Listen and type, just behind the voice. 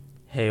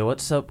Hey,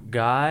 what's up,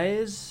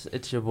 guys?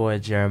 It's your boy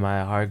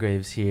Jeremiah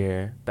Hargraves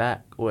here,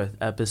 back with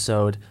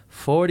episode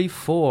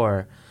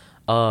 44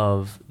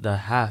 of the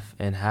Half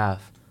and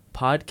Half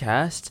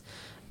podcast.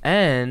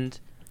 And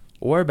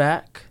we're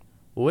back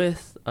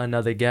with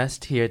another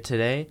guest here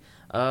today.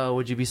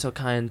 Would you be so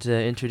kind to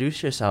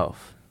introduce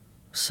yourself?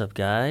 What's up,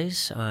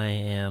 guys? I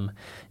am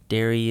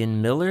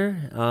Darrien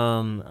Miller.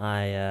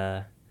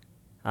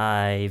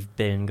 I've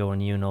been going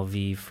to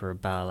UNLV for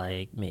about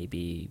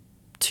maybe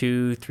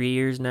 2-3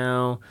 years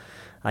now.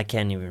 I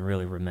can't even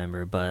really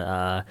remember,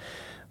 but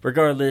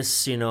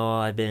regardless,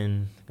 I've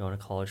been going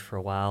to college for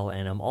a while,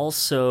 and I'm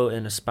also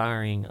an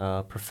aspiring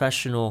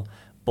professional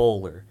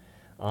bowler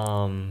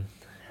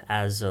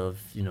as of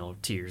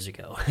 2 years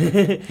ago.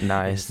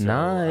 Nice.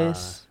 I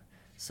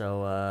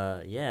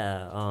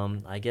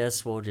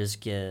guess we'll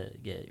just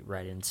get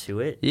right into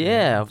it.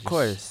 Yeah, of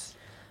course.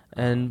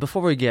 And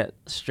before we get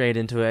straight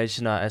into it, I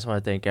just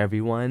want to thank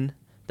everyone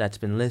that's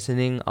been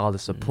listening, all the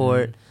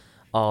support,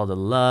 all the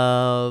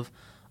love,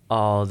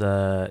 all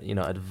the,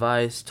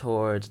 advice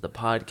towards the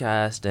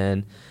podcast.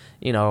 And,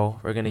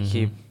 we're going to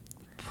keep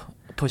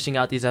pushing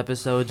out these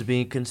episodes,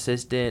 being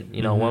consistent,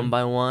 one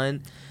by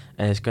one.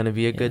 And it's going to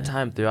be a good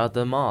time throughout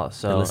them all.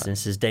 So listen,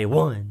 this is day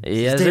one.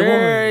 Yes,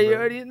 sir. You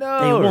already know.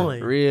 Day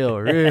one.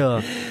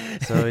 Real.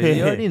 So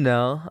you already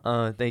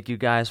know. Thank you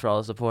guys for all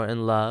the support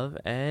and love.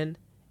 And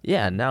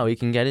yeah, now we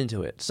can get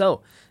into it.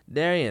 So,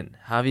 Darrien,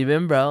 how have you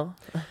been, bro?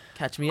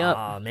 Catch me up.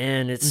 Oh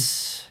man,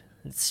 it's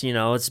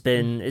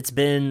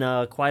been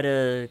quite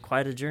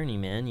a journey,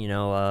 man.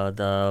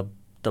 The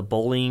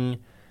bowling,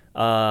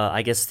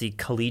 I guess the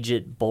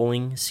collegiate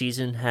bowling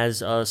season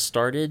has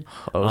started.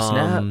 Oh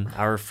snap!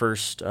 Our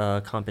first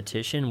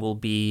competition will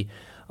be,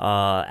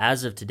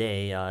 as of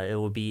today, it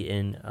will be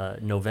in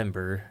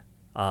November.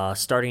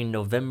 Starting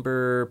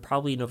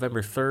probably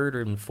November 3rd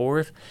or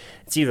 4th.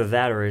 It's either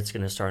that or it's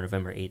going to start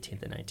November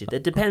 18th and 19th.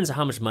 It depends on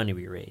how much money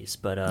we raise.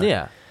 But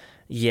that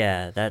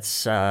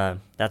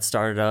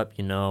started up.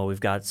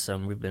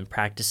 We've been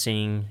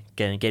practicing,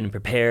 getting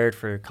prepared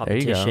for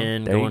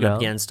competition, going up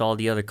against all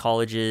the other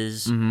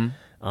colleges.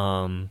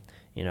 I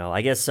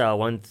guess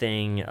one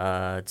thing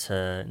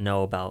to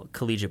know about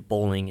collegiate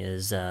bowling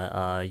is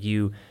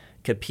you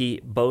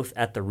compete both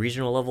at the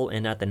regional level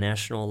and at the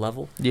national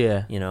level.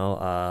 Yeah.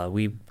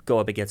 We go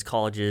up against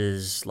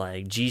colleges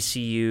like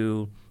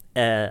GCU,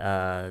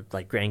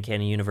 like Grand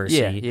Canyon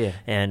University,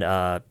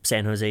 and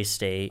San Jose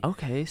State.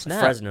 Okay, snap.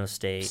 Fresno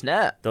State.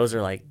 Snap. Those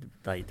are like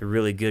the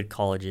really good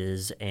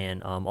colleges,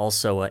 and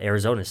also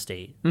Arizona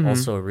State,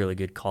 also a really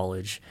good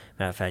college.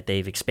 Matter of fact,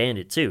 they've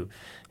expanded too.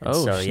 And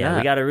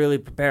we got to really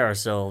prepare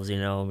ourselves.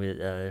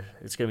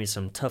 It's gonna be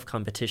some tough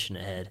competition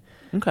ahead.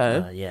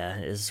 Okay.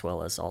 As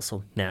well as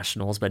also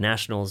nationals, but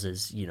nationals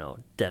is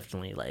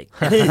definitely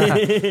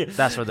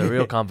That's where the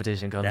real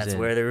competition comes in. That's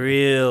where the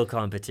real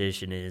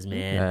competition is,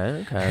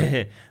 man.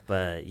 Okay.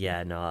 But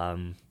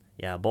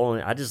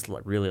bowling. I just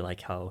really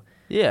like how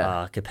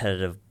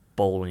competitive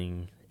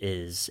bowling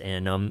is,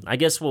 and I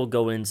guess we'll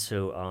go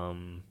into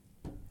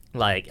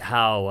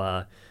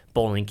how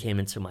bowling came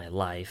into my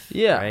life.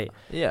 Yeah. Right.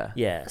 Yeah.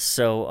 Yeah.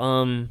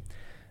 So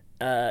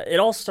it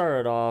all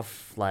started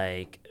off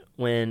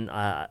when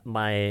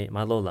my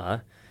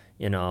Lola,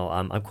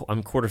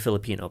 I'm quarter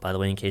Filipino, by the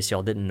way, in case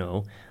y'all didn't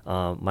know.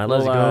 My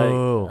Let's Lola,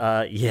 go.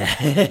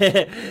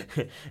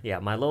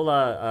 my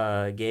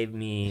Lola gave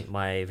me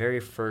my very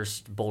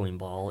first bowling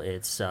ball.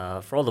 It's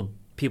for all the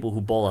people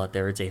who bowl out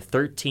there. It's a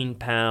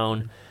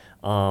 13-pound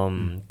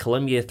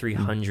Columbia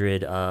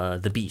 300,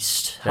 the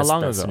Beast. How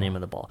long that's ago? The name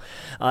of the ball.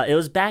 It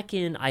was back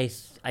in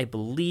I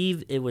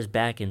believe it was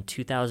back in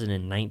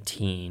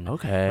 2019.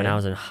 Okay. When I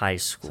was in high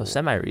school. So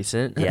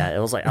semi-recent. Yeah, it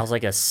was I was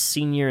a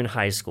senior in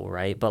high school,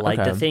 right? But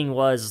the thing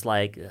was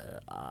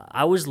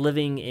I was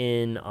living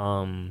in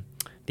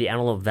the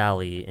Antelope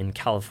Valley in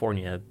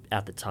California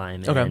at the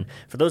time. Okay. And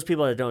for those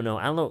people that don't know,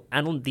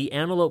 the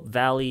Antelope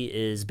Valley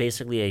is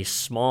basically a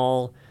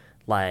smallish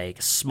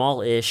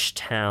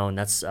town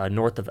that's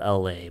north of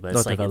LA, but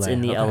it's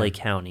in the LA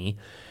County.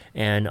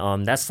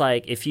 And that's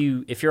if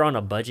you're on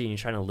a budget and you're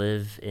trying to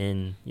live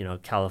in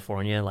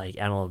California,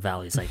 Antelope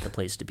Valley is the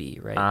place to be,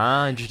 right?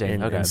 Ah,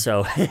 interesting. And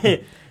so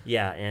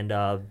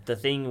the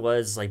thing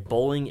was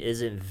bowling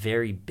isn't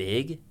very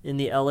big in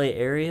the LA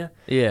area.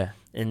 Yeah.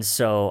 And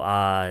so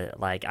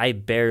I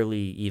barely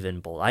even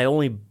bowl. I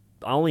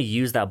only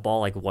used that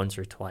ball once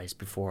or twice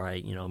before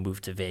I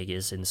moved to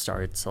Vegas and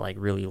started to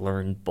really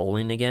learn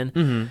bowling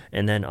again.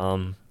 And then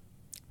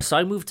so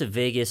I moved to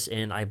Vegas,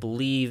 and I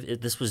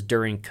believe this was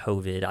during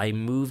COVID. I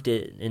moved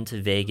it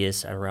into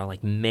Vegas at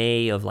around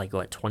May of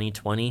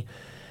 2020,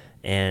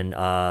 and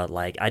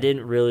I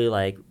didn't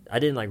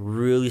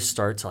really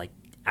start to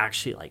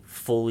actually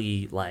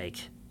fully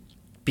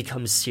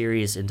become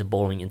serious into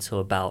bowling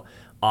until about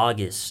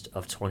August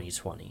of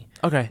 2020.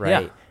 Okay.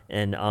 Right. Yeah.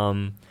 And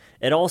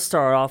it all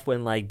started off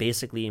when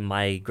basically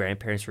my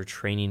grandparents were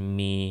training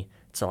me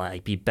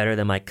to be better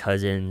than my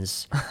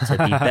cousins, to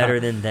be better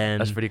than them.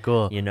 That's pretty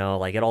cool. It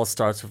all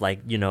starts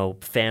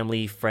with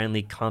family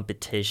friendly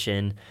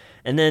competition.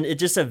 And then it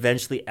just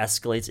eventually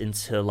escalates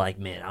into like,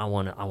 man, I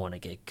want to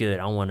get good.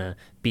 I want to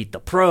beat the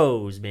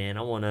pros, man.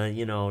 I want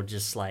to,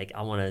 just like,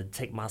 I want to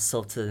take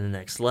myself to the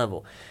next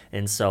level.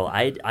 And so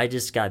I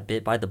just got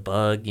bit by the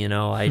bug,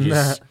 I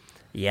just,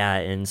 yeah.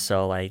 And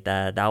so like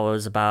that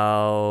was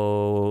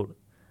about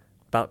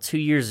 2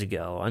 years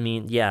ago. I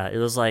mean, yeah, it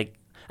was like,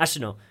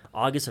 actually no,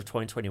 August of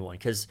 2021.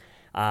 Cause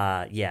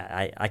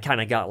I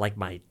kind of got like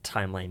my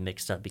timeline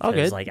mixed up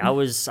because like I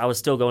was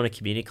still going to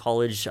community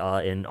college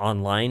in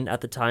online at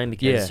the time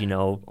because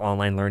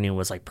online learning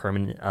was like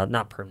permanent,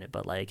 not permanent,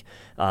 but like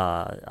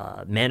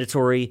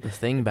mandatory The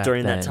thing back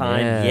during then. that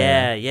time.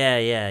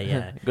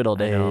 Yeah. Good old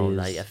days. I know,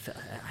 like, I feel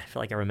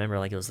like I remember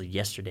like it was like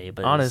yesterday,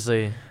 but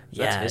Honestly,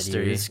 yeah, that's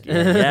history.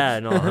 Yeah,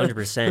 no,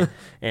 100%.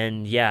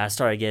 And yeah, I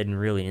started getting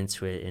really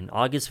into it in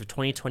August of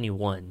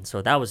 2021.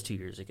 So that was 2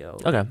 years ago.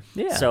 Okay.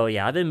 Yeah. So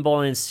yeah, I've been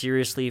bowling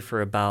seriously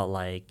for about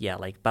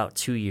about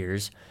 2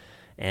 years.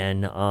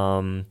 And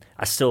I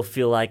still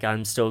feel like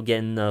I'm still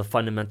getting the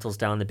fundamentals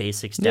down, the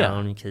basics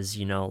down, because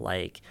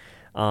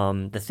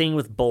the thing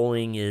with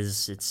bowling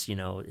is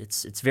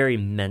it's very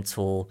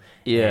mental,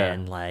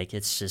 and like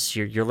it's just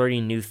you're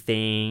learning new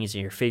things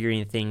and you're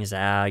figuring things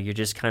out. You're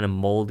just kind of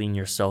molding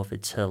yourself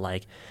into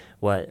like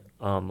what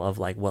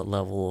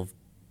level of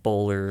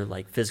bowler,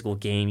 like physical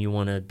game you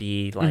want to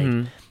be.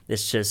 Like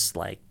it's just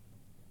like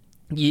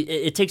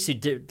it takes you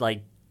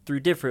through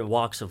different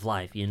walks of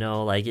life.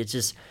 Like it's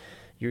just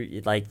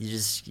you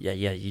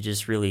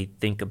just really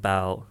think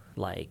about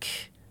like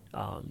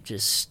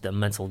just the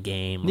mental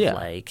game of if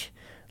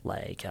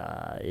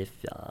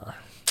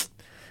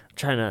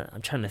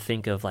I'm trying to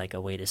think of like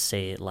a way to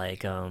say it,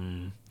 like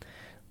hold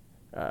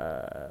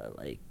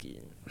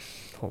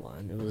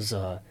on, it was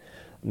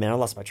man, I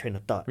lost my train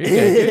of thought.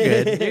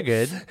 You're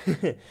good.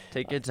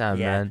 Take your time,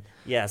 man.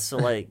 Yeah, so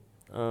like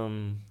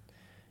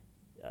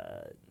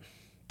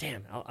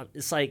damn,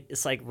 it's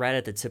like right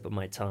at the tip of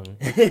my tongue.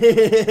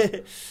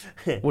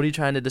 What are you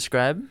trying to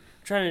describe? I'm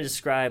trying to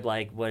describe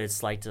like what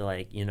it's like to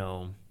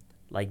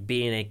like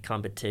be in a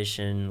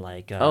competition,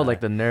 like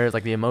like the nerves,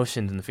 like the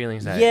emotions and the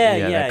feelings that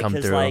that come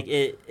through. Like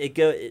it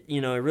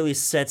really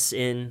sets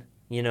in,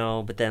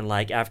 but then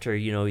like after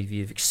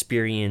you've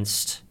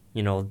experienced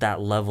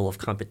that level of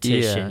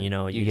competition, you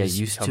get just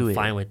used become to it.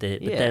 fine with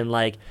it. But then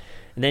and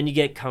then you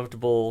get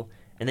comfortable,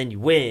 and then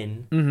you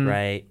win,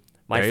 right?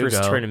 My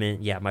first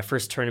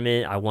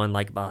tournament, I won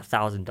like about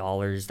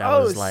 $1,000. That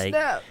was like,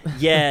 snap.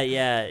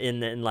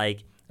 and then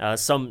like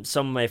some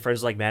of my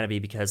friends were like mad at me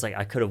because like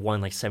I could have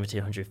won like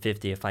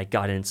 $1,750 if I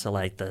got into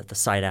like the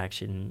side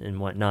action and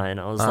whatnot, and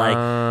I was like,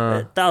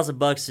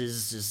 $1,000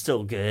 is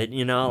still good,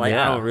 I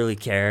don't really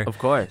care, Of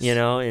course,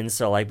 and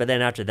so like, but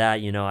then after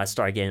that, I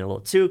started getting a little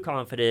too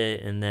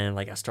confident, and then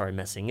like I started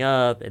messing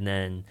up, and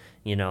then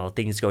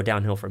things go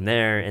downhill from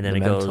there, and then the it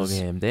mental goes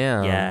game,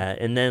 damn. Yeah,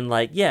 and then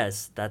like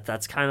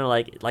that's kind of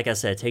like I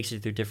said, it takes you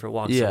through different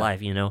walks of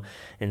life,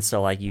 and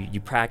so like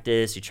you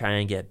practice, you try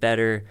and get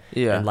better,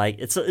 and like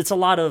it's a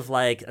lot of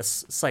like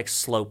it's like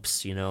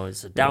slopes,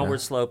 it's a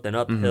downward slope, then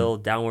uphill,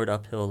 downward,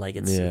 uphill, like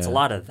it's a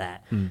lot of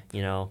that,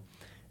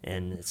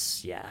 and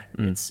it's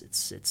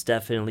it's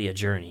definitely a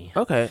journey.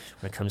 Okay.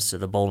 When it comes to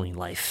the bowling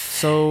life.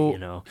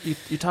 So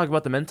you talk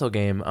about the mental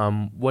game.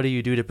 What do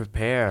you do to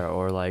prepare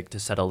or like to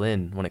settle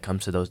in when it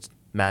comes to those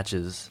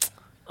matches?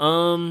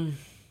 To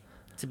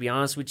be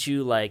honest with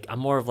you, like I'm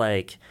more of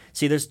like,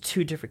 see, there's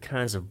two different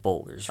kinds of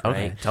bowlers, right?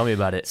 Okay, tell me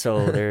about it.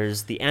 So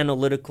there's the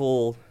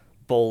analytical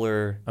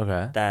bowler.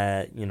 Okay.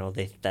 That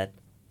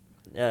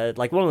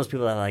like one of those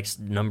people that likes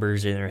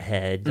numbers in their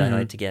head, that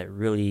like to get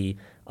really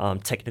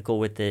technical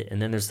with it, and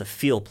then there's the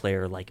feel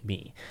player like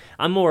me.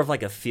 I'm more of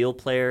like a feel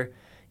player,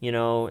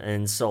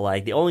 and so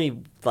like the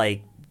only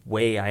like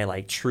way I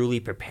like truly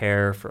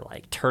prepare for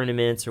like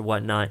tournaments or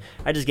whatnot,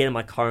 I just get in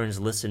my car and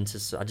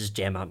just I just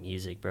jam out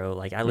music, bro.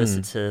 Like I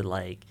listen to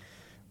like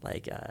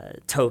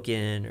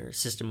Token or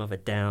System of a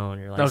Down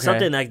or like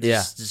something that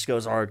just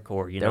goes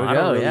hardcore, There we I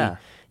don't go, really,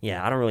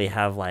 I don't really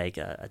have like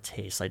a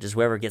taste, like just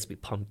whatever gets me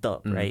pumped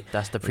up, right?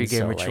 That's the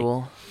pregame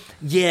ritual.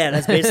 Like,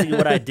 that's basically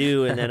what I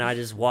do, and then I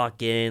just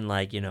walk in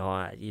like I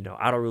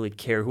don't really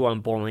care who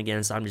I'm bowling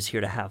against. I'm just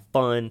here to have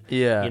fun,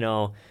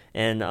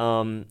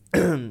 and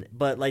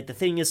but like the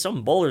thing is,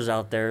 some bowlers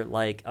out there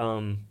like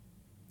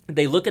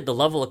they look at the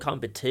level of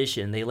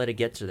competition, they let it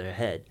get to their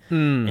head,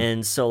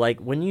 and so like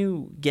when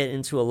you get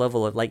into a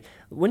level of like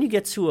when you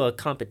get to a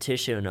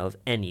competition of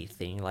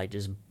anything, like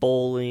just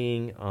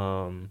bowling,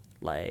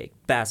 like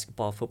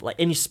basketball, football, like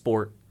any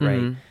sport,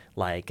 right?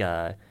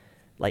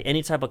 Like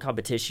any type of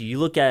competition, you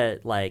look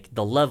at like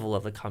the level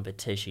of the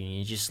competition, and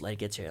you just like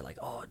get to it like,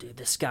 oh dude,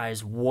 this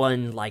guy's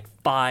won like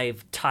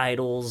 5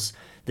 titles,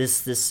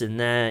 this and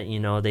that,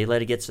 they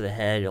let it get to the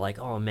head. You're like,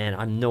 oh man,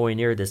 I'm nowhere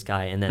near this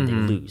guy, and then they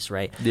lose,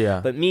 right?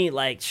 Yeah. But me,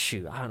 like,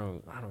 shoot, I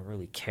don't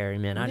really care,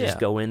 man. I just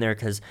go in there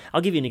because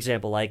I'll give you an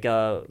example, like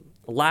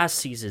last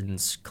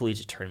season's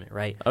collegiate tournament,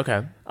 right?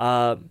 Okay.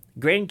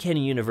 Grand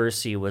Canyon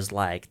University was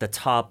like the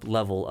top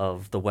level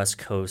of the West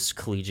Coast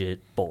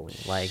collegiate bowling.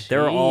 Like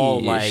they're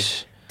all like,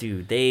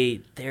 dude,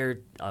 they're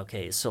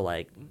okay. So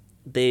like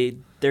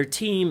their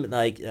team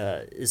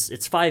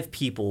it's 5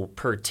 people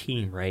per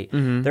team, right?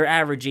 Mm-hmm. They're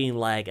averaging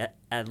like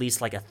at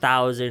least like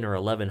 1,000 or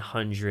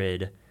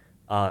 1,100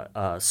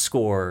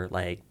 score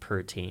like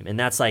per team, and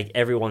that's like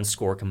everyone's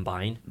score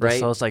combined, right?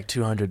 So it's like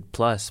 200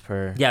 plus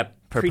per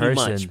per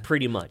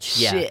pretty much,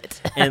 yeah.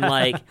 Shit. And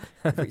like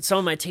some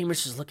of my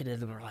teammates just looking at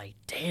them and were like,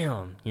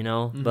 damn,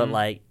 but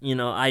like,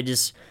 I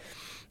just,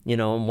 in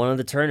one of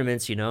the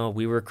tournaments,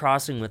 we were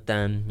crossing with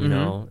them,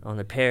 on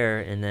the pair,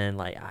 and then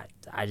like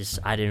I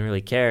didn't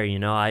really care,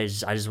 I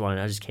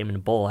just came in the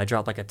bowl. I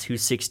dropped like a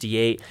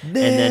 268. Damn.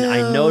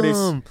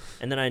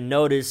 And then I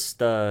noticed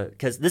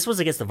because this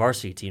was against the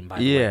varsity team, by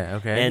the way. Yeah,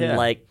 okay. And yeah.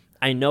 like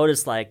I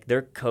noticed like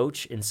their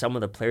coach and some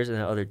of the players in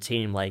the other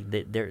team, like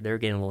they're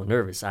getting a little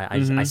nervous.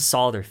 I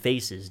saw their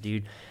faces,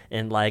 dude.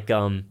 And like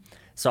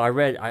so I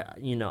read, I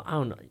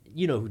don't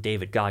know, who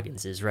David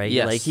Goggins is, right?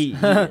 Yes. Like he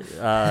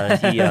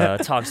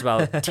talks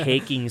about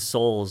taking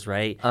souls,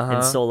 right?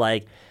 And so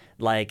like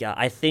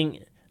I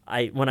think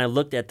when I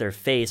looked at their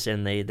face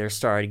and they're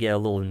starting to get a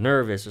little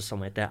nervous or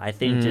something like that, I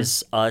think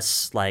just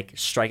us like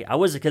striking. I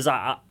wasn't, because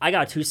I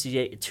got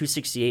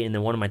 268 and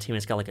then one of my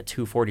teammates got like a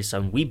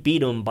 247. We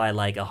beat them by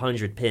like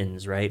 100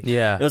 pins, right?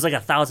 Yeah. It was like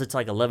 1,000 to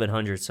like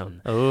 1,100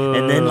 something. Ooh.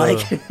 And then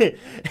like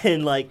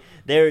and like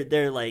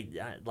they're like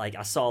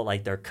I saw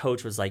like their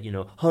coach was like,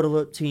 huddle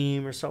up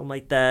team or something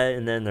like that,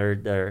 and then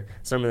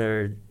some of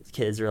their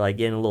kids are like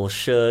getting a little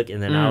shook,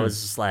 and then I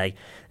was just like,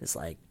 it's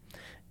like,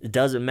 it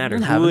doesn't matter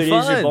who it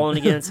is you're bowling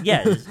against.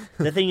 Yeah,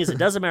 the thing is, it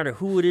doesn't matter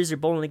who it is you're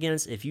bowling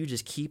against. If you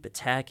just keep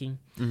attacking,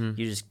 you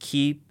just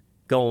keep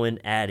going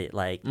at it.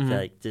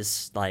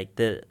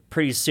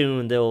 Pretty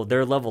soon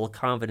their level of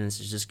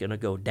confidence is just gonna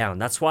go down.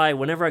 That's why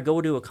whenever I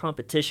go to a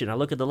competition, I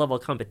look at the level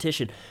of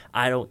competition.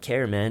 I don't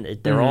care, man.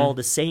 They're all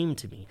the same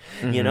to me.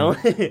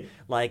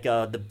 Like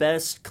the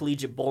best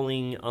collegiate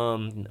bowling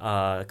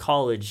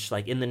college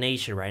like in the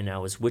nation right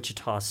now is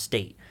Wichita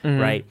State,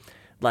 right?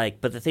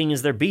 Like, but the thing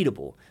is, they're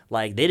beatable.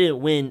 Like, they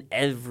didn't win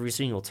every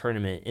single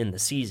tournament in the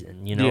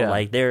season, Yeah.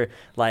 Like, they're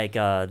like,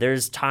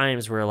 there's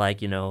times where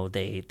like,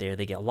 they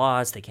get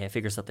lost, they can't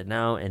figure something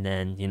out, and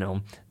then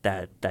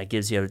that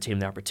gives the other team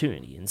the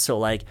opportunity. And so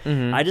like,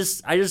 I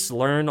just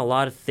learned a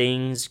lot of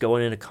things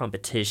going into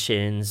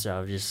competitions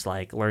of just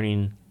like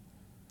learning,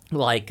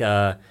 like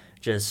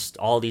just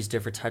all these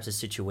different types of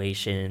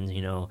situations,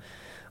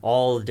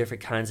 all the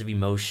different kinds of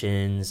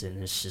emotions,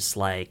 and it's just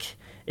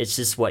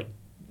what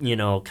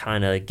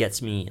kind of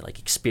gets me like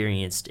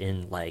experienced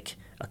in like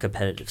a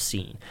competitive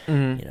scene,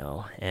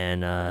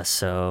 and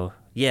so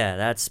yeah,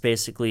 that's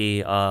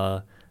basically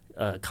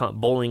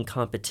bowling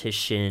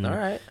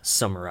competition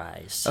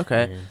summarized.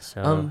 Okay. And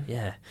so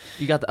yeah,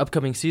 You got the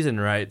upcoming season,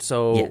 right?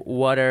 So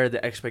what are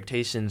the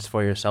expectations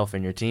for yourself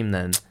and your team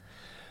then?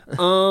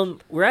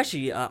 We're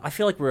actually I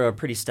feel like we're a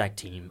pretty stacked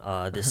team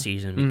this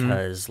season,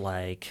 because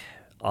like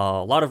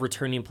a lot of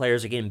returning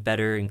players are getting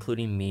better,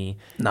 including me.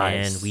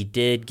 Nice. And we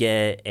did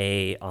get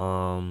a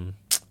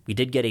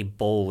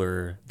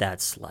bowler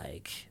that's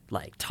like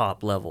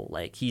top level.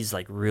 Like, he's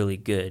like really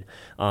good.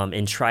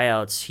 In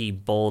tryouts, he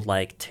bowled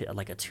like a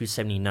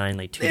 279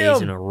 like 2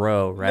 days in a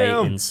row, right?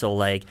 Damn. And so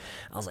like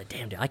I was like,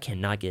 damn, dude, I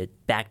cannot get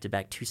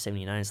back-to-back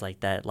 279s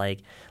like that.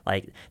 Like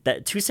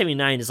that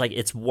 279 is like,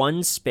 it's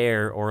one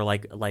spare, or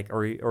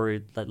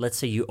let's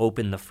say you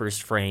open the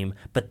first frame,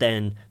 but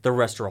then the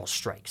rest are all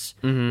strikes.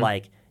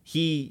 Like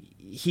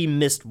he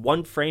missed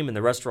one frame and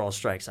the rest are all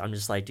strikes. I'm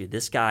just like, dude,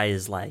 this guy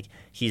is like,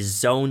 he's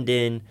zoned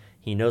in.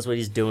 He knows what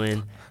he's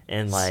doing,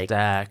 and like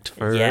stacked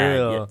for real.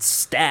 Yeah,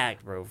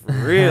 stacked, bro, for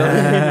real.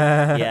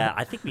 Yeah,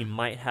 I think we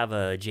might have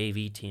a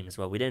JV team as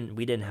well. We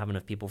didn't have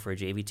enough people for a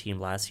JV team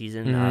last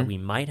season. We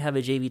might have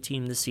a JV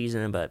team this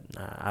season, but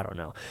I don't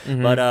know.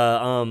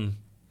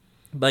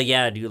 But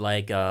yeah, dude,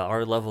 like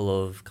our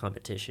level of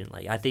competition,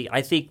 like I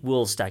think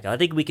we'll stack. I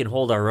think we can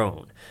hold our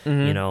own.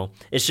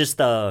 It's just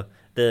the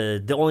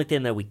only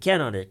thing that we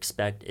cannot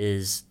expect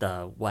is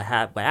what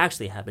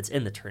actually happens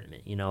in the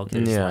tournament,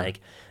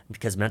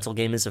 because mental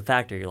game is a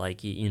factor. You're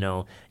like,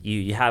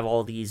 you have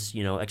all these,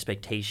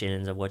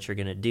 expectations of what you're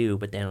going to do,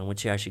 but then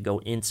once you actually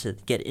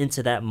get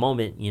into that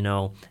moment,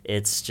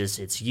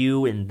 it's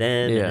you and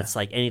them, and it's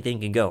like anything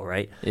can go,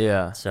 right?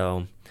 Yeah.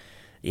 So,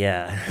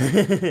 yeah.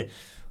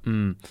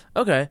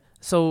 Okay.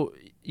 So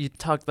you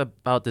talked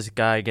about this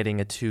guy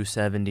getting a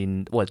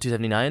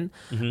 279?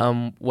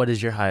 What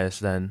is your highest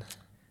then?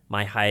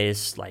 My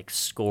highest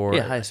score,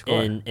 highest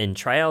score. in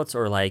tryouts,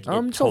 or like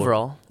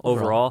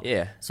overall.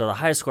 Yeah. So the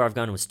highest score I've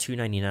gotten was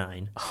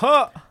 299.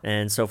 Huh.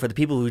 And so for the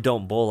people who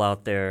don't bowl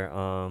out there,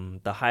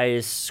 the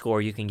highest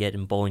score you can get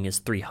in bowling is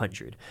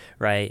 300,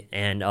 right?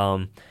 And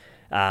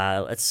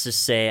let's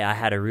just say I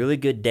had a really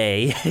good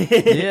day.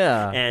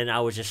 Yeah. And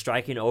I was just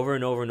striking over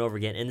and over and over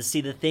again. And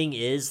see, the thing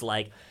is,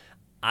 like,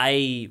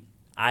 I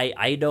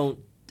don't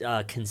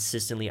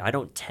consistently. I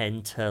don't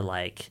tend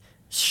to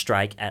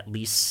strike at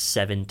least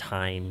 7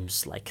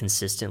 times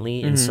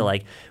consistently. And so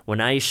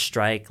when I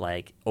strike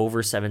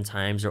over 7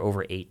 times or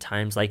over 8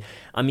 times,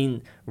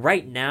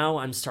 right now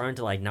I'm starting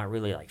to not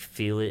really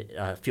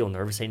feel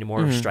nervous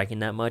anymore of striking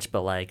that much,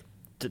 but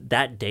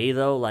that day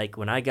though, like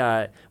when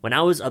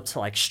I was up to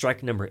like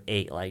strike number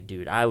 8, like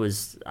dude, I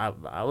was a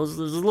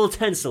little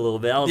tense a little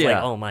bit. I was like,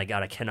 oh my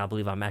god, I cannot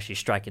believe I'm actually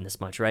striking this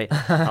much, right?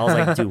 I was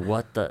like, dude,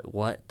 what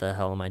the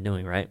hell am I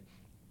doing, right?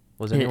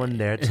 Was anyone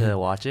there to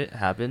watch it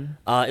happen?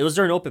 It was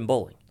during open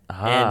bowling.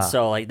 And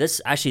so like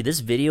this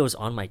video is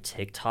on my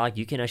TikTok.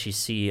 You can actually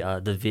see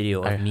the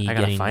video of me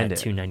getting that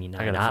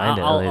 $2.99.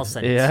 I'll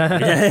send it.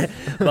 Yeah.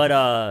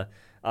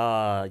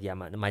 But yeah,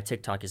 my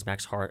TikTok is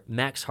Max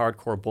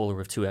Hardcore Bowler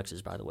with 2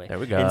 X's, by the way. There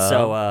we go. And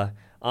so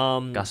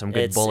got some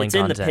good bowling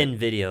content. It's in the pinned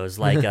videos.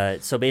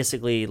 Like so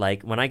basically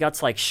like when I got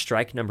to like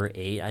strike number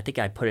 8, I think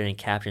I put it in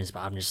captions, but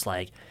I'm just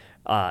like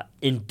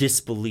in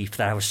disbelief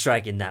that I was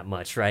striking that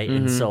much, right?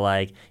 And so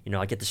like, you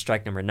know, I get to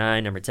strike number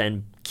 9, number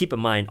 10. Keep in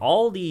mind,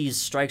 all these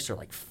strikes are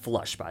like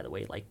flush, by the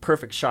way, like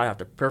perfect shot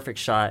after perfect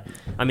shot.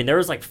 I mean, there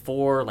was like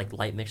 4 like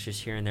light mixtures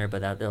here and there,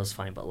 but that was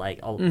fine. But like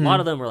a lot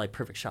of them were like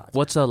perfect shots.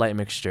 What's a light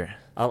mixture?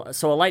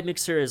 So a light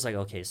mixer is like,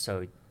 okay,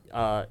 so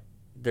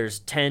there's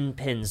 10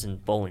 pins in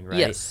bowling, right?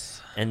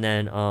 Yes. And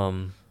then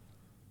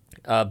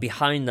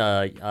behind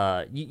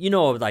the you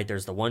know, like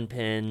there's the 1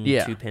 pin,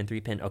 2 pin,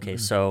 3 pin. Okay,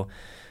 so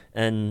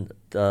and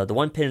the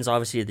 1 pin is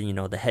obviously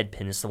the head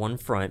pin. It's the one in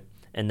front,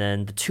 and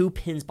then the 2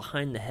 pins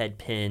behind the head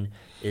pin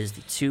is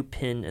the 2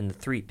 pin and the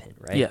 3 pin,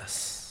 right?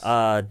 Yes.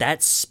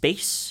 That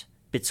space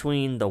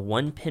between the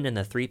 1 pin and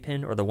the 3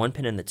 pin, or the 1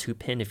 pin and the 2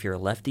 pin, if you're a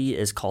lefty,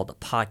 is called a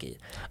pocket.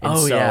 And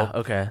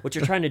okay. What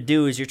you're trying to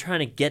do is you're trying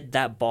to get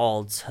that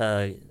ball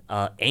to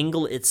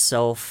angle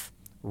itself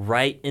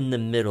right in the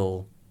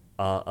middle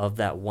of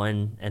that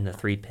 1 and the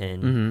 3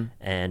 pin,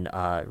 and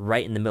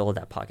right in the middle of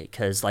that pocket.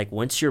 Because like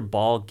once your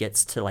ball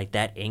gets to like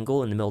that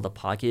angle in the middle of the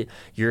pocket,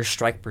 your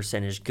strike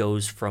percentage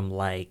goes from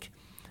like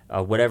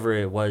whatever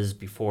it was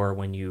before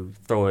when you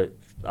throw it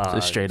so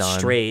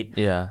straight.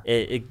 Yeah.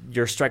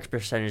 Your strike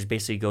percentage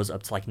basically goes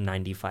up to like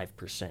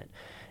 95%.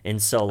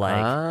 And so like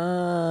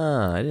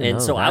I didn't know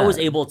so that. I was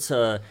able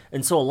to,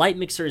 and so a light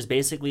mixer is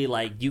basically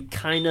like you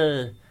kind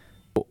of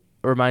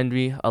remind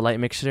me a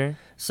light mixer.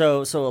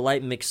 So a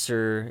light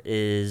mixer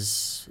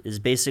is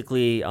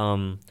basically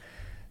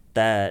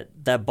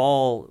that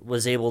ball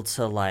was able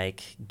to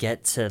like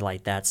get to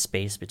like that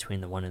space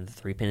between the 1 and the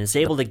 3 pin. It's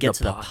able to get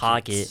to the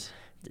pocket.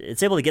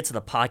 It's able to get to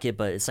the pocket,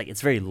 but it's like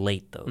it's very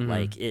late though.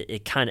 Like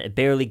it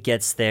barely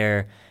gets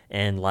there,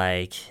 and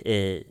like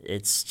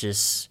it's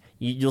just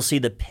you'll see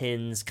the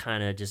pins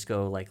kind of just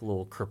go like a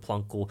little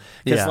kerplunkel,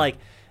 because like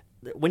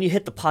when you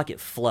hit the pocket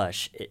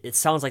flush, it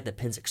sounds like the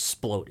pins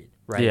exploded,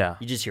 right? Yeah.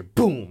 You just hear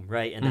boom,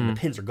 right? And then the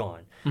pins are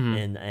gone.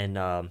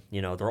 And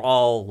you know, they're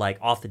all like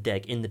off the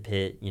deck in the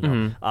pit, you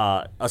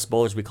know. Us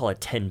bowlers, we call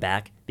it 10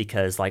 back,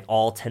 because like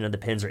all 10 of the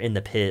pins are in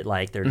the pit,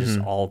 like they're just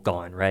all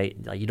gone, right?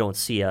 Like you don't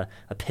see a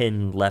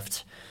pin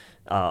left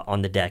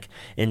on the deck.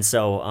 And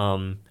so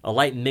a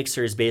light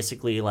mixer is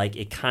basically like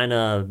it kind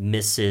of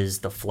misses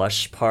the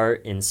flush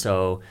part, and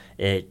so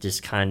it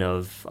just kind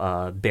of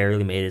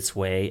barely made its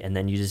way, and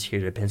then you just hear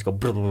the pins go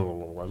blah, blah, blah,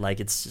 blah, like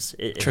it's just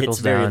it hits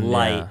very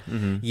light.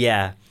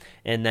 Yeah.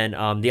 And then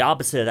the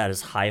opposite of that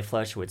is high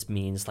flush, which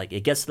means like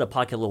it gets to the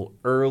pocket a little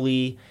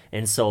early,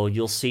 and so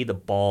you'll see the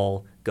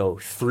ball go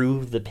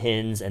through the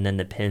pins, and then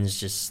the pins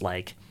just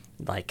like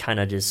kind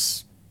of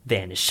just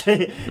vanish.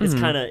 It's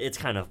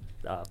kind of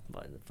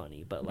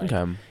funny, but like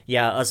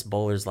yeah, us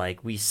bowlers,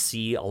 like we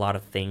see a lot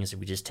of things and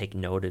we just take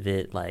note of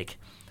it. Like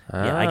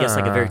yeah, I guess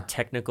like a very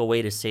technical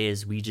way to say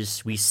is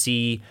we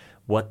see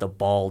what the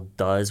ball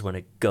does when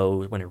it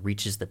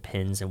reaches the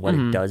pins, and what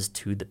it does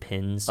to the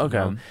pins. You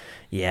know?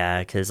 Yeah,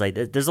 because like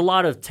there's a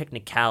lot of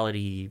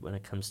technicality when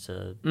it comes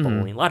to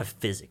bowling, a lot of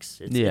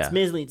physics. It's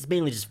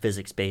mainly just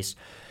physics based,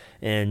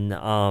 and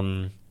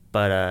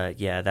but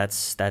yeah,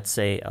 that's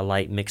a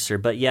light mixer.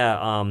 But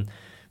yeah,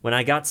 when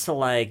I got to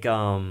like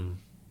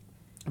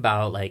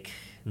about like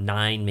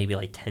 9, maybe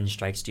like 10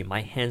 strikes, dude,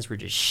 my hands were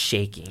just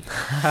shaking.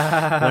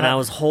 When I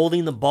was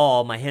holding the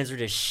ball, my hands were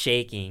just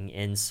shaking.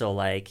 And so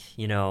like,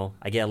 you know,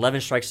 I get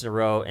 11 strikes in a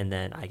row, and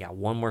then I got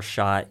one more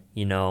shot.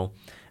 You know,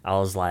 I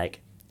was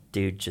like,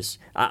 dude, just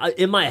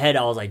in my head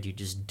I was like, dude,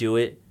 just do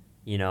it.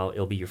 You know,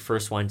 it'll be your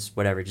first one,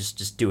 whatever,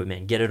 just do it,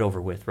 man, get it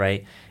over with,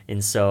 right?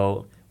 And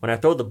so when I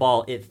throw the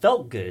ball, it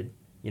felt good.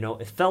 You know,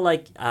 it felt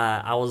like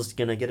I was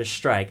gonna get a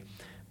strike.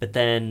 But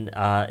then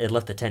it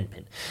left the 10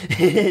 pin,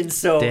 and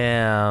so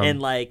and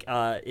like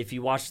if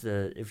you watch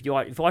the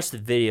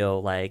video,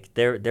 like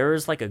there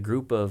is like a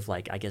group of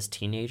like, I guess,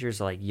 teenagers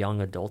or like young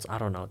adults. I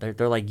don't know.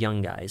 They're like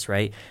young guys,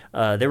 right?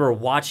 They were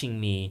watching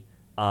me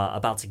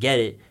about to get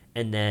it,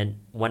 and then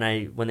when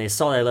they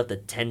saw that I left the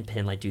 10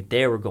 pin, like, dude,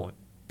 they were going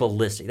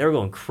ballistic. They were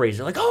going crazy.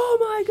 They're like, oh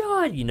my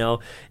god, you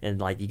know.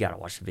 And like, you gotta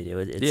watch the video.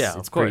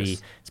 It's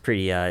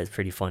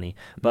pretty funny,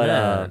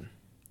 but.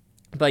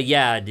 But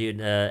yeah, dude,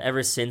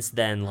 ever since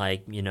then,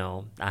 like, you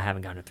know, I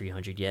haven't gotten to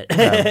 300 yet.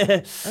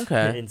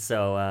 Okay. And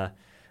so,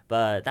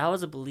 but that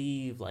was, I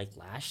believe, like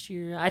last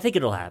year. I think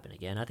it'll happen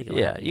again. I think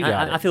it'll happen. You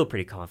got it. I feel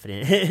pretty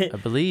confident. I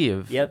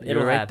believe. Yep,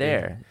 it'll right happen.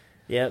 there.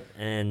 Yep,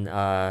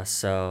 and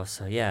so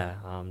yeah,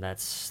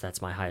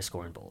 that's my highest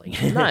score in bowling.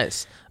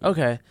 Nice.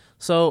 Okay,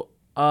 so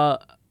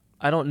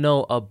I don't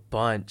know a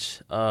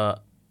bunch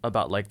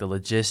about like the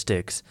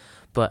logistics,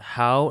 but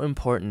how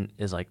important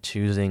is like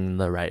choosing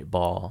the right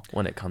ball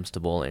when it comes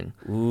to bowling?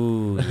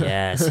 Ooh,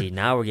 yeah. See,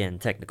 now we're getting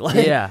technical.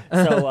 Yeah.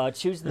 So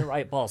choosing the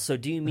right ball. So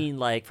do you mean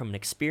like from an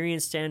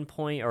experience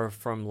standpoint, or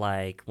from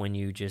like when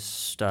you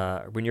just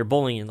when you're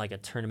bowling in like a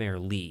tournament or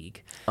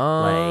league?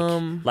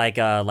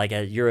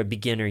 You're a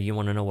beginner, you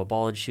want to know what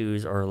ball to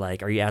choose, or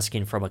like are you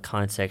asking from a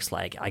context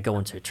like I go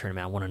into a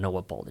tournament, I want to know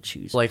what ball to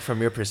choose? Like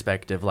from your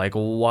perspective, like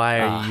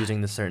why are you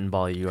using the certain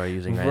ball you are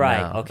using right now?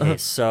 Right. Okay.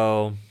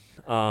 So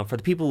for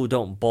the people who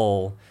don't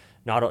bowl,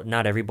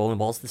 not every bowling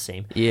ball is the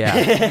same.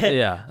 Yeah.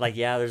 Yeah. Like,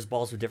 yeah, there's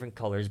balls with different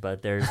colors,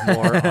 but there's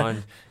more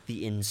on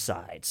the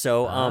inside.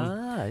 So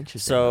Interesting.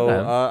 so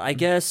Okay. I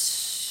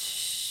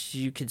guess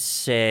you could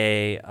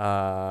say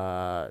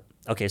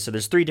okay, so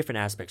there's 3 different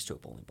aspects to a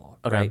bowling ball,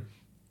 Okay. right?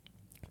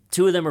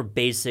 2 of them are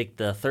basic.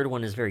 The third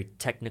one is very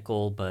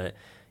technical, but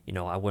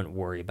I wouldn't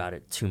worry about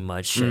it too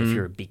much if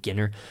you're a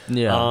beginner.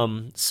 Yeah.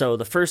 So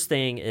the first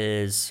thing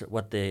is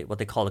what they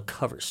call a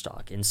cover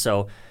stock, and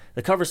so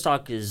the cover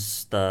stock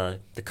is the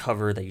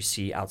cover that you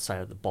see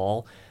outside of the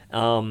ball.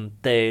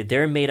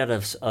 They're made out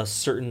of a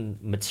certain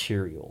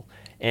material,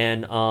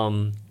 and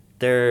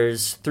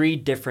there's 3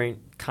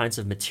 different kinds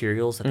of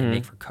materials that they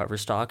make for cover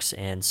stocks,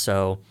 and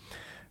so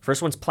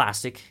first one's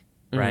plastic.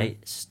 Right,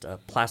 it's just a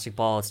plastic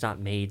ball. It's not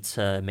made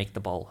to make the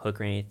ball hook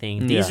or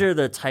anything. These are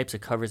the types of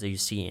covers that you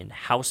see in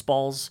house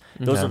balls.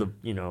 Those are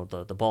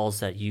the balls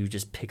that you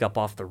just pick up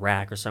off the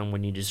rack or something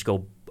when you just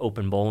go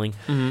open bowling.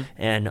 And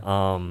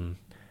then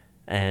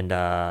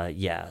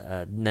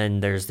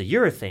there's the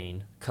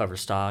urethane cover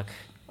stock.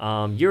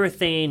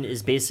 Urethane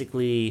is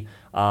basically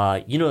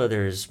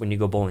there's when you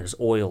go bowling, there's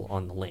oil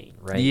on the lane,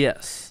 right?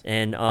 Yes.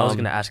 And I was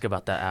gonna ask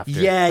about that after.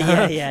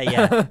 Yeah.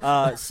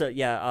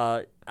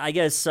 I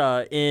guess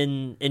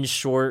in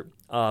short,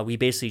 we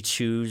basically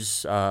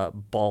choose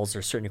balls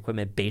or certain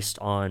equipment based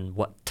on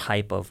what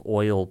type of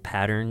oil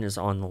pattern is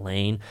on the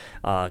lane,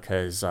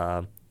 because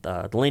the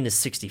lane is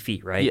 60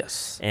 feet, right?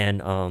 Yes.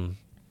 And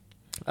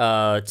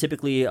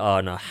typically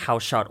on a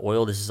house shot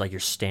oil, this is like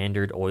your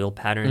standard oil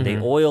pattern. They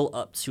oil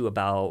up to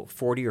about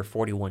 40 or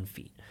 41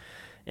 feet.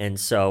 And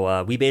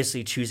so we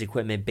basically choose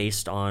equipment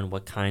based on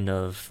what kind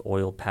of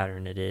oil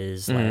pattern it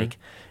is. Like,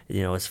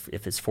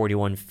 if it's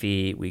 41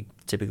 feet, we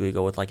typically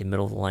go with like a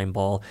middle of the line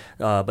ball.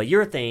 But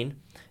urethane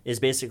is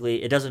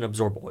basically, it doesn't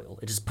absorb oil.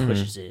 It just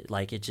pushes it.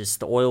 Like the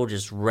oil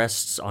just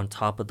rests on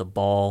top of the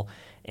ball.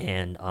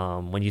 And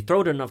when you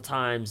throw it enough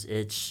times,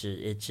 it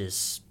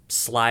just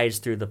slides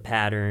through the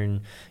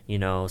pattern,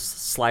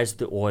 slides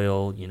through the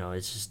oil, it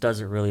just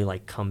doesn't really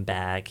like come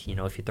back,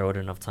 if you throw it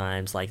enough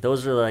times. Like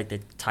those are like the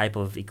type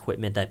of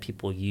equipment that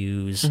people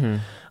use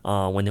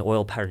when the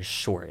oil pattern is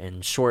short,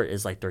 and short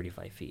is like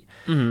 35 feet.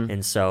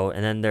 And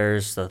then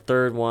there's the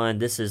third one.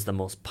 This is the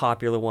most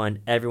popular one.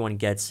 Everyone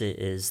gets it,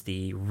 is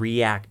the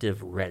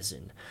reactive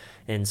resin.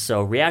 And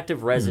so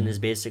reactive resin is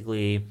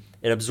basically,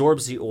 it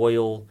absorbs the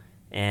oil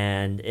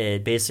and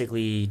it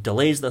basically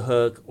delays the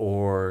hook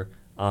or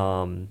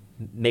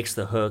makes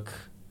the hook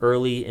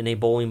early in a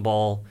bowling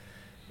ball.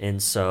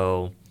 And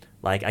so,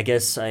 like, I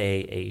guess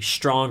a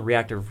strong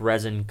reactive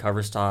resin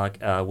cover stock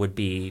would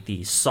be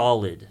the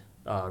solid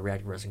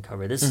reactive resin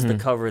cover. This is the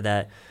cover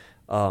that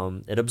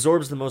it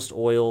absorbs the most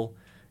oil,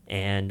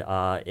 and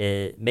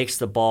it makes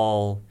the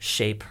ball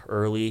shape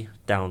early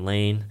down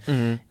lane,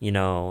 and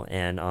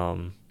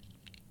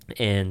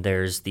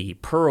there's the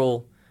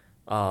pearl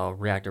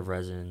reactive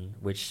resin,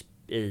 which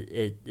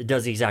it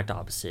does the exact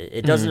opposite.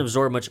 It doesn't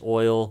absorb much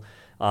oil,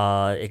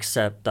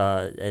 except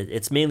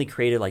it's mainly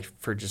created like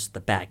for just the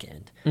back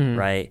end,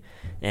 right?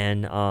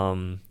 And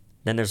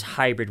then there's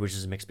hybrid, which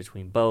is a mix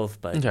between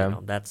both, but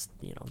that's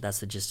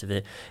the gist of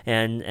it.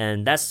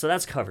 And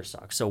that's cover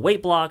stock. So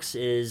weight blocks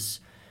is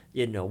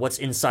what's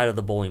inside of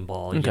the bowling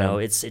ball.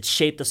 It's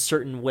shaped a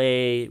certain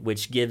way,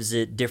 which gives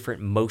it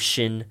different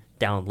motion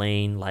down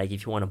lane. Like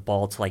if you want a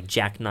ball to like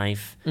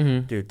jackknife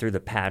through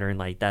the pattern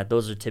like that,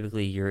 those are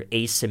typically your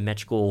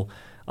asymmetrical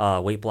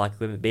weight block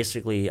equipment.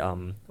 Basically,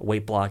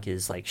 weight block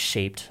is like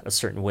shaped a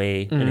certain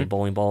way in a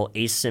bowling ball.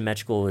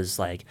 Asymmetrical is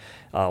like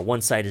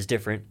one side is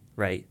different,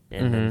 right?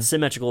 And then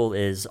symmetrical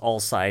is all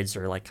sides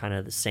are like kind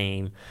of the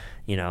same,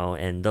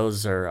 and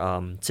those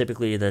are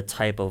typically the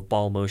type of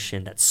ball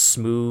motion that's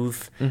smooth,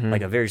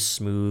 like a very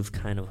smooth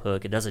kind of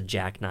hook. It doesn't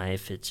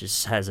jackknife. It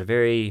just has a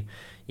very,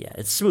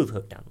 it's smooth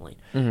hook down the lane.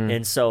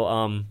 And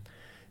so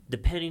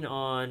depending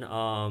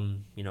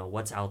on,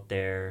 what's out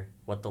there,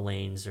 what the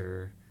lanes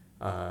are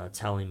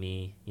telling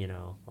me,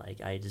 like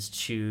I just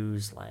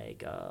choose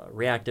like a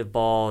reactive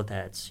ball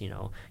that's,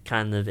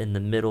 kind of in the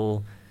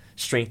middle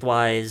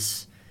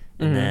strength-wise.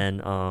 And then,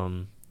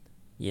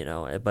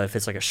 but if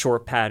it's like a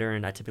short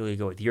pattern, I typically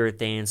go with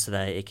urethane so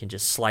that it can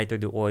just slide through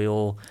the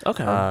oil.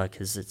 Okay.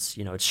 Because it's,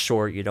 it's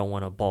short. You don't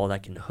want a ball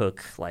that can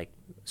hook like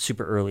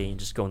super early and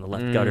just go in the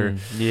left gutter.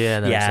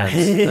 Yeah, that makes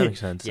sense. That makes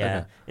sense. Yeah.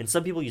 Okay. And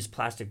some people use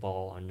plastic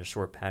ball on the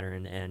short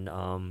pattern, and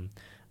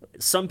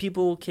some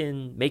people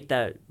can make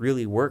that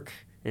really work.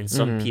 and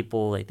some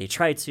people like they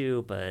try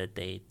to, but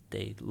they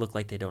look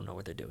like they don't know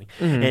what they're doing.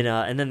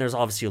 And then there's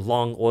obviously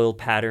long oil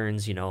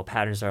patterns,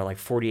 patterns that are like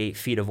 48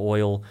 feet of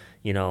oil.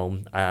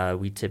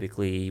 We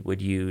typically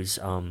would use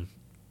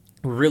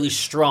really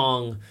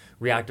strong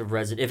reactive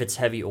resin if it's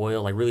heavy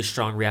oil, like really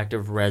strong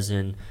reactive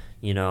resin,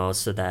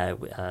 so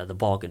that the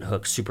ball can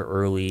hook super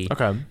early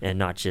and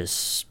not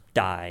just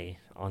die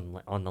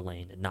on the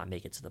lane and not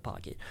make it to the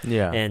pocket.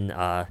 Yeah.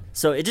 And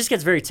so it just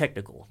gets very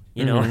technical,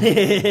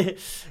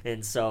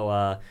 and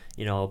so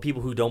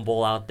people who don't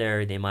bowl out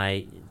there, they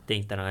might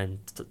think that I'm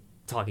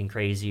talking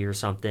crazy or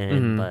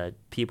something, but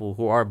people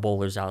who are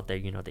bowlers out there,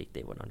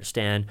 they would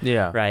understand,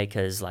 right?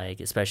 Because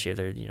like especially if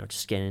they're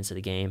just getting into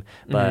the game,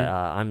 but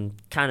I'm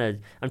trying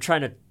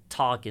to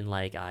talk in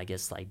like I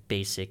guess like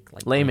basic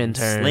like layman's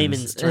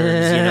terms,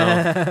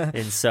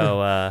 and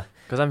so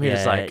because I'm here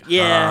just like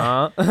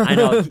I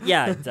know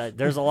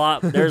there's a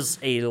lot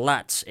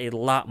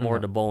more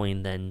to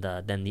bowling than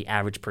the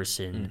average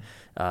person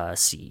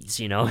sees.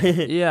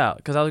 Yeah,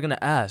 because I was gonna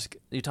ask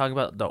you talking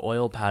about the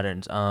oil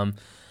patterns.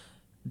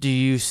 Do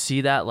you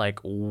see that like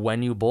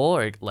when you bowl,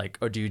 or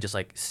do you just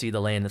like see the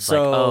lane? It's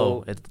there's a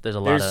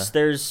lot of.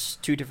 There's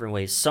two different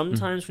ways.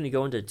 Sometimes when you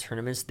go into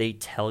tournaments, they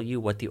tell you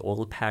what the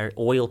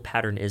oil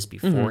pattern is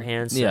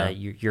beforehand, so that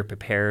you're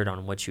prepared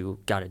on what you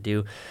got to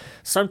do.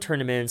 Some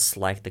tournaments,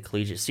 like the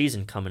collegiate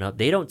season coming up,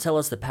 they don't tell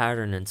us the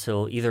pattern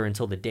until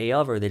the day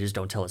of, or they just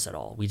don't tell us at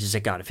all. We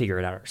just got to figure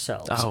it out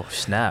ourselves. Oh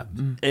snap!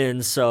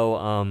 And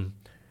so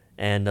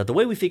And the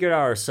way we figure it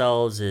out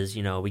ourselves is,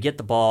 we get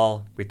the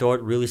ball, we throw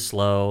it really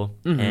slow,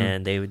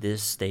 and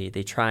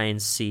they try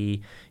and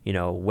see,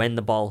 when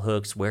the ball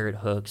hooks, where it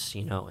hooks,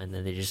 and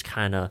then they just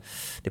kind of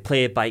they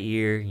play it by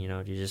ear, you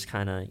just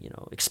kind of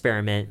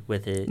experiment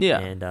with it,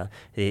 and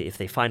if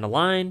they find a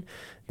line,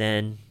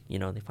 then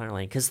they find a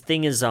line. Because the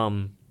thing is,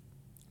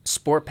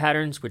 sport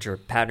patterns, which are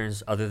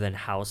patterns other than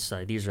house,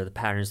 these are the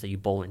patterns that you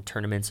bowl in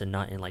tournaments and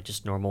not in like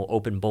just normal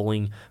open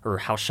bowling or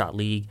house shot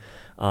league.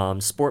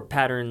 Sport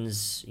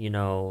patterns,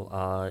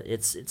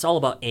 it's all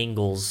about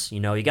angles.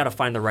 You got to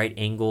find the right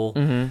angle,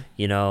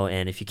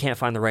 and if you can't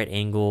find the right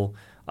angle,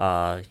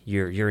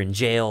 you're in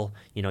jail.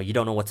 You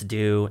don't know what to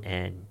do,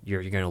 and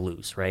you're gonna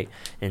lose, right?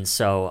 And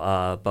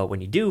so, but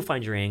when you do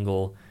find your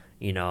angle,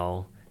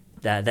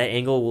 that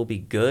angle will be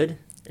good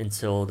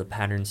until the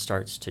pattern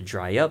starts to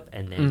dry up,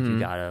 and then you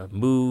gotta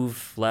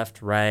move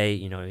left, right.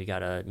 You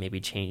gotta maybe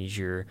change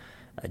your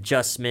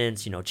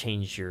adjustments.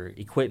 Change your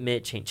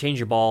equipment, change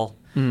your ball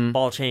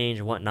change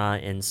and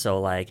whatnot. And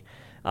so like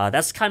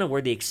that's kind of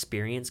where the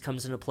experience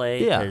comes into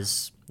play,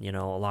 because a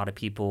lot of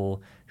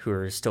people who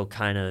are still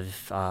kind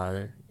of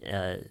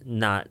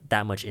not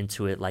that much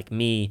into it, like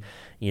me,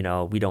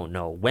 we don't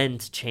know when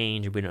to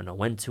change, we don't know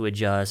when to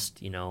adjust.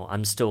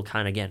 I'm still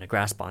kind of getting a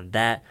grasp on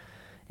that.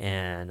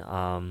 And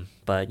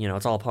but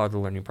it's all part of the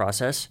learning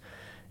process,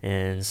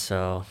 and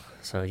so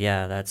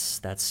yeah,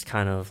 that's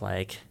kind of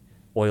like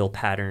oil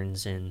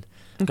patterns and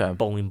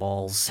bowling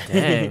balls.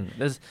 Dang,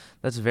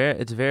 it's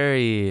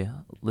very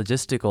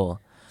logistical.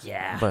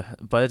 Yeah,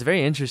 but it's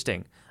very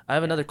interesting. I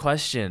have another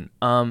question.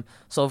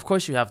 So of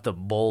course you have to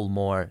bowl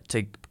more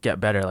to get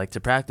better, like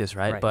to practice,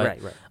 right? Right.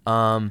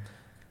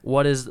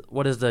 What is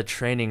the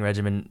training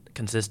regimen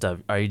consist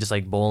of? Are you just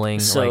like bowling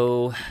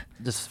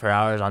just for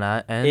hours on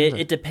that end?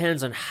 It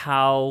depends on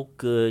how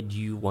good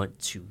you want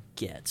to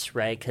get,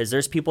 right? Because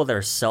there's people that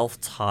are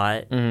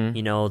self-taught.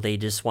 They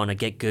just want to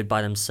get good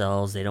by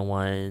themselves. They don't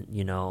want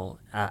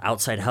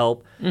outside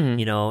help.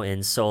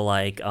 And so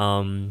like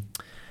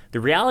the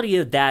reality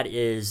of that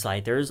is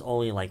like there's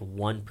only like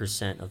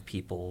 1% of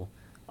people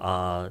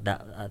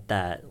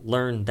that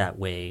learn that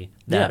way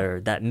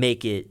that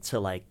make it to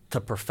like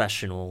the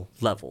professional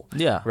level.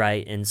 Yeah.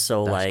 Right. And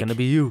so that's like gonna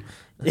be you.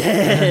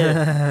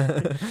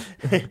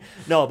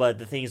 No, but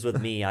the thing is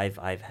with me,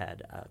 I've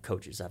had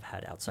coaches, I've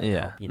had outside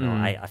help.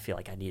 I feel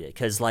like I need it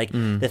because like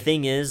the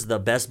thing is, the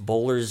best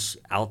bowlers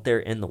out there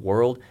in the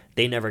world,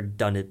 they never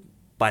done it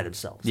by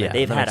themselves. Yeah,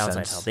 they've had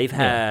outside help. They've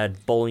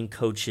had bowling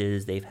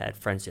coaches. They've had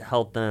friends to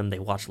help them. They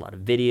watch a lot of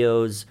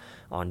videos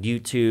on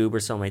YouTube or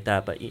something like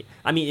that. But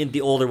I mean, in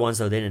the older ones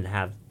though, they didn't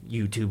have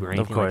YouTube or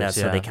anything like that,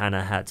 so they kind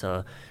of had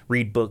to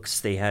read books.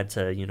 They had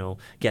to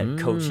get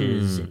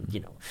coaches,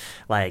 and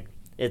like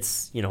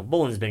it's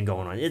bowling's been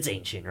going on. It's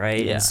ancient,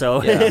 right? Yeah. And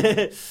so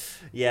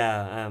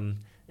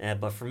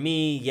but for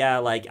me,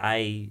 like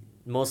I.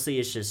 Mostly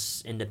it's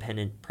just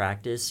independent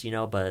practice,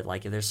 but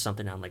like if there's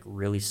something I'm like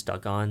really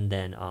stuck on,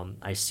 then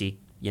I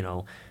seek,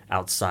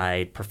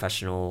 outside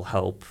professional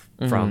help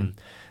from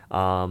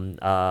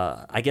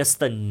I guess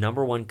the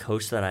number one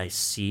coach that I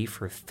see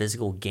for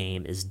physical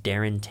game is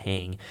Darrien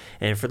Tang.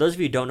 And for those of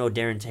you who don't know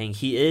Darrien Tang,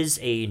 he is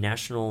a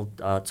national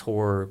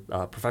tour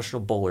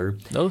professional bowler.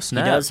 Oh,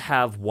 snap. He does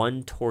have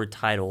one tour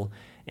title.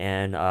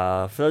 And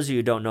for those of you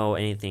who don't know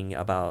anything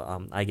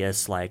about, I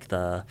guess, like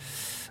the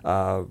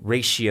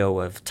ratio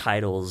of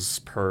titles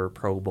per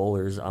pro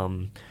bowlers,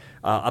 about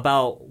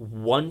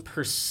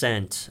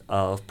 1%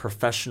 of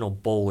professional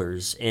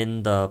bowlers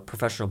in the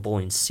professional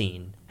bowling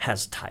scene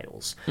has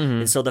titles.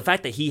 And so the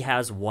fact that he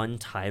has one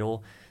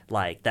title,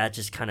 like that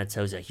just kind of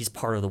tells you he's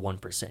part of the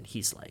 1%.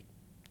 He's like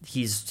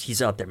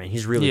he's up there, man.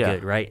 He's really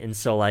good, right? And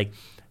so like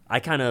I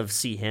kind of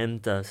see him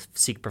to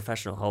seek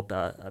professional help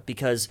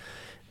because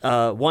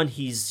one,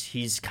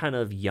 he's kind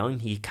of young.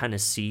 He kind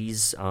of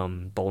sees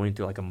bowling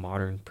through like a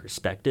modern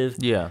perspective,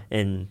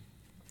 and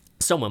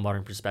somewhat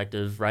modern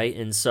perspective, right?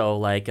 And so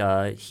like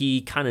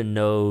he kind of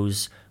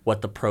knows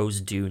what the pros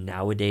do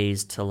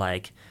nowadays to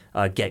like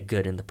get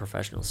good in the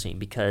professional scene,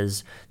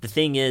 because the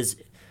thing is,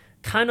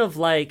 kind of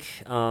like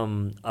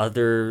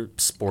other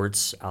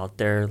sports out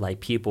there, like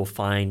people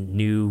find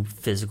new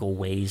physical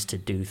ways to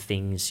do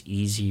things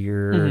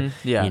easier.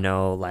 You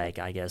know, like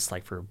I guess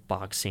like for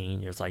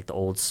boxing, there's like the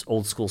old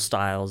school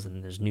styles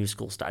and there's new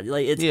school styles.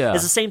 Like it's the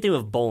same thing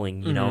with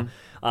bowling. You know,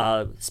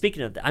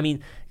 speaking of, I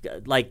mean,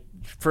 like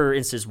for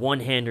instance,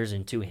 one-handers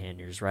and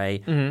two-handers,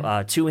 right?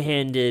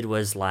 Two-handed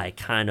was like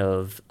kind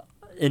of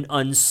an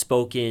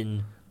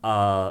unspoken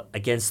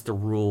against the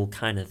rule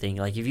kind of thing.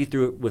 Like if you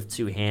threw it with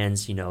two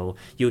hands, you know,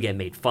 you'll get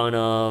made fun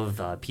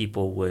of.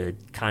 People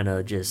would kind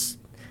of just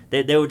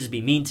they would just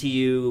be mean to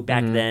you.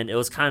 Back then, it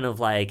was kind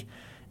of like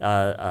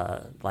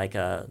a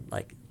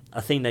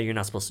thing that you're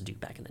not supposed to do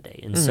back in the day.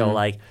 And so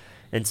like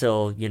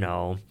until you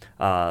know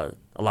a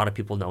lot of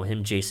people know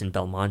him, Jason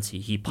Belmonte.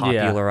 He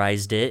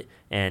popularized it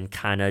and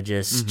kind of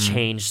just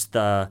changed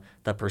the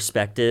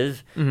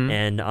perspective.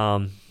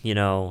 And you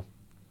know.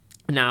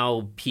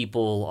 Now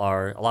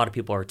a lot of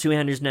people are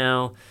two-handers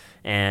now,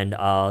 and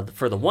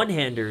for the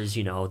one-handers,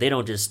 you know, they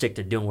don't just stick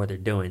to doing what they're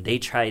doing.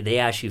 They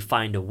actually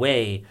find a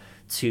way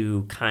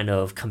to kind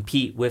of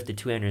compete with the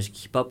two-handers,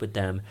 keep up with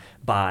them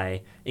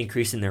by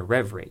increasing their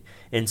rev rate.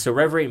 And so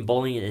rev rate in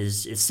bowling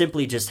is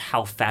simply just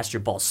how fast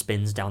your ball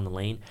spins down the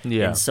lane.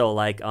 And so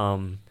like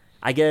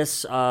I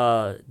guess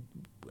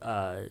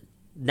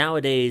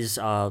nowadays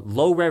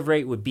low rev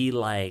rate would be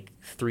like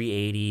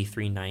 380,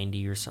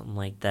 390 or something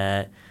like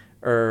that.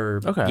 Or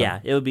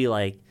it would be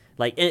like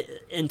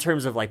in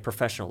terms of like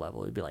professional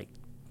level, it'd be like,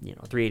 you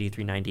know, 380,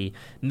 390.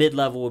 Mid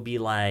level would be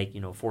like,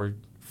 you know,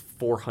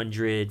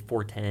 400,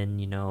 410,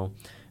 you know,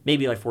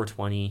 maybe like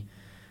 420.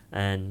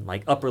 And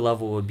like upper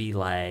level would be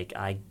like,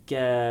 I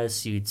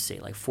guess you'd say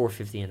like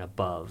 450 and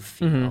above,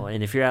 you know.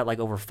 And if you're at like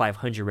over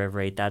 500 rev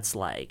rate, that's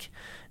like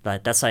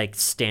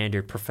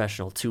standard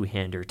professional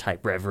two-hander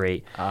type rev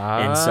rate.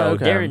 And so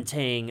Darrien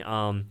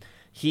Tang,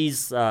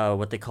 he's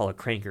what they call a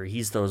cranker.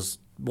 He's those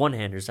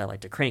one-handers that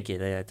like to crank it.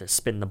 They like to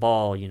spin the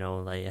ball, you know,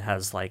 like it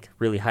has like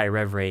really high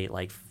rev rate,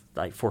 like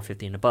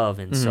 450 and above.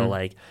 And so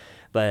like,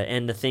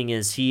 and the thing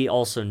is, he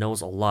also knows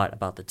a lot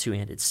about the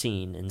two-handed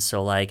scene. And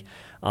so like,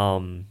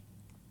 that's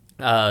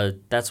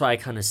why I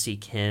kind of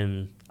seek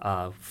him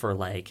for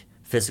like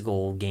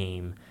physical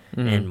game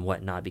and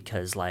whatnot,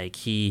 because like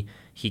he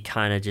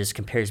kind of just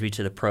compares me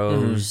to the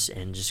pros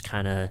and just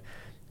kind of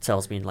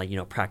tells me like, you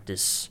know,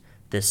 practice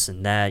this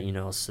and that, you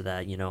know, so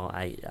that, you know,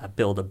 I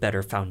build a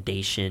better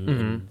foundation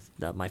in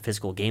my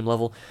physical game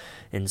level.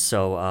 And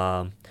so,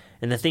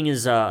 and the thing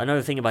is,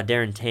 another thing about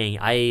Darrien Tang,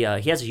 he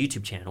has a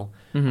YouTube channel.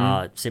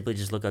 Simply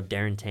just look up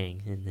Darrien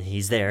Tang, and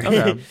he's there.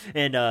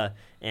 and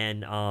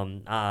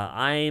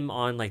I'm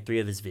on like 3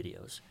 of his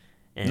videos.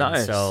 And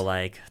so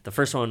like the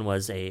first one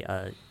was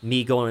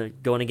me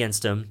going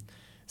against him.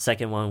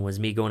 Second one was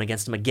me going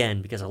against him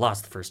again because I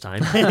lost the first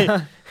time.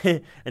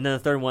 And then the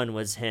third one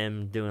was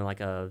him doing like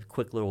a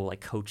quick little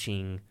like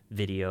coaching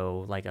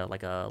video, like a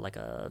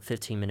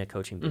 15-minute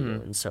coaching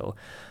video.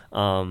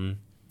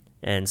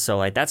 And so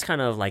like that's kind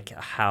of like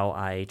how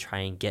I try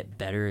and get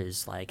better,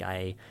 is like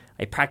I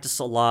practice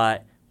a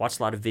lot,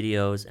 watch a lot of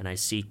videos, and I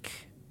seek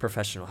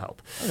professional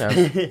help.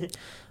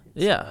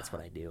 That's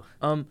what I do.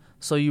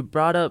 So you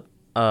brought up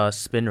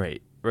spin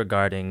rate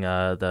regarding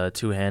the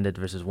two-handed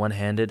versus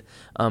one-handed.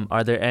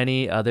 Are there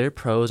any other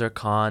pros or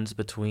cons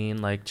between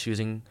like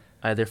choosing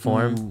either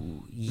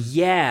form?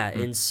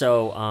 And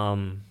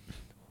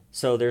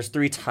so there's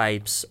 3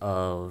 types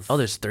of... Oh,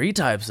 there's 3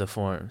 types of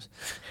forms.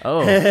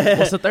 Oh,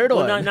 what's the third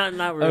one?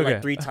 Not really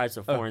like 3 types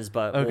of forms,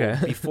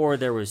 but before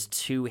there was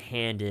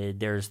two-handed,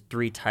 there's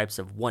 3 types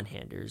of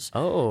one-handers.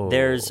 Oh.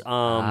 There's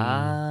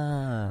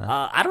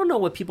I don't know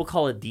what people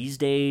call it these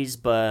days,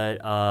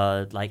 but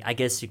like I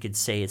guess you could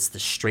say it's the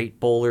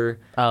straight bowler.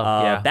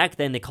 Back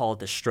then they call it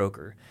the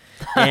stroker.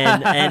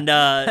 And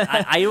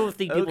I don't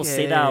think people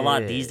say that a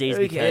lot these days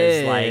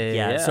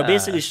because so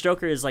basically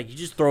stroker is like you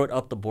just throw it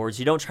up the boards.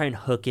 You don't try and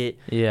hook it.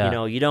 You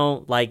know, you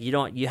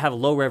have a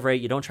low rev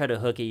rate, you don't try to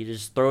hook it, you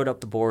just throw it up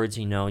the boards,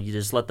 you know, you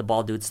just let the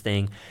ball do its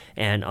thing.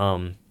 And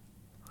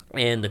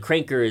the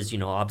cranker is, you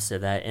know, opposite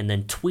of that. And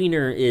then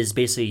tweener is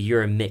basically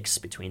you're a mix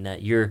between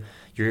that. Your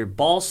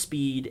ball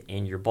speed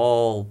and your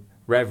ball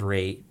rev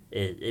rate,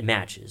 it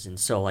matches. And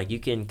so like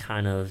you're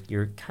kind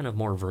of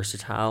more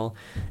versatile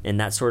in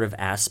that sort of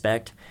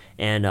aspect.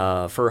 And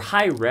for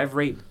high rev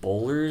rate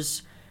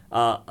bowlers,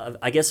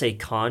 I guess a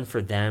con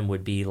for them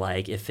would be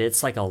like if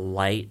it's like a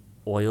light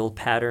oil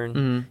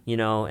pattern, you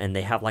know, and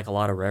they have like a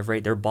lot of rev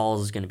rate, their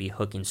ball is going to be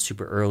hooking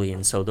super early.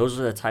 And so those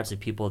are the types of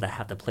people that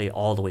have to play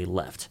all the way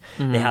left.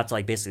 They have to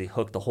like basically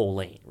hook the whole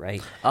lane,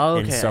 right? Oh,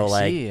 okay, and so I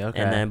like, see. Okay.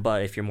 And then,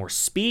 but if you're more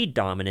speed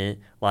dominant,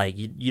 like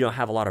you don't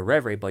have a lot of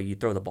rev rate, but you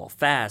throw the ball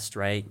fast,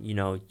 right? You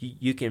know,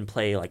 you can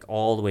play like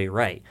all the way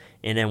right.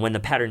 And then when the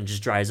pattern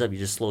just dries up, you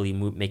just slowly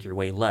make your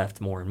way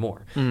left more and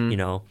more, you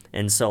know?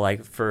 And so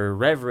like for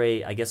rev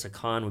rate, I guess a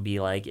con would be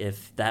like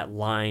if that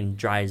line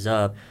dries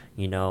up,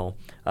 you know,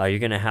 you're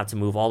going to have to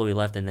move all the way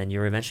left, and then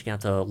you're eventually going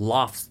to have to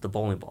loft the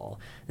bowling ball.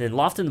 And then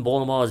lofting the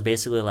bowling ball is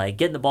basically like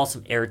getting the ball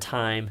some air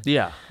time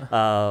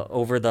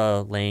over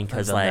the lane,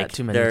 because like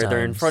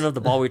they're in front of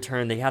the ball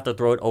return. They have to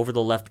throw it over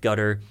the left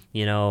gutter,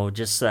 you know,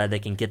 just so that they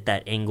can get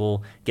that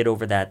angle, get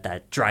over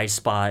that dry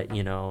spot,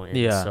 you know.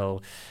 And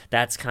so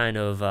that's kind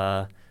of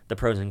the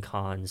pros and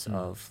cons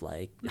of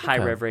like high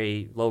rev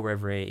rate, low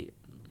rev rate,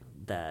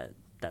 that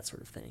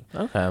sort of thing.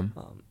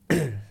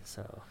 Okay.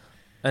 So...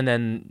 And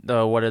then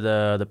what are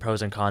the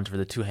pros and cons for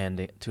the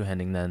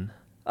two-handing then?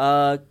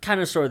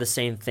 Kind of sort of the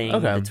same thing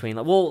between.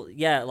 Well,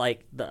 yeah,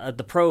 like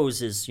the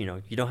pros is, you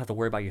know, you don't have to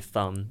worry about your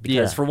thumb,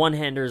 because for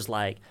one-handers,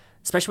 like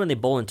especially when they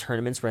bowl in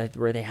tournaments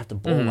where they have to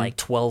bowl like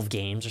 12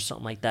 games or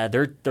something like that,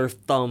 their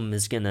thumb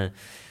is gonna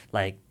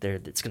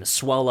it's gonna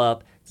swell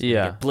up, it's gonna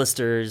get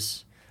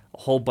blisters. A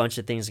whole bunch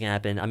of things can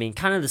happen. I mean,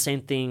 kind of the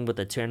same thing with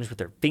the two-handers with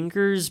their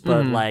fingers,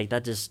 but like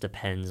that just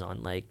depends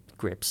on like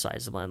grip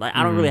size of one. Like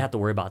I don't really have to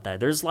worry about that.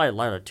 There's like a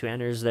lot of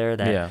two-handers there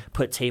that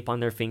put tape on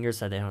their fingers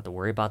so they don't have to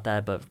worry about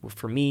that. But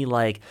for me,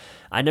 like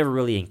I never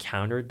really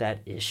encountered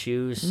that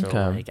issue. So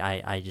like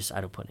I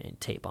don't put any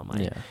tape on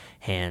my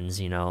hands,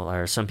 you know.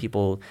 Or some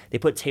people, they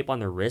put tape on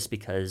their wrist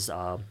because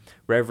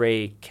rev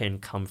rate can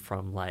come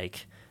from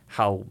like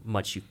how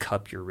much you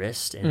cup your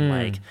wrist, and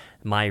like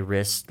my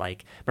wrist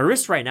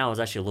right now is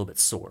actually a little bit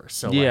sore,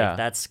 so like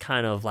that's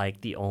kind of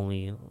like the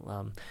only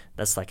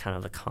that's like kind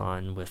of the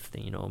con with the,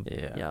 you know,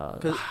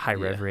 high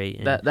rev rate.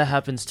 And that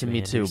happens to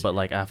me too, but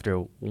like after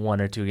one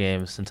or two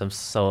games, since I'm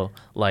so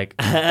like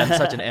I'm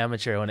such an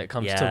amateur when it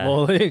comes to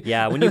bowling.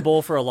 When you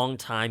bowl for a long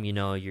time, you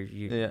know,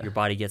 your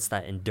body gets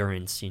that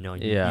endurance, you know.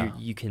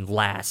 You can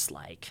last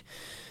like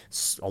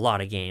a lot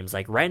of games.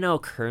 Like right now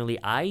currently,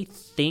 I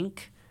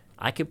think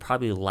I could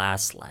probably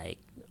last like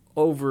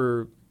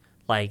over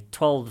like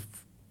 12,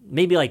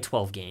 maybe like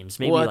 12 games,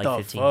 maybe like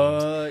 15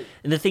 games.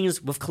 And the thing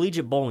is with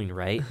collegiate bowling,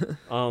 right?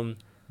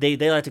 They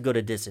like to go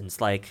to distance.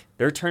 Like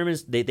their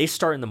tournaments, they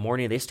start in the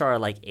morning. They start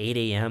at like 8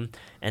 a.m.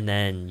 and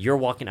then you're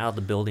walking out of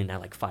the building at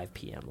like 5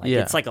 p.m. Like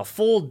it's like a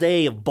full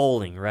day of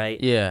bowling,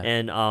 right? Yeah.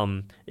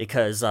 And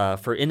because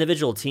for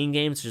individual team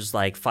games, there's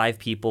like 5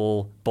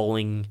 people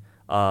bowling,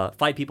 5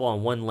 people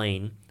on one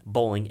lane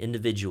bowling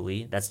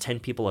individually. That's 10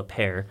 people a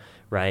pair,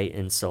 right?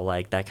 And so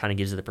like that kind of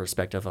gives you the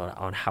perspective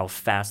on how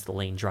fast the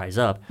lane dries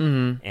up.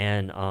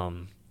 And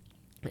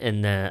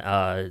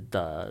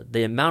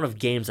the amount of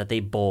games that they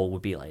bowl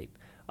would be like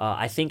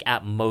I think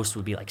at most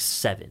would be like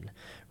 7,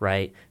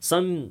 right?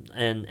 Some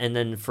and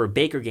then for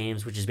Baker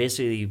games, which is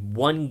basically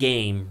one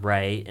game,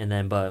 right? And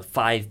then but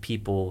 5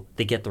 people,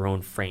 they get their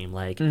own frame.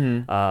 Like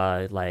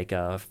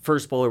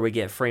first bowler would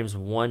get frames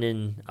 1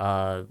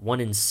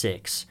 in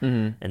 6,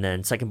 and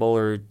then second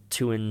bowler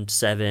 2 in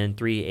 7,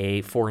 3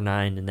 8, 4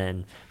 9, and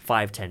then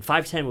 5 10.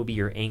 5 10 would be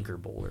your anchor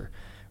bowler,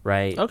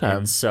 right? Okay.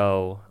 And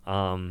so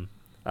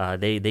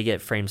they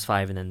get frames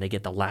 5, and then they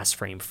get the last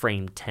frame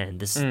 10.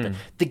 This is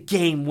the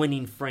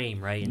game-winning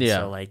frame, right? And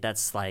so like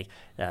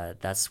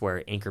that's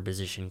where anchor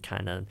position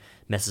kind of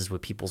messes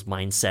with people's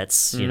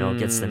mindsets, you know,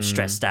 gets them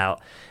stressed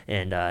out,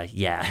 and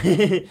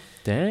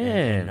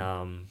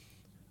Damn.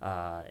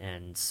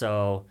 And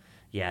so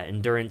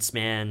endurance,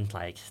 man,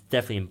 like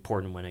definitely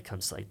important when it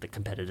comes to like the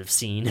competitive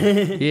scene.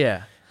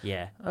 Yeah.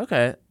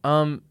 Okay.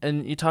 And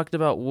you talked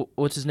about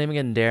what's his name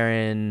again?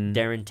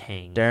 Darrien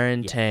Tang.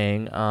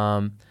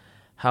 Tang.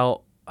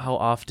 How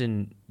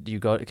often do you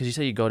go? Because you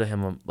say you go to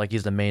him like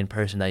he's the main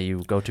person that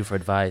you go to for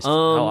advice. How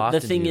often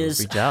the thing do you is,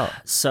 reach out?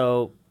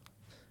 So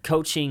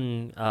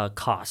coaching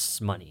costs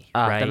money,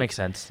 right? That makes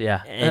sense.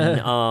 Yeah.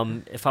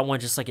 And if I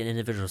want just like an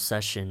individual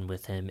session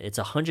with him, it's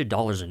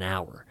 $100 an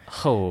hour.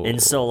 Oh.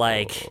 And so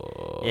like,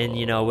 and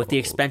you know, with the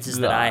expenses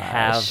that I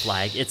have,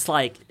 like it's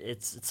like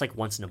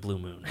once in a blue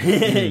moon,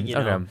 you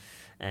know. Okay.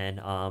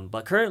 And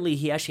but currently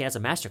he actually has a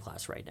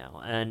masterclass right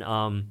now,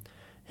 and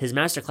his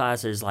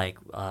masterclass is like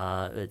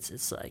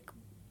it's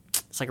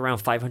like around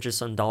 $500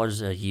 some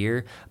a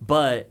year,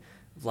 but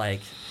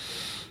like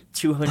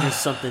 200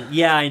 something.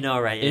 Yeah, I know,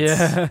 right?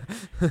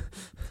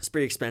 It's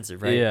pretty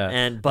expensive, right? Yeah.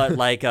 And but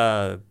like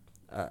I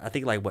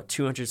think like what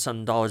 $200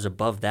 some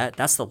above that.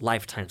 That's the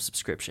lifetime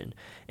subscription,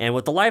 and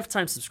with the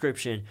lifetime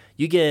subscription,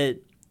 you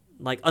get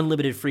like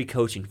unlimited free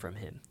coaching from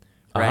him,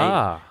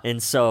 right?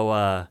 And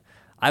so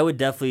I would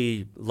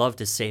definitely love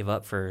to save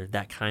up for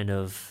that kind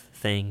of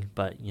thing,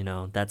 but you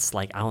know, that's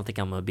like I don't think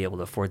I'm gonna be able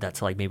to afford that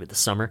till like maybe the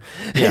summer.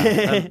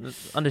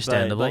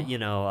 Understandable. But you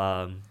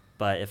know,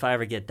 but if I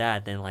ever get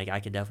that, then like I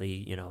could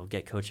definitely, you know,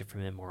 get coaching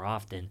from him more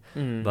often.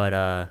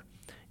 But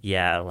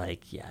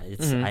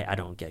It's I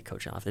don't get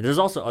coaching off there. There's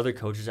also other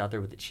coaches out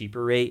there with a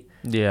cheaper rate.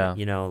 Yeah.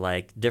 You know,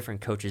 like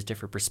different coaches,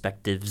 different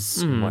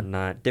perspectives and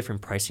whatnot,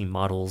 different pricing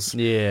models.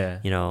 Yeah.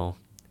 You know,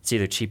 it's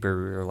either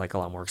cheaper or like a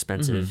lot more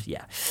expensive.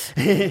 Yeah.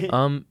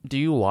 Do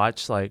you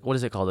watch like what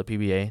is it called, the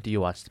PBA? Do you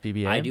watch the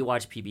PBA? I do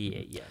watch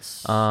PBA,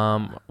 yes.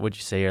 Would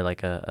you say you're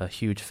like a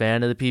huge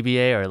fan of the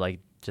PBA, or like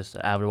just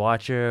an avid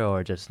watcher,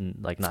 or just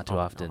like not too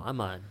often? No, I'm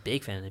a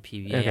big fan of the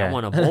PBA. Okay. I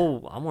want to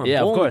bowl. I want to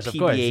Yeah, bowl of course, in the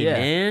of course. PBA, Yeah.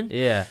 man.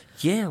 Yeah.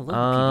 Yeah, I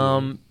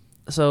love the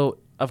PBA. So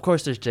of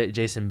course there's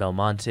Jason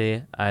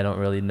Belmonte. I don't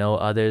really know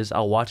others.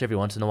 I'll watch every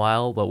once in a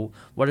while. But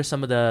what are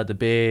some of the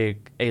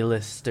big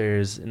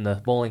A-listers in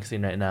the bowling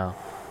scene right now?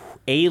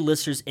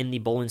 A-listers in the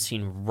bowling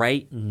scene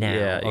right now.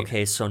 Yeah.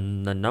 Okay, so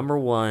the number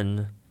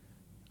one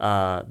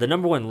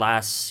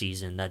last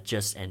season that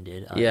just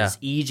ended is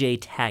EJ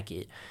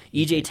Tackett.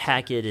 EJ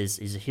Tackett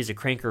he's a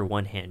cranker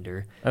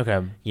one-hander.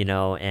 Okay. You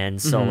know,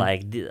 and so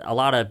like a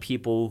lot of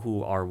people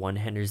who are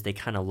one-handers, they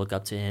kind of look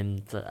up to him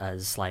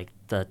as like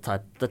the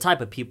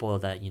type of people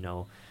that, you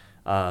know,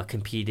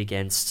 compete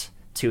against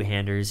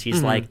two-handers.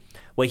 He's like,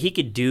 what he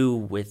could do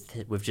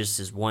with just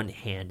his one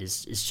hand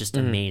is just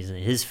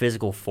amazing. His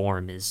physical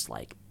form is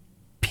like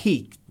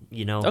peak,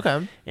 you know.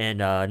 Okay. And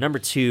number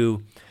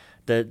two,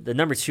 the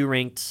number 2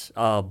 ranked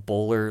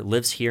bowler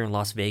lives here in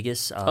Las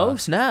Vegas. Oh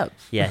snap!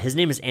 Yeah, his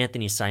name is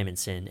Anthony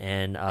Simonson,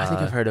 and I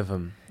think I've heard of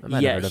him.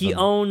 He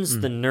owns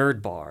the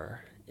Nerd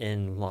Bar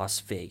in Las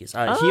Vegas. He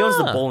owns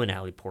the bowling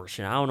alley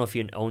portion. I don't know if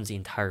he owns the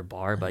entire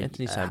bar, but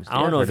Anthony Simonson.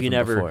 I don't know if you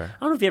before. I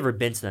don't know if you ever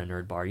been to the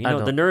Nerd Bar. You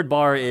know, the Nerd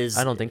Bar is.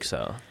 I don't think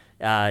so.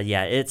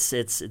 Yeah, it's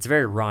a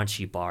very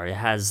raunchy bar. It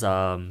has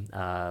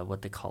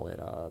what they call it,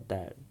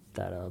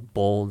 that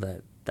bowl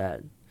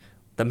that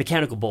the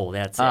mechanical bowl.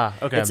 That's it.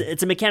 Okay.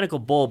 It's a mechanical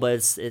bowl, but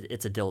it's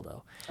a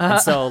dildo.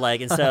 And so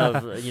like instead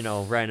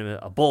of riding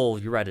a bowl,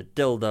 you ride a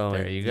dildo.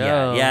 There you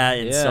go. Yeah.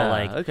 And so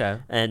like okay.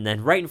 And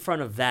then right in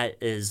front of that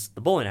is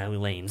the bowling alley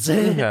lanes.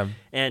 Okay.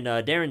 And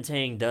Darren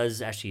Tang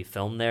does actually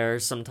film there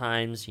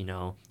sometimes. You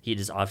know, he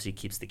just obviously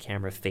keeps the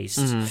camera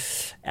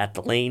faced at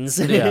the lanes.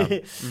 Yeah.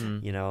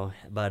 You know,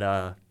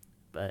 but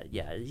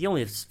yeah, he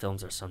only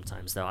films there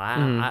sometimes though. I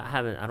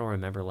don't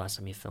remember the last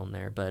time he filmed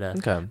there.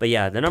 But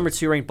yeah, the number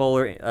 2 ranked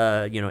bowler,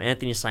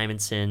 Anthony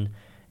Simonson,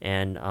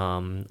 and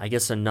I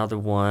guess another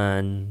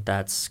one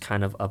that's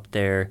kind of up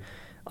there.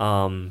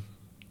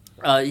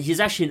 He's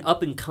actually an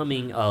up and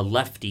coming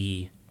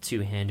lefty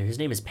two-hander. His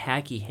name is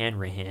Packy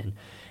Hanrahan.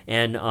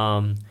 And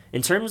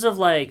in terms of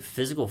like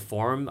physical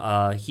form,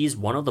 he's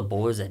one of the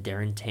bowlers that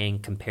Darren Tang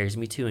compares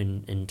me to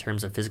in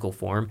terms of physical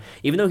form.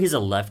 Even though he's a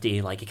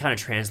lefty, like it kind of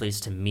translates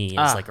to me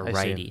as like a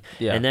righty.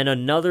 Yeah. And then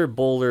another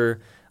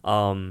bowler,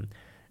 in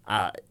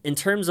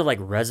terms of like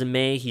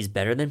resume, he's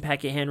better than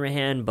Packy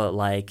Hanrahan, but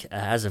like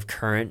as of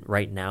current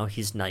right now,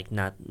 he's like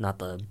not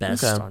the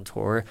best on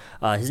tour.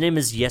 His name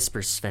is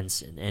Jesper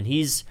Svensson, and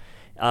he's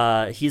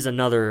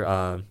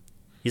another.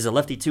 He's a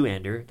lefty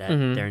two-hander that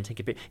Darren Tang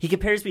compares. He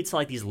compares me to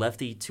like these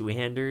lefty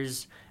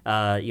two-handers,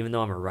 even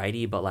though I'm a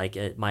righty. But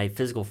like my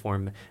physical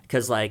form,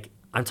 because like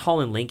I'm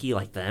tall and lanky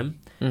like them,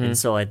 and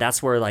so like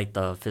that's where like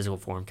the physical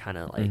form kind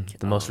of like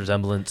the most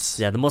resemblance.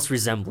 Yeah, the most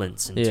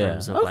resemblance in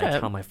terms of like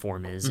how my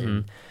form is,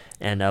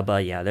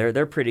 but yeah,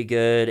 they're pretty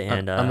good.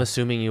 And I'm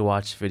assuming you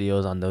watch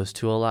videos on those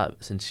two a lot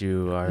since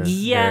you are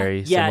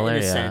very similar.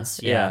 In a sense,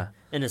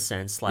 in a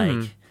sense,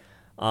 like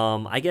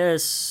I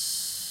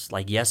guess.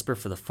 Like Jesper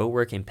for the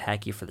footwork and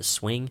Packy for the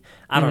swing.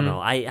 I don't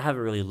know. I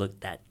haven't really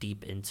looked that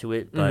deep into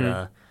it,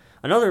 but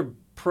another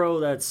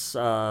pro that's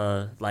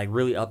like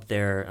really up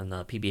there on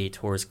the PBA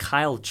tour is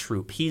Kyle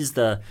Troop. He's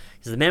the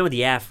man with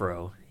the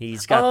afro.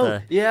 He's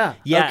got yeah.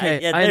 Okay,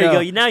 there you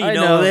go. Now you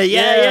know.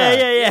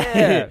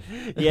 Yeah.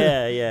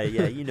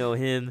 Yeah. You know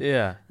him.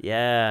 Yeah.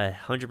 Yeah,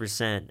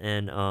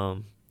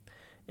 100%.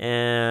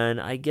 And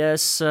I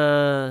guess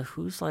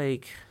who's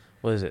like.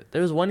 What is it?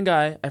 There was one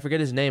guy, I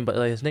forget his name, but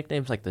like his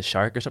nickname's like the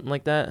Shark or something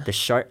like that. The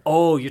Shark?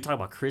 Oh, you're talking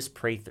about Chris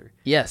Prather.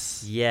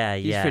 Yes. Yeah.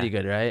 He's pretty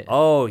good, right?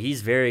 Oh,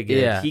 he's very good.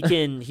 Yeah.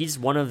 He's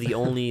one of the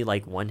only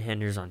like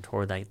one-handers on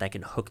tour that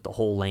can hook the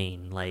whole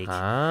lane. Like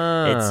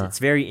it's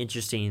very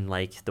interesting,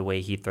 like the way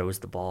he throws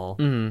the ball.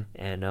 And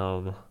I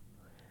know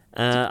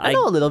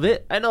a little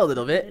bit. A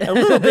little bit,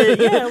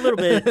 yeah, a little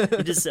bit.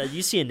 You just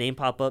you see a name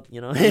pop up, you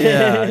know.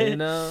 Yeah, you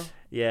know.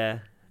 Yeah.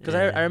 Because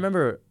I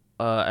remember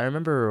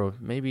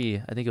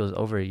maybe I think it was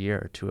over a year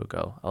or two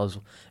ago.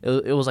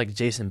 It was like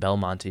Jason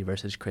Belmonte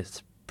versus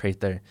Chris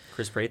Prather.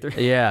 Chris Prather?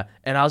 Yeah,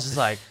 and I was just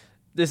like,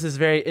 this is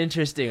very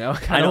interesting.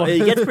 I know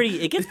it gets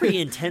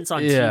pretty intense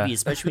on TV,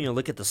 especially when you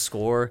look at the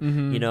score.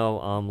 You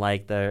know,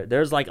 like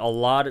there's like a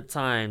lot of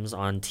times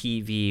on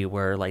TV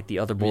where like the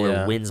other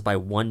bowler wins by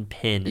 1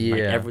 pin,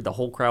 and like the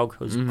whole crowd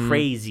goes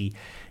crazy.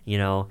 You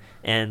know,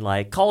 and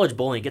like college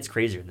bowling gets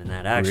crazier than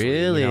that. Actually,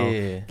 really,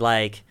 you know?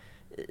 Like.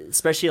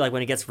 Especially like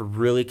when it gets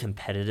really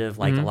competitive,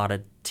 like a lot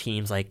of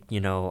teams like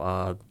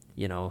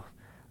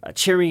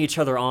cheering each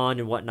other on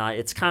and whatnot.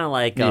 It's kind of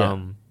like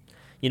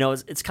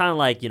it's kind of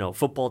like,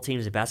 football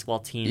teams and basketball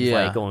teams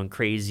like going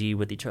crazy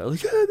with each other.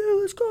 Like, yeah,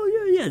 man, let's go.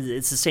 Yeah.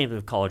 It's the same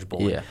with college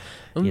bowling.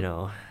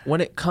 Yeah.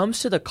 When it comes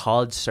to the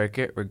college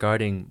circuit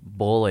regarding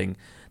bowling,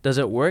 does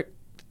it work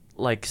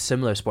like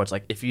similar sports?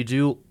 Like if you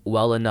do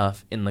well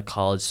enough in the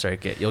college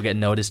circuit, you'll get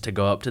noticed to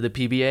go up to the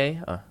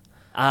PBA?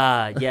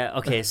 Yeah.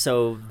 Okay.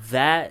 So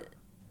that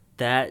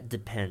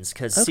depends.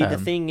 Because see, the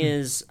thing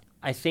is,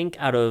 I think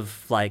out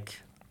of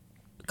like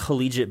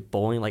collegiate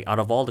bowling, like out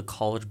of all the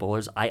college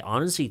bowlers, I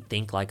honestly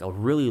think like a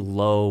really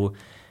low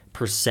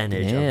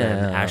percentage of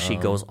them actually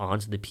goes on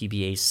to the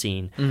PBA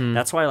scene.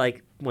 That's why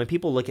like when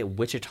people look at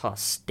Wichita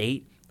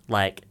State,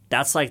 like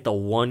that's like the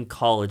one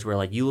college where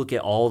like you look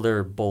at all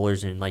their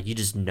bowlers and like you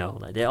just know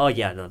like they're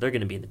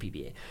gonna be in the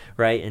PBA,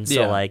 right? And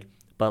so like,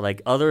 but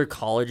like other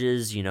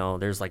colleges,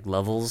 there's like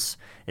levels,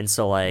 and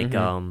so like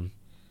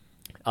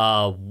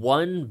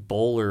one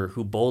bowler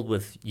who bowled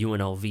with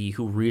UNLV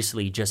who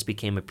recently just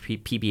became a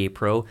PBA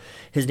pro,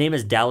 his name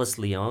is Dallas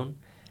Leon,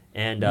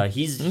 and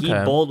he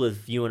bowled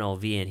with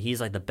UNLV, and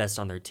he's like the best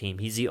on their team.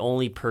 He's the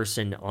only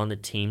person on the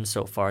team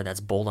so far that's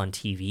bowled on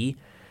TV,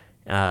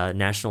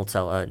 national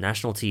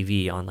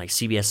TV on like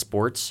CBS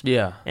Sports.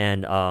 Yeah,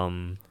 and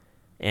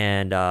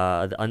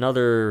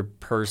another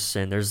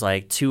person, there's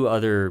like two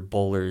other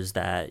bowlers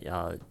that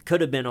could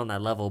have been on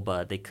that level,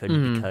 but they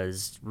couldn't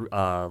because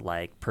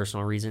like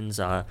personal reasons.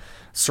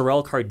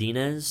 Sorel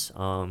Cardenas,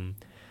 I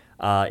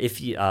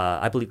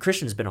believe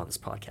Christian's been on this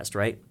podcast,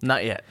 right?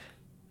 Not yet.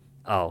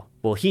 Oh,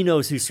 well, he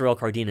knows who Sorel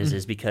Cardenas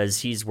is because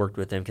he's worked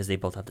with him because they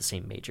both have the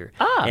same major.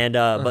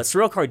 But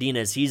Sorel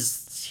Cardenas,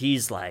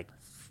 he's like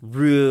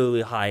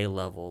really high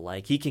level.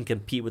 Like he can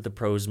compete with the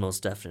pros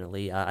most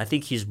definitely. I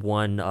think he's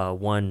won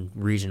one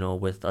regional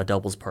with a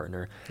doubles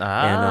partner.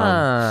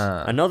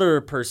 And another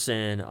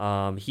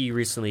person, he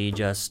recently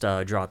just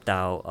dropped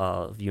out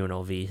of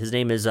UNLV. His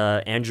name is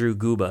Andrew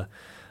Guba.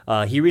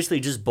 He recently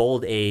just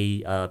bowled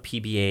a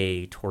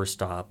PBA tour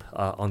stop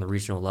on the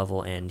regional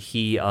level, and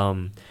he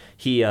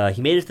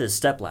made it to the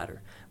step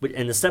ladder.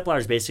 And the step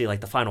ladder is basically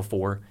like the final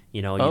four.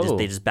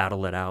 They just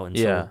battle it out, and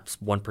so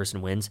one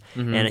person wins.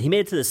 And he made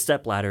it to the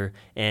step ladder,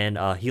 and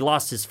he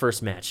lost his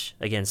first match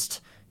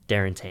against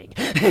Darrien Tang.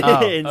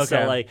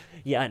 So like,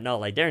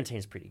 Darrien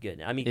Tang's pretty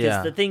good. I mean,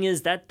 because the thing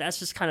is that's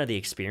just kind of the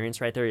experience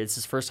right there. It's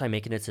his first time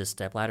making it to the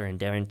step ladder, and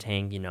Darrien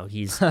Tang,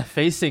 he's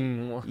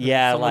facing like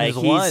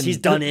he's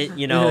done it.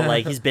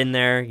 Like he's been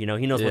there. He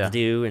knows what to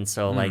do, and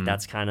so like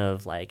that's kind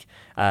of like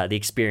the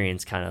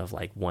experience kind of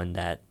like won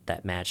that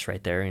match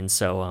right there. And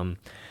so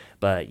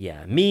but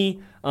yeah,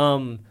 me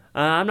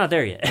I'm not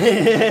there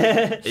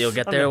yet. You'll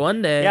get there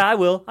one day. Yeah, I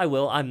will.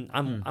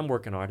 I'm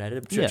working hard at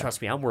it.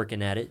 Trust me, I'm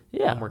working at it.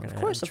 I'm working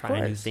at it.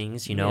 Trying new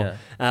things. A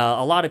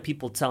lot of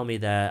people tell me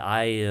that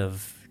I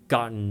have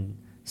gotten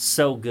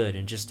so good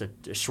in just a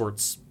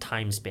short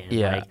time span.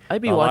 Yeah,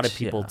 like, a lot of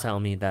people tell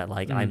me that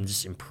like I'm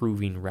just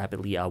improving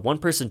rapidly. One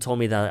person told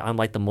me that I'm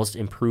like the most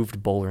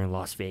improved bowler in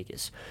Las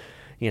Vegas.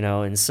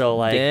 And so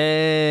like,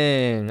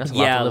 dang, that's a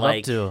lot to live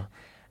up to.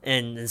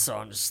 And so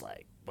I'm just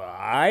like, all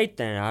right,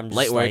 then I'm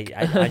just like,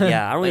 I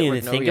don't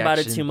even think about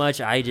it too much.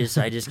 I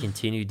just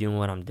continue doing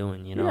what I'm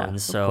doing, and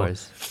so, of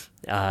course.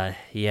 I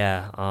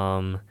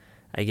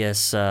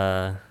guess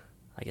that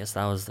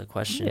was the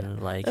question,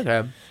 like,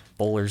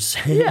 bowlers.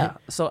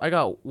 So I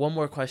got one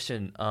more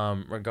question,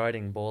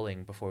 regarding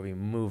bowling before we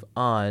move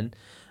on.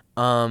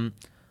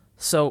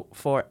 So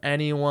for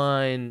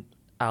anyone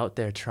out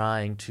there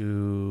trying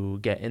to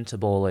get into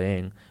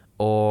bowling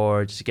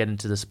or just get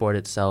into the sport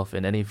itself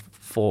in any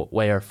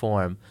way or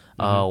form,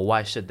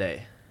 why should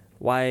they?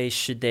 Why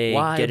should they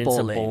get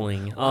into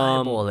bowling?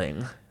 Why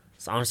bowling?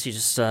 It's honestly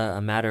just a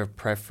matter of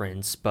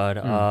preference, but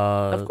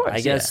of course,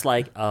 I guess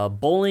like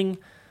bowling's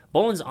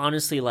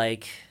honestly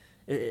like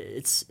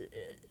it's.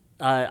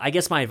 I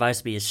guess my advice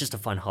would be it's just a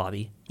fun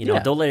hobby.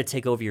 Don't let it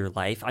take over your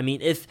life. I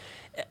mean, if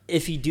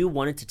you do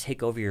want it to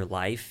take over your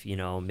life,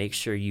 make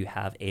sure you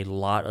have a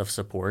lot of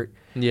support.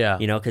 Yeah.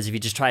 Because if you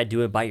just try to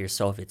do it by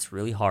yourself, it's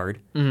really hard.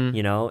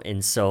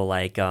 And so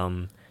like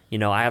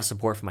I have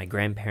support from my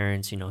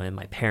grandparents, and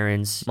my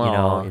parents,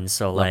 and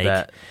so like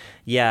that.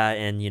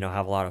 And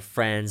have a lot of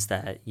friends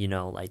that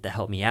like that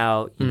help me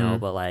out,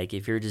 but like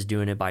if you're just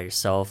doing it by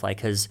yourself,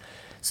 like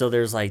so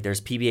there's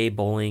PBA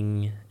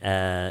bowling,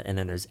 and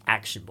then there's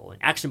action bowling.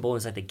 Action bowling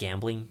is like the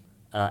gambling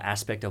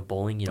aspect of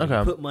bowling. You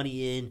put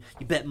money in,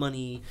 you bet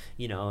money,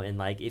 and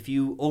like if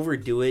you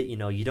overdo it,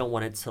 you don't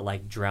want it to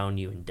like drown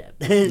you in debt.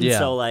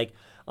 So like,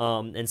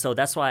 and so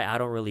that's why I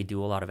don't really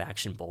do a lot of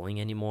action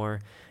bowling anymore.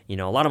 A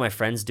lot of my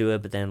friends do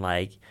it, but then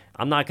like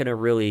I'm not gonna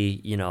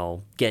really,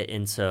 get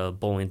into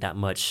bowling that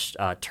much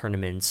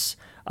tournaments.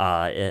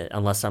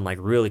 Unless I'm like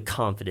really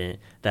confident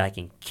that I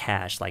can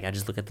cash. Like I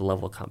just look at the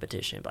level of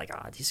competition, like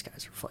these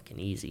guys are fucking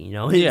easy,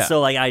 So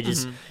like I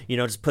just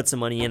just put some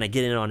money in, I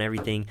get in on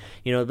everything,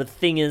 But the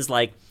thing is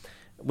like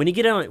when you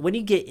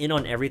get in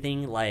on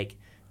everything, like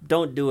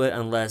don't do it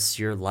unless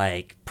you're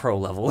like pro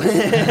level.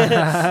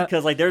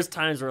 Because like there's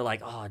times where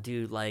like, oh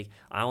dude, like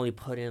I only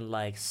put in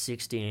like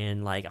 60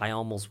 and like I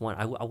almost won.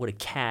 I would have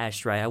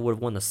cashed, right? I would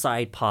have won the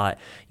side pot,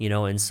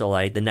 and so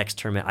like the next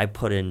tournament I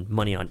put in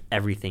money on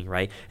everything,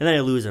 right? And then I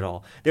lose it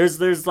all.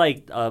 There's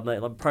like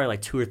probably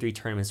like 2 or 3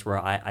 tournaments where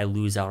I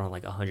lose out on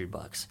like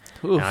 $100.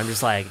 And I'm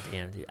just like,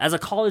 damn, dude. As a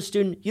college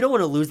student, you don't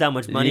want to lose that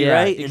much money,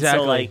 right?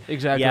 Exactly.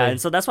 And so yeah, and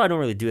so that's why I don't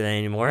really do that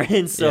anymore.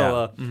 And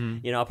so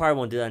I probably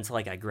won't do that until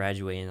like I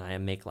graduate and I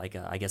make like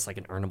I guess like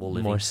an earnable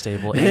living, more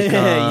stable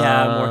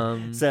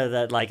income. more so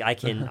that like I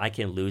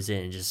can lose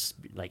it and just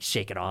like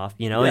shake it off,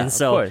 and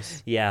so of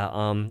course.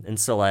 And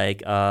so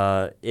like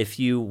if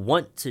you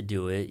want to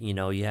do it,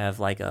 you have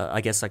like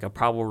I guess like a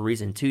probable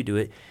reason to do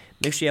it.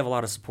 Make sure you have a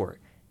lot of support.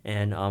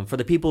 And for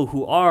the people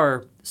who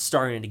are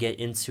starting to get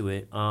into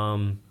it,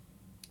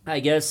 I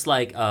guess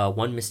like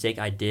one mistake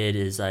I did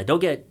is don't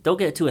get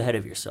too ahead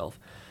of yourself.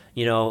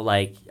 Don't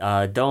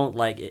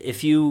like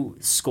if you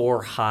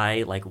score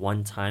high like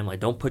one time, like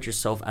don't put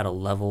yourself at a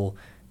level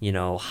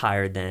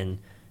higher than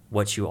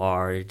what you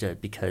are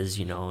because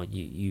you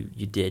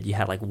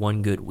had like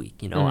one good week.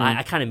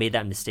 I kind of made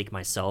that mistake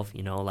myself.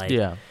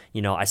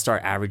 I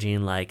start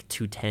averaging like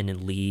 210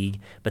 in league,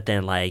 but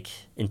then like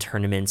in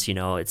tournaments,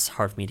 it's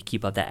hard for me to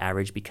keep up that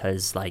average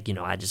because like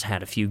I just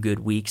had a few good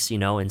weeks,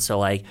 and so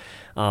like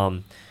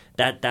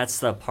that's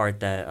the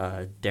part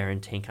that Darrien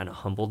Tank kind of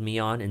humbled me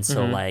on. And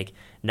so like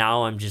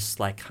now I'm just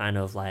like kind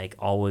of like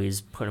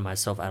always putting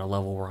myself at a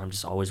level where I'm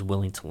just always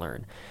willing to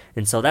learn.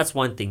 And so that's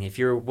one thing. If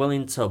you're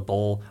willing to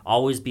bowl,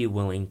 always be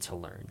willing to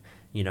learn.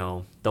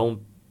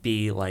 Don't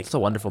be like, it's a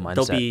wonderful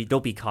mindset.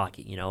 Don't be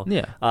cocky,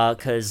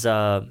 because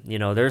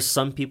there's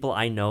some people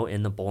I know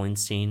in the bowling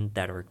scene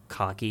that are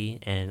cocky,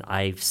 and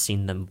I've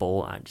seen them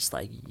bowl. I'm just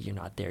like, you're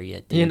not there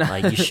yet, dude.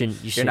 Like you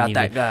shouldn't you're not even,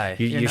 that guy.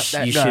 You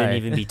shouldn't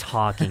even be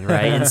talking,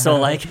 right? And so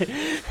like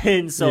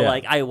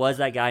like I was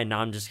that guy, and now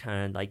I'm just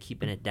kind of like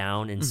keeping it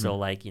down. And so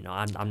like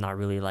I'm not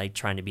really like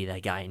trying to be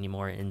that guy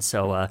anymore. And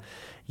so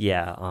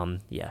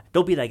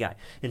don't be that guy.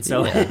 And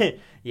so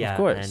of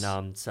course.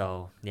 And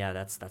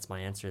that's my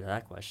answer to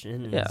that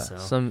question. And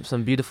so.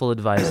 some beautiful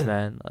advice,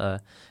 man.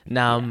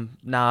 Now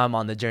I'm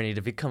on the journey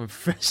to become a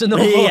professional.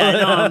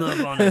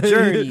 I'm on a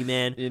journey,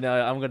 man.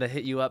 I'm gonna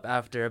hit you up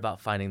after about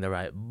finding the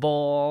right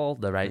ball,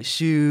 the right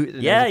shoot.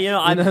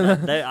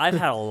 I've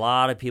had a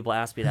lot of people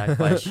ask me that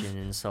question,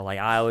 and so like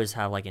I always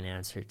have like an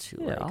answer to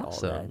like all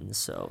that. And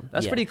so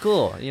that's pretty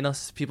cool.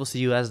 People see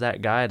you as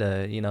that guy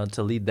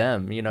to lead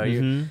them.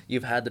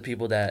 You've had the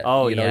people that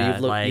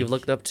you've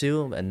looked up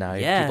to, and now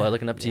people are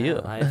looking up to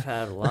you. I've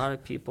had a lot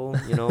of people,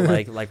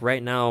 like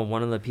right now,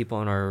 one of the people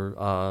on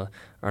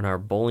our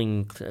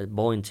bowling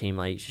team,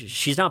 like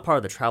she's not part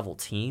of the travel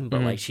team,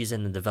 but like she's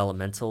in the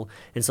developmental.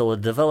 And so the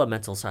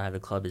developmental side of the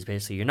club is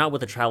basically you're not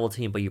with the travel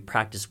team, but you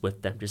practice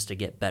with them just to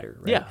get better,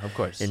 right? Yeah, of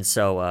course. And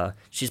so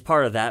she's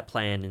part of that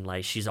plan, and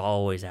like she's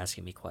always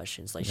asking me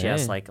questions. Like she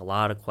asks like a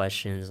lot of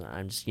questions.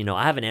 I'm just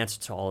I have an answer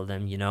to all of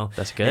them.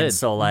 That's good. And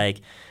so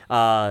like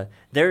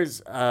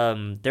there's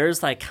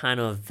like kind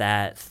of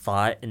that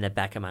thought in the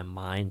back of my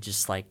mind,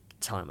 just like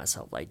telling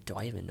myself like, do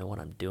I even know what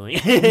I'm doing?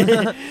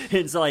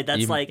 And so like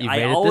that's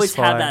I always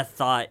have that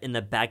thought in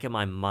the back of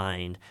my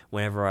mind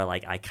whenever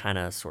I kind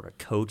of sort of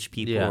coach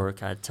people or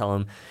kind of tell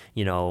them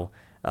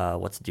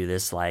what to do.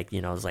 This it's like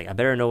I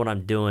better know what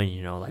I'm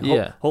doing,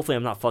 hopefully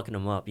I'm not fucking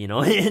them up,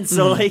 and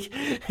so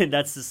and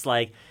that's just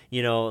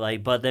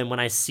but then when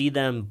I see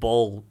them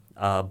bowl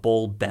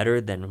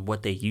better than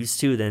what they used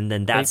to,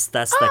 then that's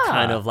the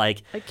kind of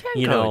like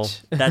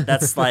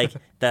that's like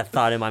that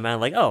thought in my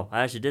mind, like, oh, I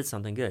actually did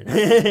something good.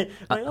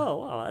 Like, oh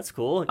wow, that's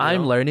cool.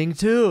 I'm learning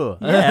too.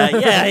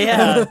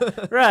 Yeah.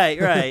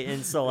 Right.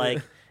 And so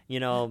like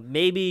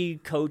maybe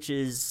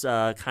coaches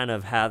kind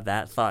of have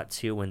that thought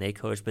too when they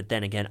coach, but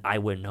then again, I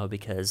wouldn't know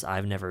because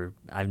I've never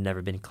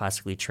been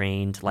classically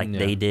trained like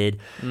they did,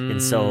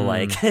 and so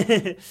like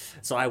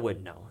so I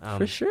wouldn't know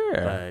for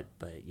sure.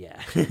 But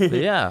yeah. But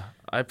yeah,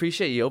 I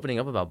appreciate you opening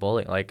up about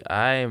bowling. Like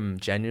I'm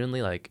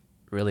genuinely like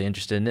really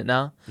interested in it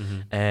now,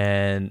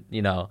 and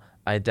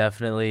I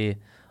definitely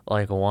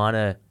like want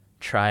to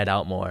try it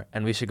out more,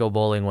 and we should go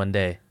bowling one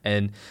day.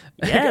 And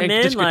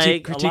man, just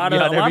like critique a lot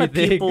of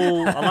everything.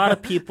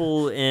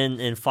 people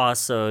in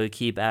FOSO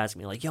keep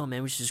asking me like, yo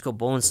man, we should just go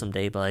bowling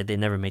someday, but like they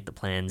never make the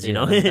plans,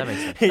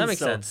 that makes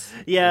sense.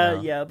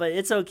 Yeah, but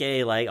it's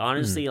okay. Like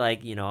honestly,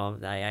 like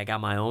I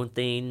got my own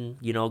thing,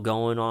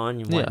 going on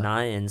and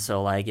whatnot, and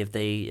so like if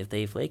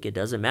they flake, it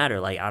doesn't matter.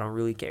 Like I don't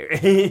really care.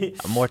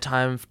 More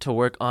time to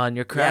work on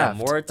your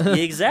craft. Yeah,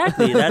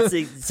 exactly. That's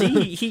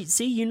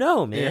see,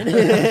 man.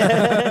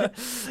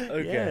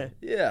 Okay.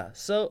 Yeah.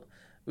 So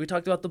we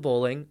talked about the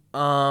bowling.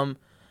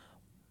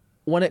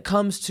 When it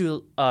comes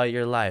to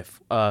your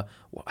life,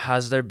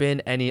 has there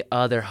been any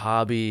other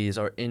hobbies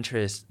or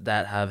interests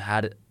that have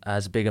had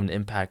as big of an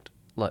impact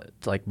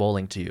like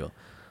bowling to you?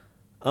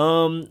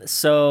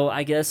 So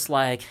I guess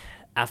like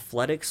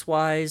athletics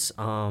wise,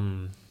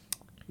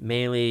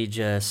 mainly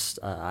just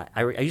I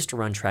used to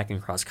run track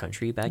and cross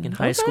country back in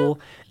high school,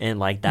 and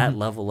like that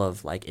level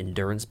of like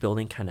endurance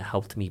building kind of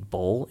helped me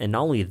bowl. And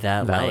not only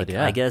that, Valid, like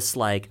yeah. I guess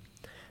like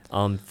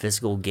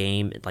physical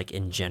game like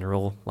in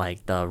general,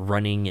 like the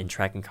running and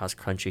track and cross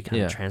country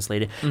kind of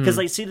translated. Because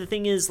like, see, the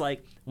thing is,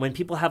 like, when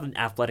people have an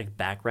athletic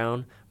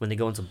background, when they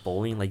go into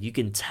bowling, like you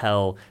can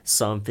tell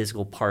some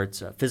physical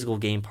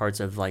game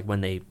parts of like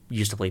when they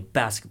used to play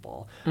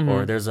basketball.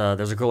 Or there's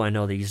a girl I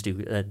know that used to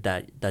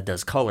that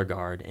does color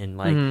guard, and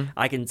like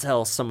I can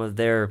tell some of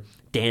their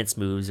dance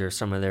moves or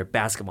some of their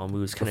basketball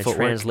moves kind of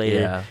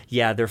translated.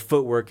 Yeah, their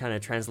footwork kind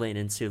of translated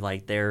into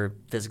like their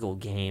physical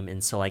game.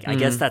 And so like I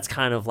guess that's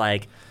kind of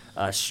like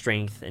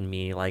strength in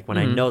me. Like when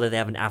I know that they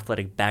have an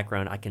athletic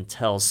background, I can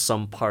tell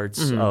some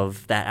parts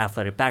of that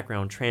athletic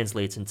background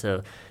translates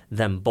into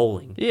them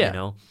bowling. You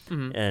know,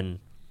 and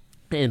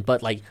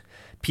but like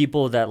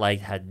people that like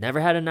had never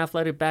had an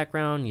athletic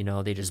background, you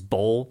know, they just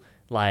bowl.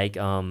 Like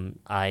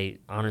I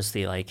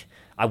honestly, like,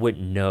 I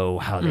wouldn't know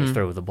how they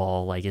throw the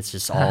ball. Like it's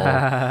just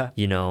all,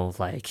 you know,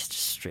 like just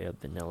straight up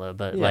vanilla.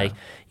 But like,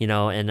 you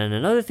know, and then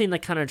another thing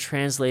that kind of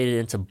translated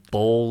into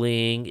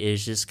bowling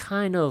is just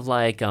kind of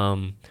like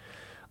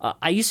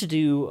I used to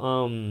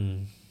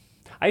do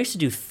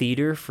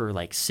theater for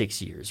like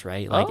 6 years,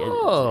 right? Like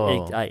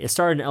it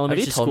started in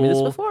elementary school. Have you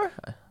told me this before?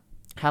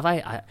 Have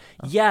I?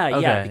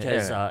 Yeah,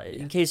 because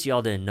in case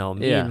y'all didn't know,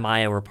 me and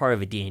Maya were part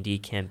of a D&D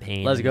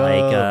campaign. Let's go.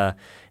 Like,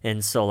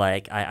 and so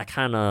like I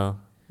kind of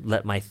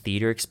let my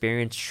theater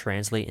experience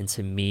translate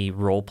into me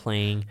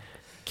role-playing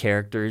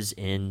characters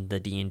in the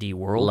D&D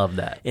world. Love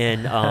that.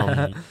 And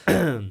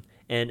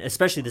and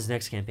especially this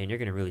next campaign, you're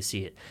gonna really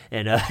see it.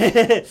 And oh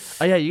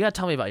yeah, you gotta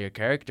tell me about your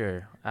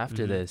character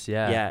after this.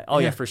 Yeah. Yeah. Oh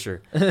yeah, for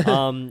sure.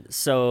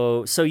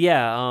 So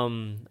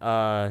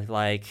yeah.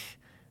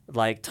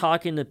 Like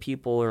talking to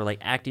people or like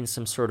acting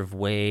some sort of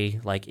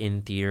way like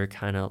in theater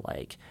kind of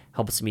like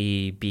helps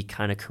me be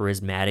kind of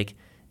charismatic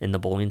in the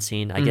bowling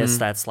scene. I guess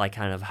that's like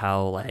kind of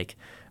how like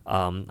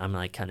I'm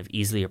like kind of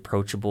easily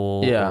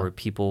approachable, or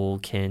people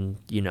can,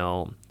 you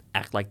know,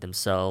 act like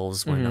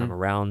themselves when I'm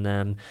around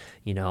them.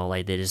 You know,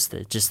 like they just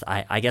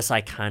I guess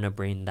I kind of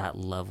bring that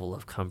level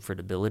of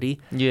comfortability.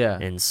 Yeah.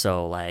 And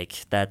so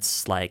like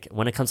that's like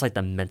when it comes to like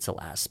the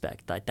mental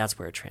aspect, like that's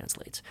where it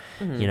translates.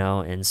 You know,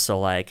 and so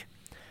like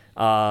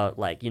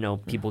you know,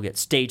 people get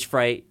stage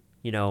fright,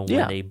 you know,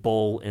 when they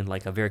bowl in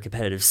like a very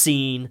competitive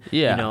scene.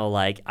 You know,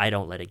 like I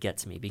don't let it get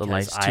to me because the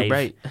light's too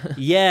bright.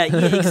 yeah,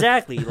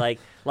 exactly. like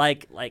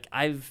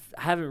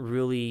haven't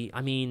really,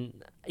 I mean,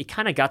 it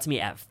kind of got to me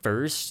at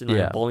first, and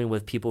like bowling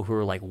with people who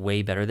are like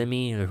way better than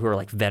me, who are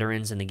like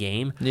veterans in the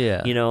game.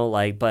 Yeah. You know,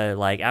 like, but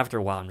like after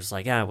a while, I'm just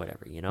like,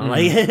 whatever, you know,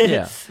 like,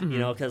 you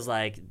know, because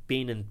like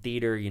being in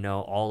theater, you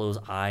know, all those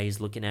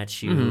eyes looking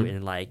at you,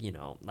 and like, you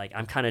know, like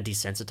I'm kind of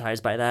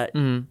desensitized by that.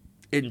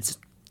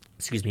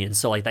 Excuse me, and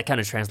so like that kind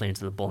of translates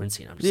into the bowling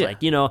scene. I'm just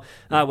like, you know,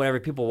 whatever,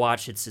 people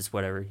watch, it's just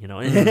whatever, you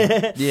know.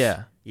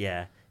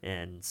 Yeah,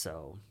 and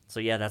so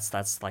yeah,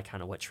 that's like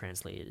kind of what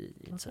translated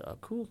into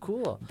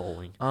cool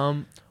bowling.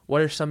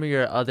 What are some of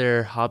your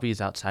other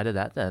hobbies outside of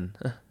that then?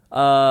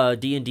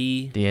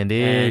 D&D,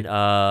 and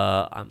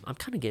I'm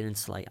kind of getting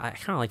into like I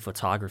kind of like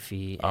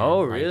photography.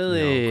 And,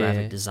 really? You know,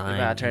 graphic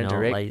design. You turn into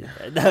Rick.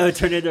 Like,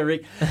 turn into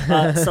Rick.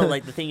 So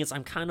like the thing is,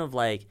 I'm kind of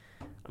like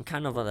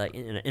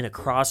in a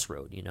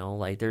crossroad. You know,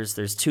 like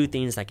there's two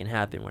things that can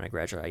happen when I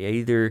graduate. I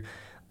either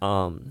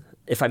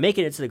if I make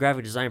it into the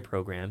graphic design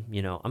program,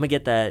 you know, I'm gonna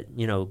get that,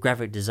 you know,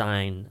 graphic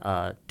design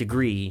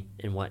degree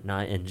and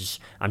whatnot, and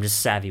I'm just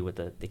savvy with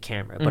the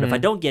camera. But if I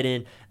don't get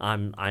in,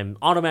 I'm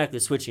automatically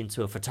switching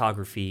to a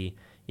photography.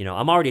 You know,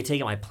 I'm already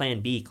taking my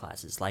Plan B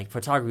classes. Like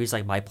photography is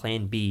like my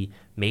Plan B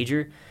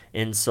major,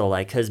 and so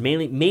like, cause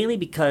mainly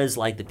because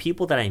like the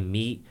people that I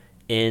meet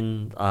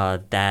in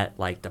that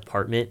like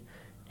department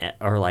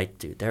are like,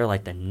 dude, they're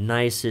like the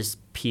nicest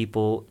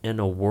people in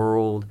the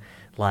world.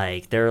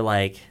 Like they're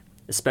like,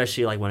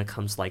 especially like when it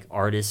comes to like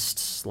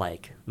artists,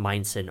 like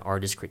mindset and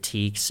artist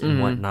critiques and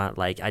whatnot,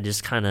 like I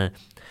just kind of,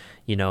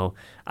 you know,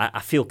 I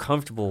feel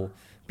comfortable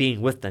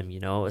being with them, you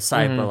know,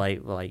 aside from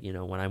like, you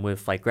know, when I'm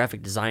with like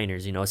graphic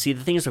designers, you know, see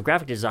the thing is with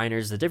graphic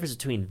designers, the difference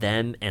between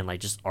them and like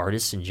just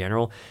artists in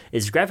general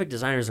is graphic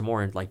designers are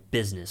more like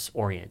business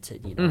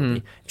oriented, you know,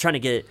 they're trying to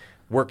get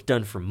work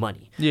done for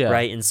money,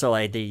 right? And so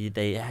like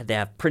they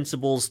have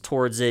principles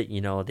towards it,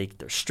 you know,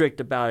 they're strict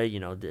about it,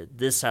 you know,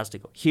 this has to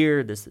go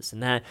here, this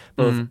and that.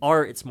 But with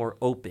art, it's more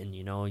open,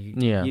 you know,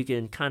 you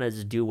can kind of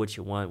just do what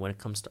you want when it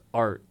comes to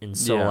art. And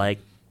so like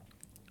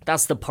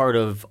that's the part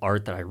of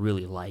art that I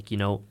really like, you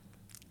know,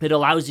 it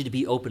allows you to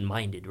be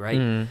open-minded,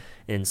 right?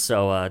 And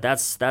so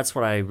that's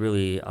what I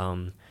really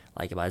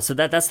like about it. So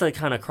that's the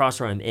kind of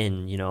crossroad I'm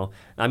in, you know.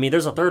 I mean,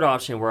 there's a third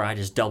option where I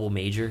just double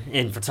major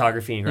in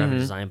photography and graphic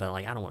design, but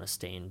like I don't want to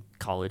stay in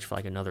college for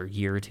like another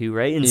year or two,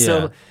 right? And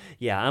so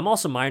I'm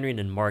also minoring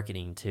in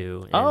marketing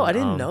too. And, I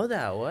didn't know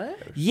that.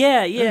 What?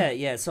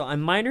 Yeah. So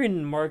I'm minoring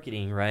in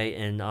marketing, right?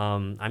 And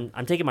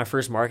I'm taking my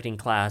first marketing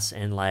class,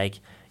 and like,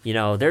 you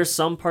know, there's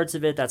some parts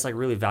of it that's like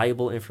really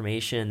valuable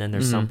information, and then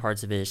there's some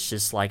parts of it it's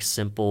just like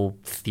simple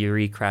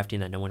theory crafting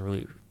that no one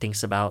really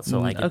thinks about, so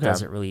like it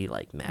doesn't really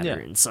like matter.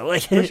 And so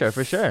like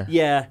for sure.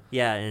 Yeah,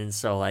 and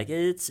so like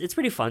it's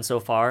pretty fun so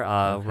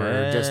far.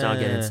 We're just now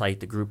getting into like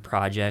the group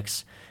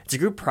projects. It's a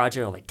group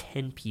project of like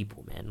 10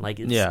 people, man. Like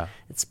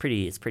it's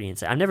pretty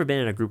insane. I've never been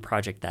in a group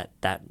project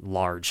that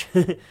large.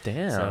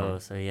 Damn.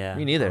 So yeah.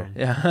 Me neither.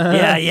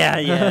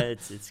 Yeah.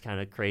 It's kind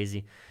of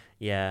crazy.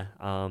 Yeah.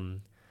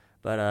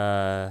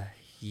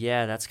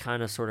 Yeah, that's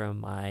kind of sort of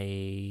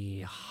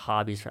my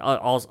hobbies.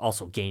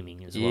 Also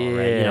gaming as well,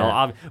 right? You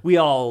know, we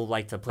all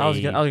like to play. I was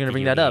gonna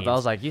bring that games. up. I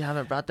was like, you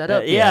haven't brought that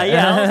up yet.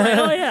 Yeah. I was like,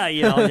 oh yeah,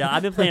 you know,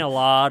 I've been playing a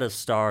lot of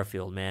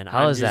Starfield, man.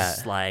 How is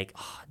just that? like,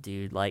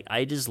 dude, like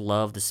I just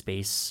love the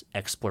space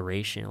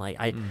exploration.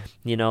 Like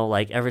you know,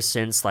 like ever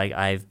since like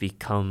I've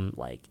become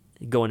like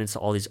going into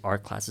all these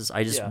art classes,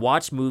 I just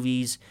watch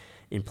movies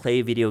and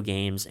play video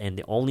games, and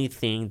the only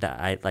thing that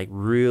I like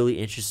really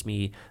interests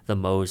me the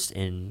most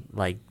in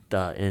like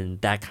in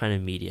that kind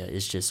of media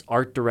is just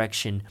art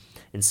direction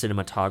and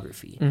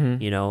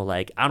cinematography. You know,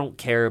 like I don't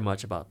care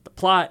much about the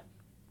plot,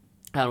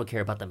 I don't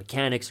care about the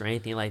mechanics or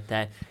anything like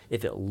that.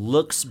 If it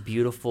looks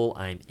beautiful,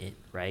 I'm in,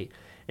 right?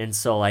 And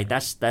so like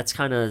that's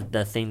kind of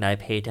the thing that I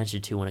pay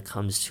attention to when it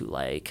comes to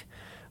like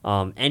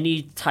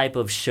any type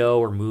of show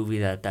or movie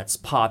that's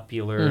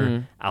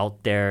popular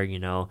out there, you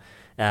know.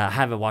 I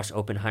haven't watched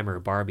Oppenheimer or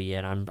Barbie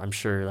yet. I'm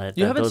sure that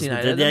you haven't seen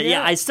either of them yet?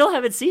 Yeah, I still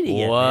haven't seen it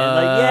yet. What? Man.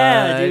 Like,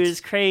 yeah, dude,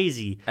 it's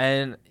crazy.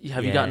 And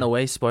have you gotten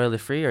away spoiler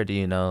free, or do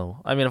you know?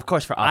 I mean, of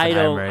course, for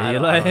Oppenheimer, I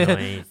don't know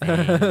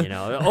anything. You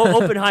know,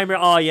 Oppenheimer.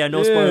 Oh yeah,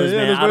 no spoilers,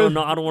 man. I don't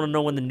know. I don't want to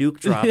know when the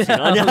nuke drops. You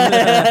know?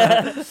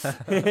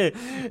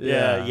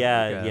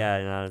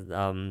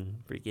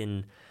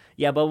 Freaking.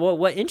 Yeah, but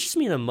what interests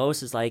me the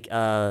most is like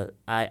I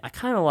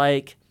kind of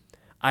like,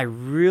 I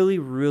really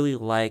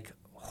like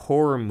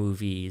horror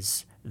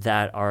movies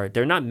that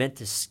they're not meant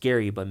to scare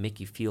you but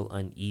make you feel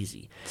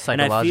uneasy.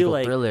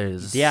 Psychological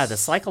thrillers. Yeah, the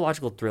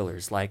psychological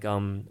thrillers. Like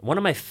one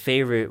of my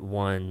favorite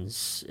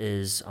ones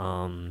is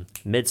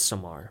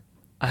Midsommar.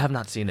 I have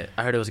not seen it.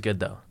 I heard it was good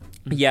though.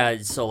 Yeah,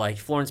 so like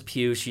Florence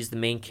Pugh, she's the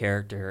main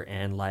character,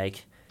 and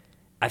like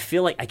I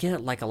feel like I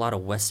get like a lot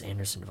of Wes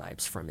Anderson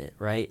vibes from it,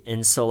 right?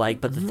 And so like,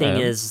 but the thing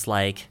is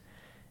like,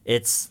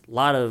 it's a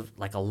lot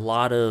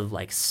of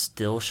like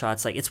still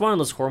shots. Like it's one of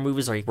those horror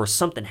movies where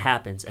something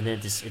happens and then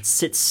it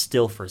sits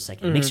still for a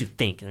second. It makes you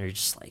think, and you're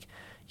just like,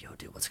 yo,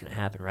 dude, what's gonna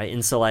happen, right?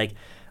 And so like,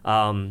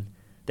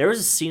 there was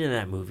a scene in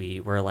that movie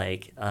where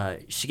like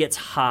she gets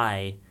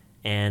high,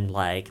 and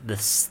like the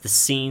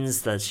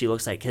scenes that she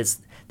looks like,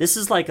 because this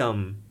is like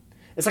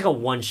it's like a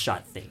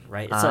one-shot thing,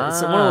 right? It's one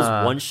of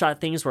those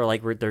one-shot things where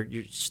like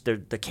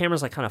the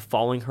camera's like kind of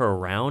following her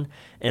around,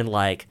 and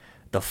like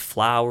the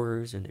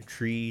flowers and the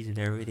trees and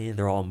everything,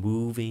 they're all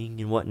moving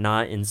and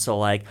whatnot. And so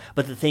like,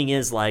 but the thing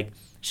is like,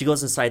 she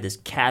goes inside this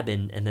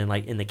cabin, and then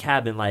like in the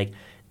cabin, like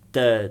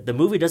the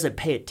movie doesn't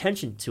pay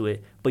attention to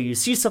it, but you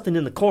see something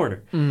in the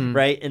corner,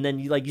 right? And then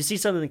you see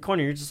something in the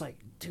corner, you're just like,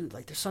 dude,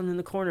 like there's something in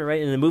the corner,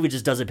 right? And the movie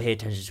just doesn't pay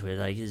attention to it.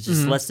 Like it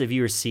just lets the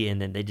viewer see it,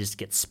 and then they just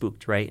get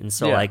spooked, right? And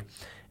so like,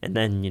 and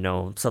then, you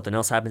know, something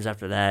else happens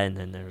after that, and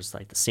then there's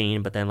like the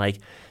scene. But then like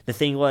the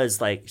thing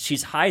was like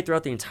she's high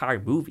throughout the entire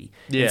movie.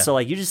 Yeah. And so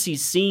like you just see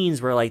scenes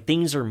where like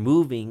things are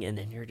moving, and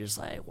then you're just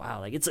like,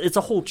 wow, like it's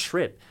a whole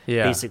trip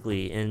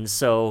basically. And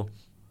so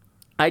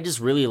I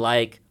just really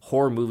like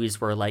horror movies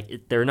where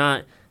like they're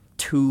not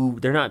too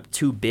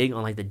big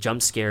on like the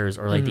jump scares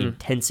or like the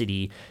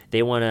intensity.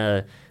 They want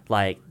to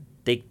like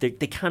they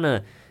kind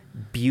of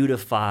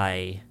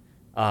beautify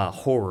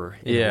horror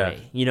in a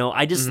way. You know,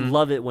 I just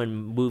love it when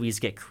movies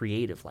get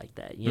creative like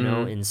that, you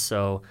know. And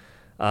so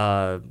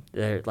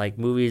like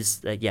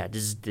movies that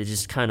they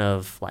just kind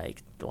of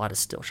like a lot of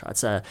still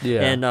shots,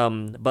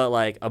 and but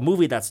like a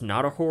movie that's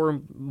not a horror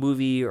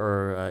movie,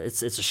 or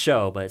it's a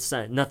show, but it's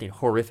nothing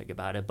horrific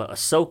about it. But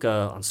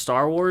Ahsoka on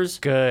Star Wars,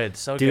 good,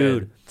 so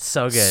dude, good,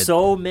 so good,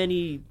 so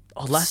many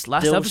last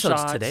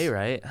episode's today,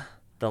 right?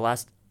 The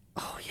last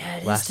Oh yeah,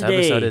 it last is today.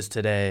 episode is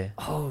today.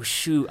 Oh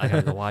shoot, I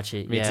gotta go watch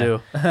it. Me too.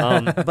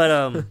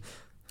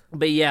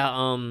 But yeah,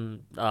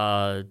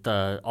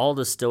 all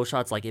the still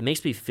shots, like it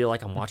makes me feel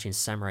like I'm watching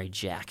Samurai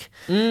Jack,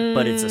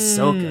 but it's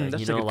Ahsoka.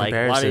 You know, like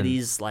comparison. A lot of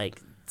these like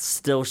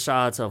still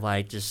shots of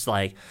like just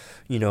like,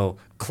 you know,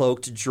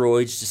 cloaked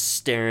droids just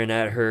staring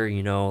at her,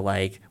 you know,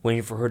 like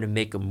waiting for her to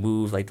make a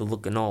move, like they're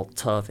looking all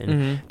tough.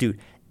 And dude,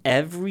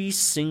 every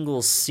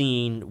single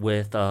scene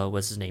with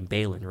what's his name,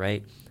 Balin,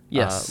 right?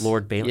 Yes,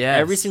 Lord Balin.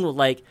 Yes. Every single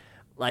like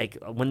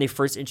when they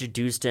first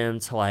introduced him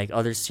to like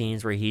other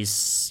scenes where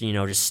he's, you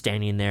know, just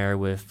standing there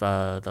with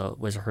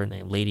what's her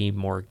name, Lady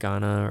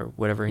Morgana or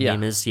whatever her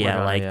name is. Yeah,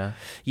 Morgana,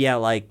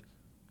 like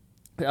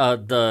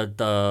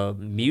the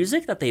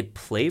music that they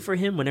play for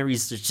him whenever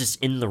he's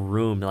just in the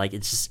room, like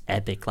it's just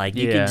epic. Like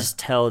you can just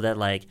tell that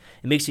like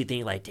it makes you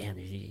think like, damn,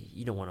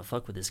 you don't want to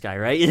fuck with this guy,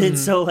 right? And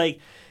so like,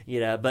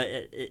 but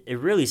it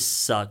really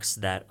sucks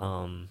that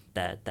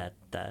that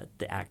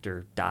the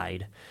actor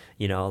died.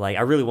 Like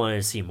I really wanted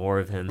to see more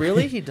of him.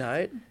 Really, he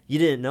died? You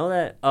didn't know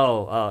that?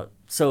 Oh,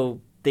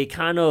 so they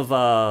kind of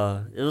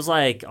it was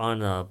like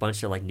on a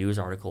bunch of like news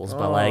articles,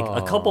 but like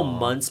a couple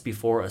months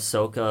before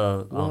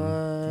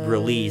Ahsoka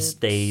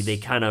released, they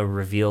kind of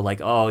revealed like,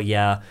 oh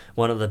yeah,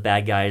 one of the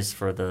bad guys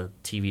for the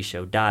TV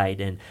show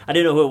died, and I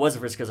didn't know who it was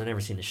at first because I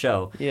never seen the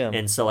show. Yeah.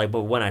 And so like,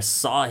 but when I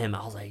saw him,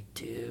 I was like,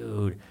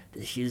 dude,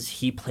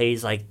 he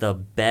plays like the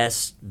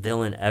best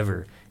villain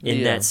ever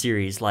in that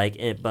series. Like,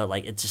 but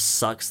like it just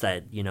sucks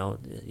that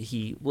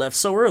he left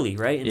so early,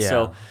 right? And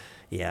so.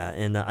 Yeah,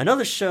 and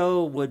another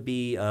show would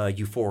be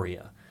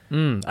Euphoria.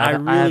 I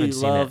really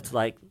loved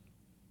like,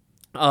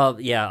 if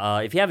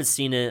you haven't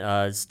seen it,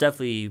 it's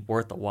definitely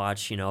worth a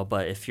watch.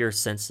 But if you're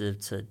sensitive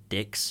to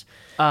dicks,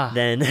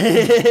 then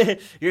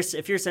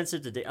if you're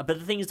sensitive to dicks, but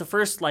the thing is, the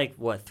first like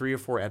 3 or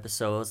 4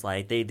 episodes,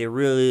 like they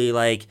really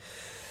like.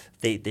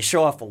 They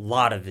show off a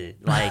lot of it.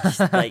 Like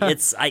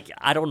it's like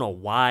I don't know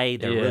why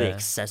they're really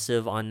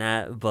excessive on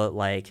that, but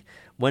like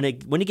when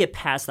you get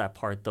past that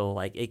part though,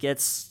 like it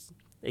gets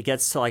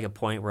to like a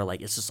point where like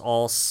it's just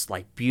all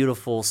like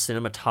beautiful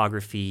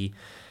cinematography,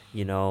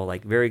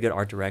 like very good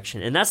art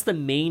direction, and that's the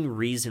main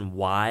reason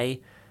why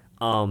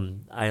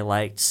I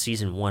liked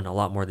season 1 a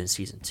lot more than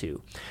season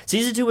 2.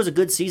 Season 2 was a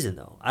good season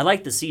though. I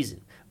liked the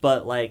season,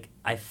 but like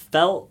I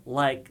felt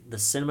like the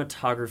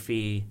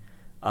cinematography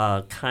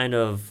kind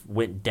of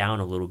went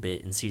down a little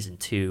bit in season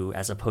 2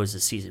 as opposed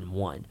to season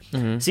 1.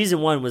 Mm-hmm. Season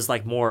 1 was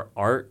like more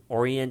art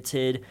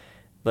oriented,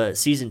 but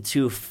season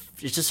 2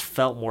 it just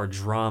felt more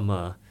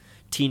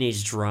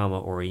teenage drama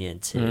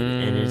oriented,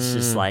 and it's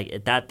just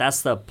like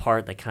that's the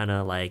part that kind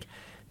of like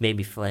made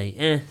me feel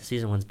like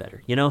season 1's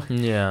better,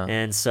 Yeah.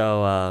 And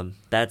so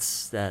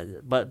that's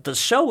that. But the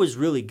show was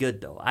really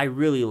good though. I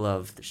really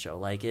loved the show,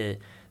 like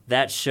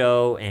that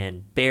show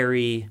and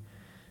Barry,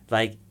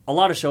 like a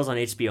lot of shows on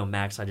HBO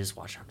Max I just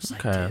watch. I'm just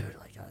like, dude,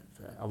 like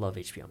I love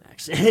HBO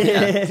Max. Yeah,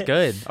 it's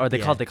good. Or they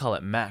call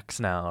it Max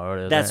now.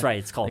 Or that's right.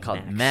 It's called they call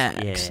Max. it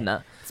Max.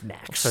 Yeah. It's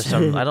Max. For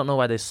some, I don't know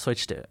why they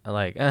switched it.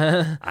 Like,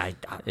 I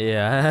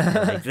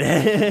yeah, like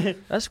that.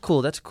 That's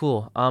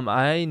cool.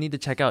 I need to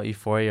check out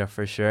Euphoria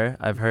for sure.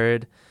 I've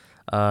heard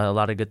a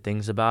lot of good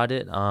things about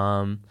it.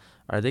 Are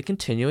they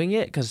continuing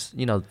it? Because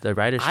the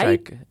writer's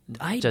strike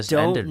just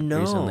ended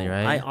recently,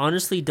 right? I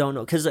honestly don't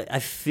know because I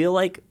feel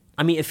like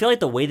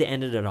the way they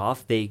ended it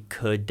off, they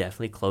could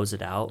definitely close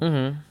it out.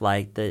 Mm-hmm.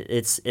 Like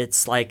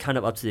it's like kind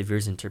of up to the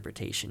viewer's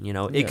interpretation.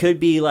 It could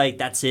be like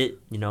that's it.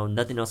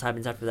 Nothing else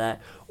happens after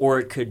that, or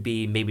it could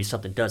be maybe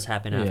something does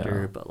happen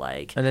after. But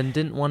like, and then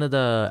didn't one of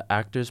the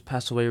actors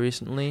pass away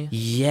recently?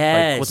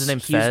 Yes, like, what's his name?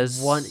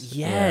 Fez.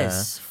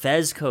 Yes,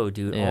 Fezco,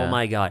 dude. Yeah. Oh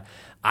my god,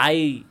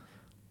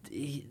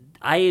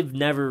 I've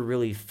never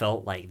really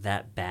felt like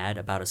that bad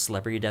about a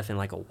celebrity death in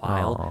like a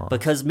while.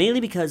 Mainly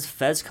because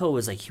Fezco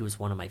was like, he was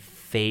one of my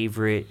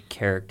favorite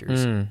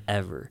characters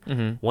ever.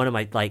 Mm-hmm. One of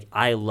my, like,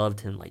 I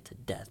loved him like to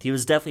death. He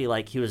was definitely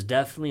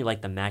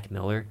like the Mac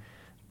Miller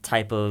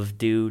type of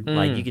dude.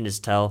 Like you can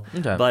just tell.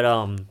 Okay.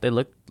 But they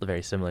look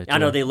very similar too. I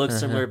know they look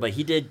similar, but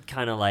he did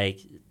kind of like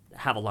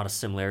have a lot of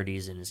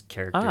similarities in his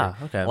character.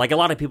 Okay. Like a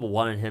lot of people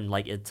wanted him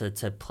like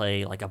to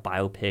play like a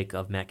biopic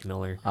of Mac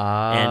Miller.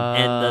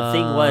 And the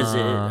thing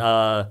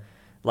was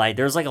like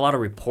there's like a lot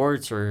of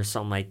reports or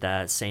something like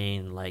that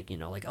saying like,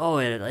 like, oh,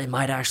 it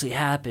might actually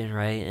happen,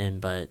 right?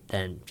 But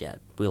then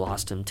we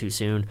lost him too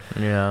soon.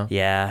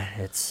 Yeah,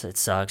 it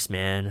sucks,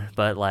 man.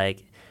 But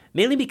like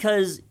mainly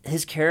because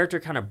his character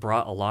kind of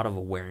brought a lot of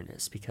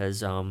awareness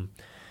because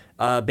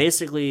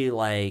basically,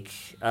 like,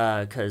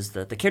 because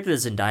the character that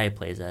Zendaya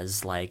plays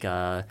as, like,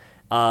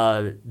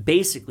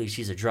 basically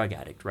she's a drug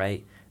addict,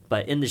 right?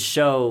 But in the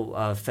show,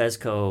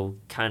 Fezco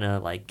kind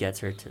of, like,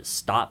 gets her to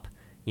stop,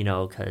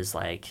 because,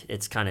 like,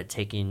 it's kind of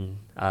taking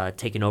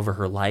over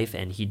her life,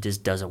 and he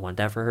just doesn't want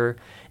that for her.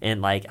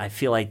 And, like, I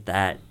feel like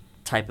that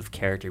type of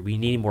character, we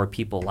need more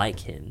people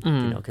like him,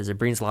 because it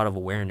brings a lot of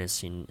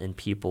awareness in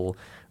people,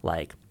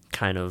 like,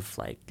 kind of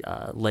like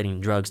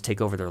letting drugs take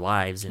over their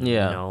lives, and they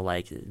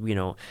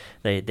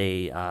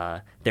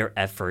their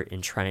effort in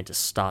trying to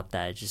stop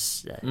that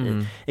just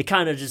it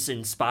kind of just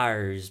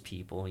inspires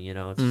people,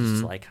 to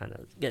just like kind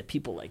of get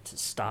people like to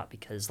stop,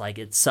 because like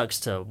it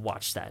sucks to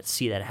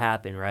see that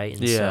happen, right?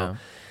 And so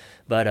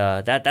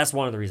but that's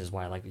one of the reasons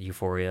why I like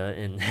Euphoria,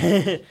 and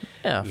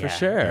for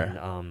sure.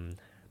 And,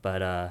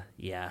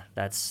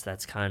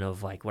 that's kind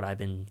of like what I've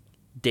been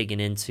digging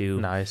into.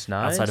 Nice.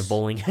 Outside of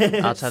bowling.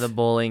 Outside of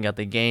bowling, you got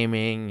the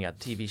gaming, you got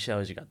TV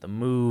shows, you got the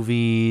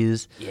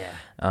movies. Yeah.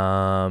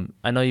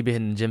 I know you've been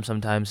in the gym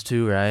sometimes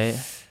too, right?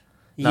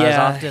 Not as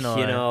often, or?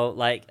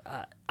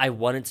 I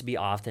want it to be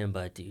often,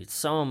 but dude,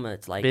 it's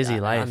like Busy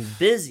life. I'm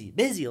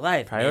busy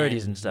life,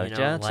 Priorities man, and stuff. you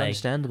know, Yeah, it's like,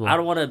 understandable. I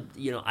don't want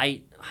to,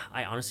 I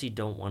honestly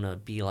don't want to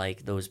be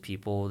like those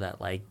people that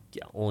like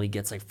only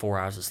gets like 4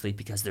 hours of sleep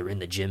because they're in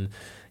the gym,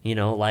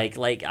 like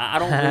I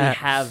don't really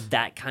have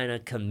that kind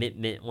of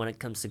commitment when it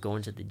comes to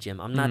going to the gym.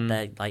 I'm not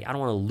that, like, I don't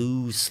want to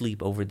lose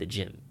sleep over the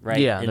gym, right?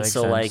 Yeah, and that makes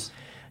so sense.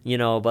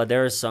 like, but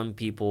there are some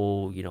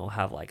people,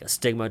 have like a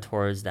stigma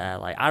towards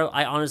that. Like,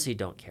 I honestly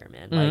don't care,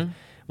 man. Like,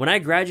 when I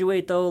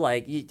graduate though,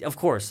 like, of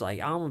course, like,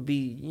 I'm gonna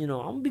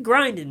be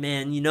grinding,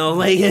 man,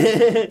 like On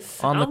the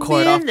I'm gonna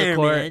court, be off in the there,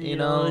 court, man, you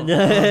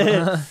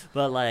know.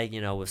 but like,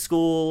 with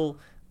school,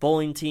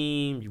 bowling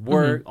team,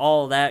 work,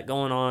 all that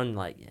going on,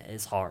 like,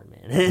 it's hard,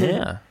 man.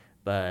 Yeah,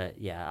 But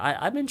yeah,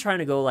 I've been trying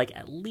to go like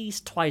at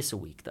least twice a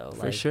week though.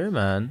 for Like, sure,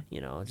 man.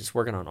 just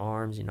working on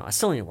arms. I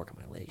still need to work on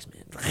my legs,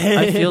 man.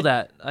 I feel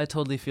that. I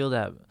totally feel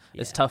that.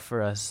 It's Yeah. tough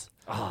for us.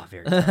 Oh,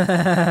 very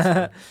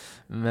tough.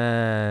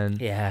 Man.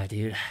 Yeah,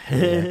 dude.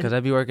 Because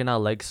I'd be working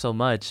out legs so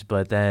much,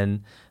 but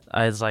then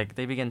I was like,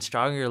 they be getting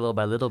stronger little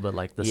by little, but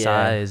like the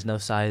size, no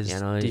size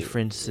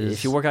differences.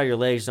 If you work out your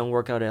legs, don't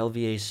work out at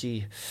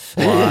LVAC.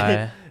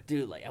 Why?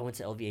 Dude, like, I went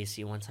to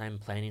LVAC one time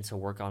planning to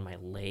work on my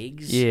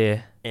legs.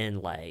 Yeah.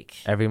 And like,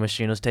 Every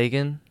machine was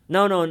taken?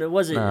 no, it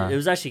wasn't. Nah. It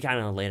was actually kind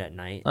of late at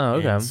night. Oh,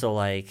 okay. And so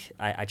like,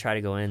 I tried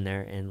to go in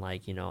there and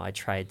like, I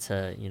tried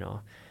to,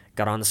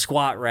 got on the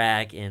squat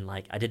rack and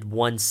like I did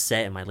one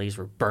set and my legs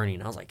were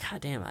burning. I was like, God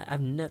damn,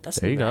 that's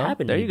There you never go.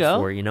 happened There to me you go.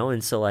 before,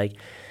 and so like,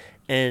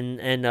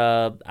 and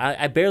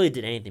I barely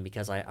did anything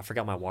because I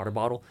forgot my water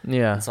bottle.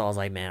 Yeah. And so I was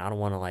like, man, I don't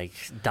want to like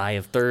die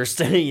of thirst,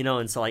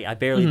 and so like I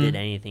barely Mm-hmm. did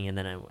anything, and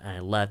then I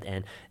left,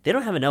 and they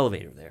don't have an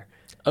elevator there.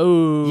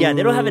 Oh. Yeah,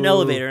 they don't have an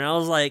elevator, and I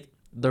was like,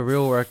 The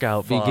real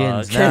workout fuck.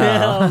 begins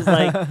now. I was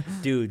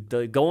like,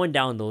 dude, going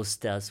down those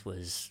steps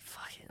was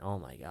fucking, oh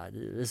my god,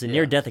 it was a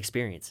near-death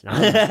experience.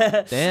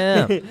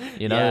 Damn.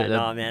 Yeah,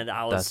 no, man,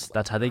 I was.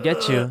 That's how they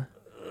get you.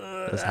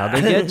 That's how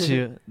they get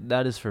you.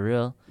 That is for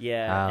real.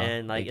 Yeah, How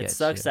and like they it get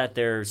sucks you. that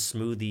their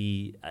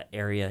smoothie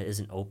area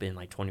isn't open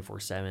like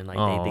 24/7. Like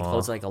they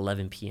close like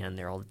 11 p.m.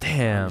 there all the time.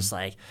 Damn. I'm just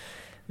like,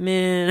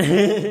 man.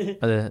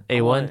 Are the I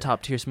A1 want-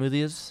 top tier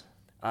smoothies?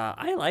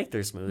 I like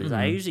their smoothies.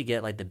 I usually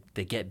get like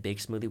the Get Big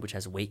smoothie, which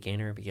has a weight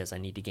gainer because I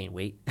need to gain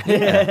weight.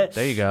 Yeah,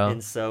 there you go.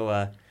 And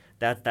so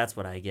that's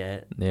what I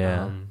get.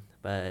 Yeah.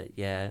 But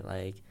yeah,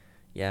 like,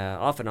 yeah,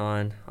 off and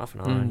on,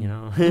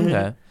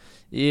 Okay.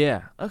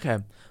 Yeah. Okay.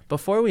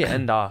 Before we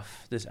end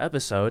off this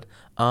episode,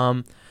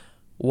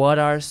 what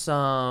are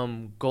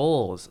some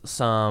goals,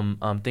 some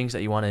things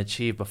that you want to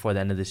achieve before the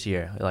end of this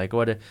year? Like,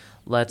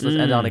 let's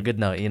end on a good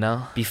note,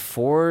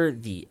 Before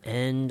the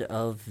end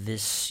of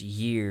this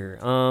year,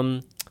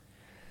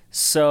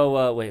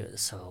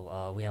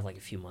 so we have like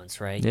a few months,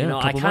 right? Yeah, a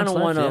I couple kind of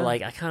months want to left, yeah.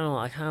 like, I kind of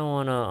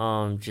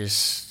want to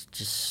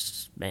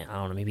just man, I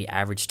don't know, maybe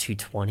average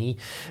 220.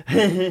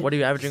 What are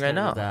you averaging right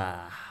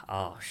now?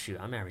 Oh shoot,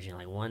 I'm averaging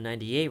like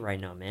 198 right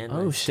now, man.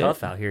 Oh, It's shit.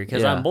 tough out here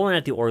because Yeah. I'm bowling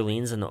at the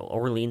Orleans, and the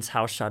Orleans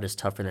house shot is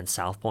tougher than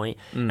South Point,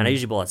 and I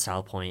usually bowl at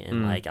South Point,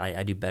 and like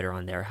I do better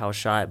on their house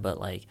shot, but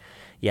like,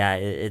 yeah,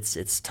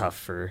 it's tough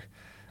for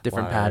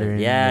Different a lot of-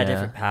 patterns. Yeah,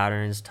 different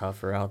patterns,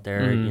 tougher out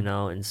there,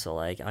 and so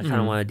like I kind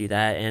of want to do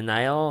that, and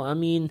I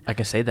mean, I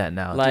can say that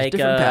now. Like, Just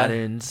different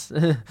patterns.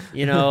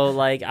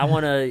 like I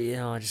want to,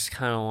 I just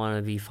kind of want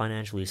to be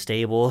financially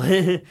stable.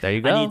 There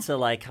you go. I need to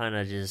like kind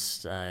of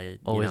just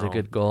Always a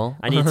good goal.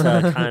 I need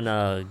to kind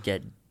of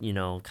get,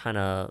 kind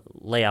of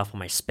lay off on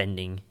my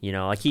spending.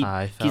 I keep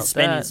I keep felt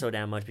spending that. so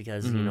damn much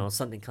because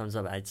something comes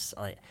up. I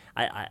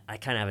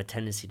kind of have a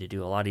tendency to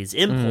do a lot of these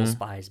impulse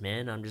buys,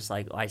 man. I'm just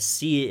like, I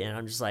see it and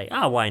I'm just like,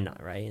 why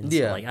not, right? And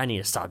Yeah. so like I need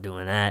to stop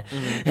doing that.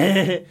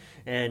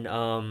 And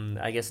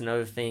I guess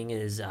another thing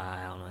is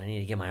I don't know. I need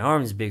to get my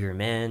arms bigger,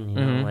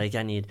 man. Like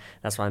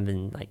that's why I've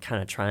been like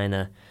kind of trying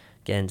to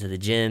get into the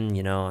gym.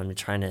 I'm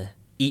trying to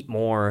eat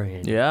more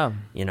and Yeah.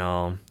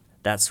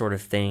 that sort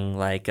of thing.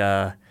 Like,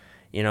 a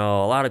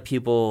lot of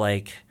people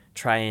like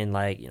try and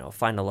like,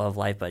 find a love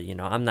life, but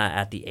I'm not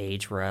at the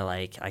age where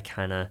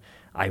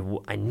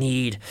I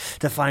need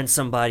to find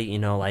somebody,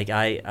 like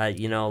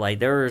like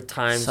there were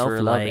times where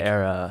Self-love like,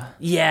 era.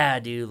 yeah,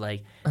 dude,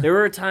 like there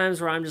were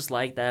times where I'm just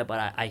like that,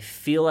 but I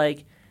feel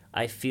like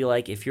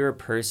if you're a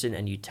person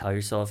and you tell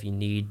yourself you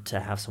need to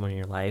have someone in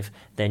your life,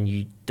 then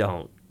you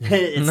don't.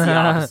 It's the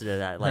opposite of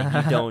that. Like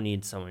you don't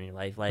need someone in your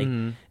life. Like,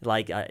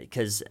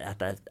 because at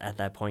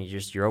that point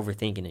you're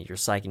overthinking it. You're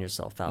psyching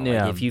yourself out.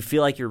 Yeah. Like if you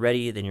feel like you're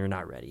ready, then you're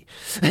not ready.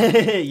 you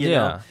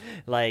know, Yeah.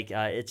 like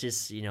it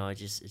just it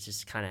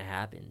just kind of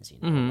happens.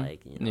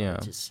 Like Yeah.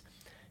 it just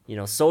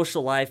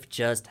social life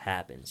just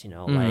happens.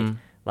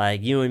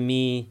 Like you and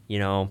me,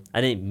 I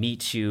didn't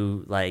meet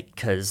you like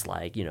because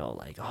like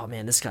like, oh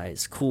man, this guy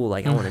is cool,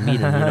 like I want to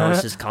meet him.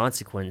 It's just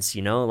consequence.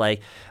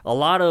 Like a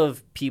lot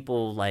of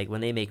people, like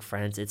when they make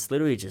friends, it's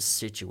literally just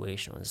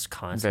situational. It's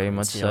consequence. Very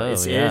much so,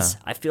 It's, yeah.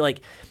 I feel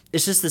like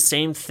it's just the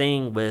same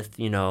thing with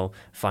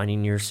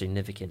finding your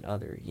significant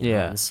other.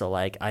 Yeah. And so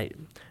like I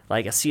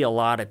see a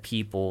lot of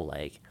people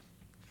like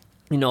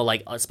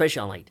like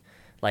especially on like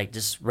like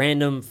just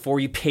random For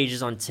You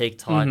pages on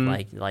TikTok,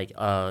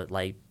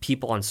 like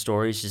people on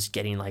stories just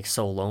getting like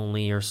so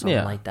lonely or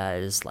something like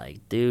that. It's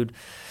like, dude,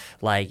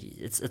 like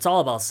it's all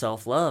about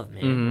self-love,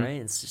 man,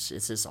 right? It's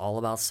just all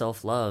about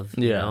self-love,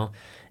 you know?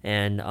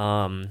 And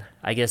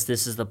I guess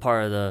this is the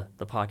part of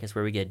the podcast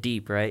where we get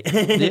deep, right?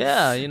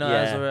 Yeah, you know,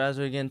 as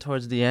we're getting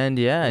towards the end,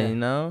 you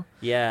know?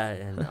 Yeah,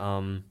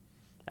 and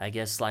I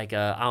guess like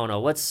I don't know,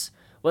 what's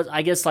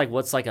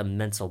like a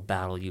mental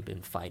battle you've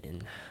been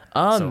fighting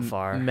so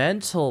far?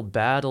 Mental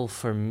battle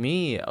for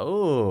me.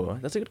 Oh,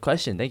 that's a good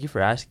question. Thank you for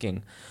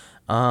asking.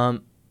 I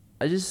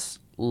just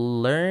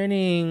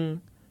I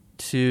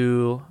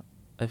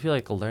feel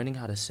like learning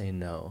how to say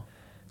no.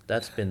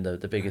 That's been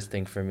the biggest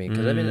thing for me,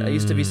 because I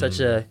used to be such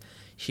a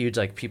huge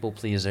like people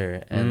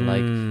pleaser and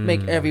like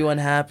make everyone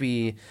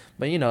happy,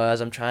 but you know,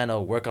 as I'm trying to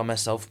work on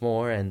myself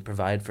more and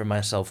provide for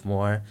myself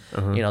more,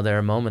 you know, there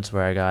are moments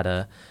where I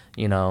gotta,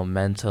 you know,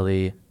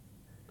 mentally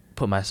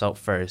put myself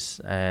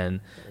first,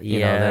 and you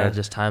know, there are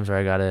just times where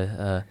I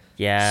gotta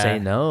say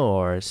no,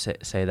 or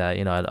say that,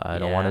 you know, I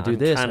don't want to do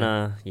this.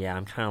 I'm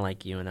kind of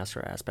like you in that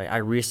sort of aspect. I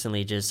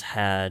recently just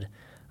had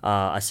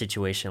a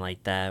situation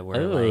like that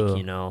where like,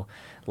 you know,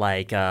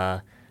 like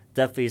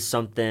definitely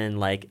something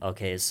like,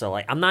 okay, so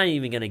like I'm not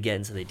even gonna get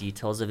into the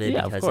details of it,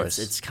 because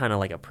it's kind of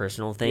like a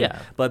personal thing,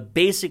 but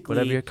basically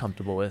whatever you're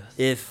comfortable with.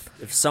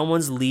 If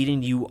someone's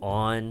leading you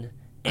on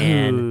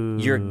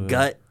and your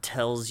gut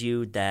tells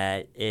you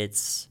that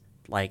it's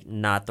like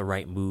not the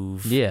right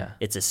move,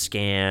 it's a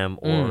scam,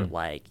 or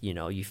like, you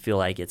know, you feel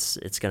like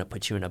it's gonna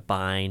put you in a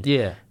bind,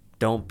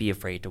 don't be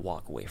afraid to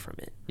walk away from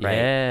it,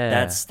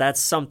 right? That's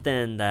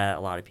something that a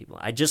lot of people,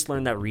 I just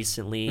learned that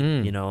recently,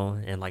 you know,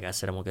 and like I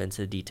said, I won't get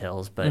into the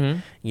details, but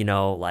you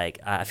know, like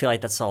I feel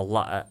like that's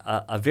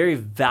a very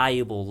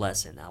valuable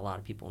lesson that a lot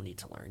of people need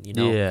to learn, you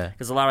know,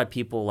 because a lot of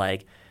people,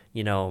 like,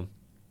 you know,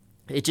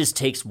 it just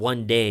takes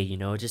one day, you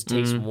know, it just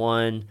takes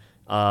one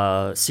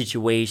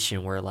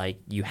situation where like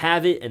you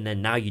have it and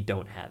then now you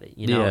don't have it,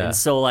 you know, and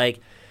so like,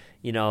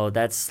 you know,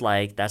 that's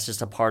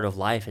just a part of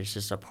life. It's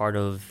just a part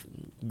of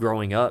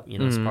growing up, you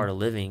know, it's part of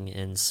living.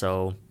 And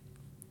so,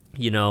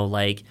 you know,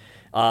 like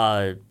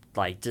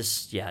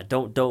just,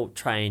 don't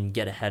try and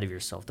get ahead of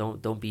yourself.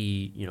 Don't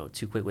be, you know,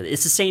 too quick with it.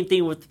 It's the same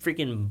thing with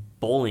freaking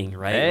bowling,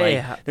 right?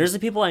 Hey, like there's the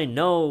people I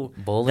know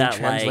bowling that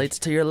translates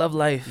to your love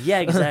life. Yeah,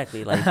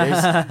 exactly. Like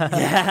there's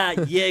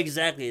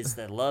exactly. It's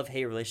the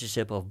love-hate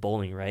relationship of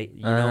bowling, right?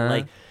 You know,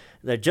 like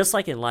they're just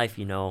like in life,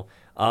 you know.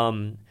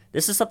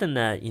 This is something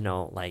that, you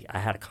know, like I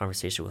had a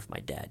conversation with my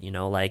dad, you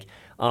know, like,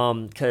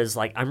 because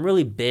like I'm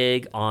really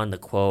big on the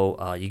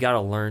quote, you got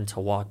to learn to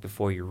walk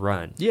before you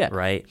run. Yeah.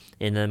 Right.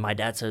 And then my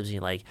dad tells me,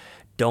 like,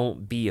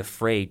 don't be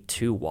afraid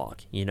to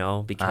walk, you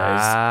know, because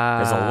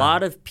there's a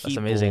lot of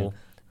people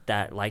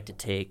that like to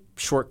take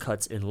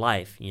shortcuts in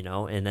life, you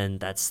know, and then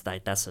that's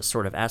a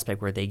sort of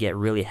aspect where they get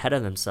really ahead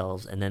of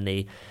themselves, and then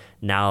they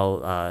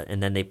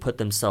put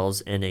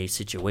themselves in a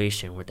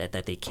situation where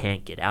that they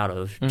can't get out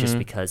of just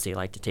because they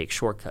like to take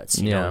shortcuts,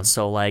 you know. And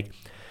so like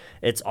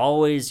it's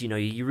always, you know,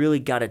 you really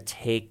got to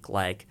take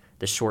like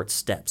the short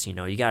steps, you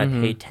know. You got to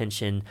pay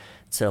attention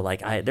to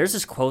like there's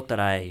this quote that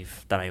I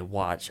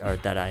watched, or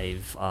that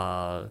I've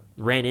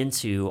ran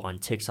into on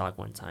TikTok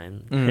one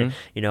time.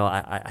 You know,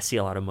 I see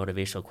a lot of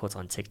motivational quotes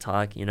on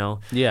TikTok, you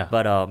know. Yeah.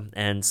 But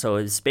and so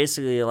it's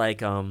basically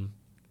like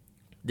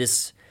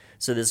this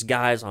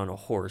guy's on a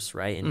horse,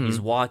 right? And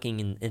he's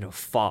walking in a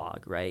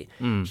fog, right?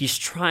 He's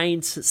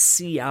trying to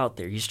see out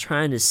there. He's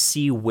trying to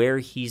see where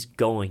he's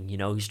going, you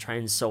know? He's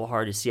trying so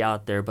hard to see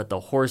out there, but the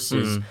horse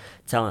is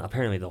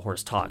apparently the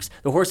horse talks.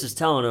 The horse is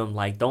telling him,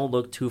 like, don't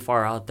look too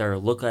far out there.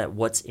 Look at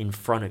what's in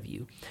front of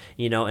you,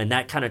 you know? And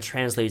that kind of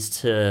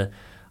translates to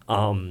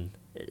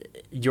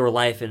your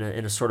life in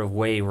a sort of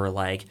way where,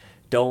 like,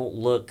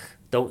 don't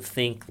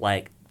think,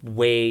 like,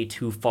 way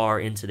too far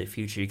into the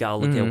future. You gotta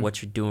look at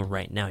what you're doing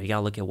right now. You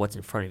gotta look at what's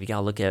in front of you. You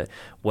gotta look at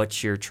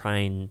what you're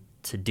trying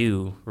to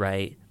do,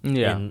 right?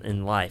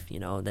 In life, you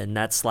know. Then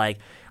that's like,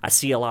 I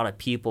see a lot of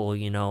people,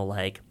 you know,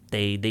 like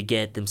they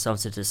get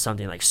themselves into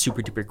something like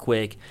super duper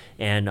quick,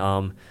 and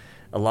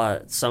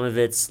some of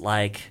it's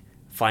like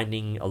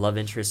finding a love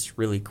interest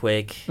really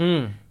quick,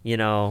 you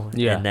know,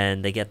 and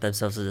then they get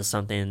themselves into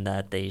something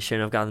that they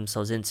shouldn't have gotten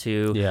themselves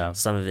into.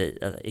 Some of it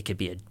it could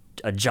be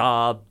a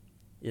job,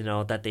 you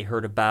know, that they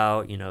heard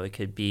about. You know, it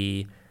could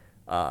be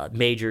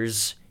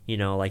majors, you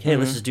know, like, hey,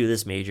 let's just do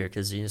this major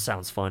because it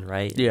sounds fun,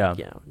 right? You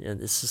know, and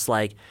it's just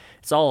like,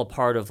 it's all a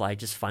part of like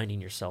just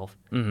finding yourself,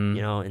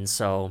 you know. And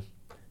so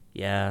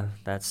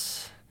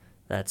that's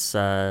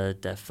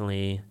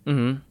definitely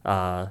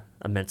a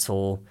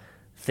mental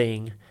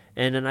thing.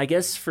 And then I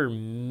guess for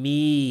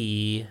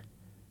me,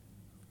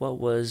 what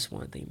was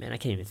one thing, man, I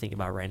can't even think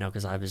about it right now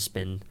because I've just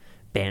been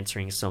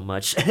bantering so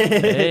much.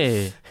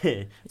 Hey,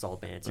 it's all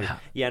banter.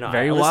 Yeah, no,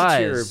 very I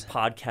wise. listen to your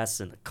podcasts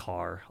in the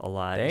car a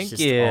lot. Thank it's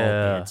just you. all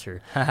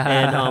banter.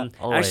 And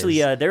actually,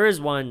 there is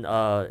one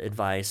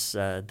advice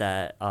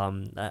that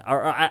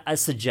or a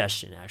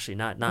suggestion, actually,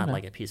 not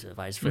like a piece of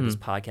advice for this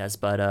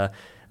podcast, but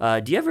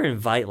do you ever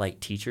invite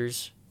like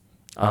teachers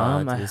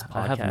to this podcast?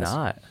 I have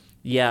not.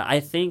 Yeah, I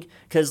think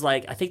because I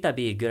think that'd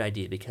be a good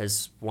idea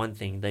because one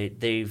thing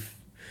they've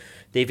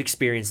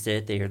experienced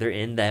it. They're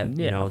in that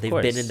Yeah, they've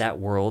been in that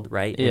world,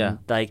 right? Yeah.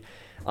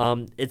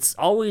 And it's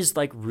always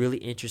really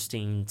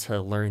interesting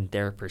to learn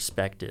their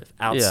perspective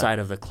outside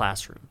of the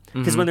classroom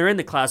because when they're in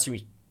the classroom.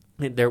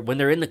 When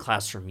they're in the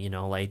classroom,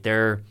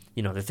 they're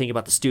thinking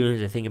about the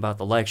students, they're thinking about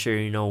the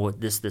lecture, what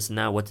this and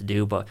that, what to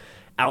do. But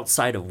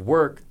outside of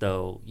work,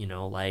 though,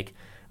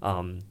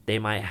 they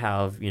might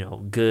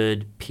have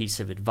good piece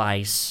of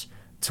advice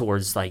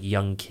towards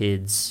young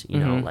kids,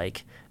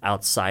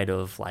 outside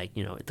of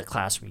the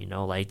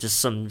classroom, just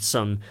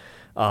some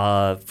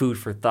food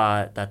for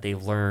thought that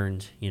they've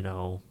learned,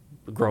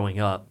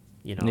 growing up,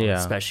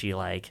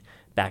 especially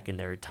back in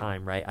their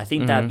time, right? I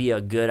think that'd be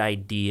a good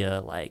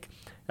idea,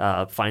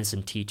 find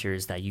some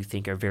teachers that you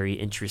think are very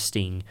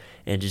interesting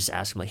and just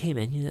ask them hey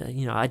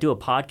man, I do a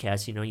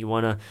podcast, you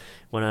wanna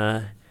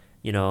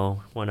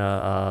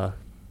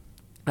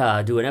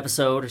do an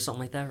episode or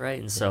something like that, right?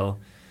 And so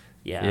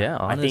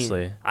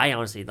honestly, I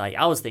honestly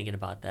I was thinking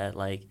about that,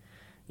 and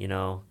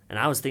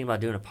I was thinking about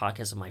doing a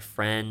podcast with my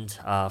friend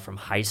from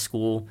high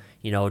school,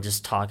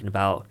 just talking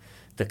about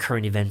the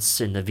current events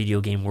in the video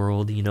game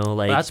world,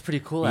 that's pretty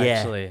cool,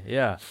 actually.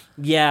 Yeah,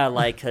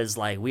 because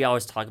we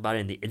always talk about it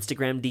in the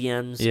Instagram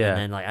DMs, and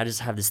then I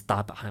just have this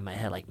thought behind my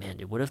head, man,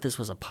 dude, what if this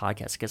was a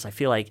podcast? Because I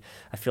feel like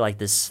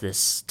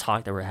this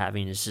talk that we're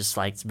having is just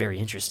it's very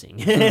interesting,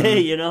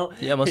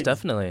 Yeah, most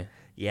definitely.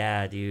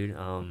 Yeah, dude.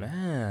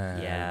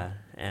 Man. Yeah,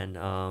 and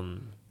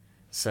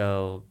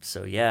so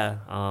yeah,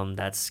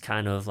 that's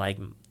kind of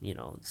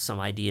some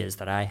ideas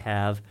that I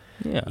have,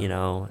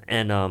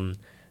 and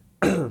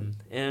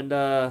and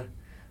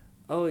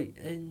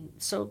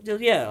so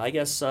yeah, I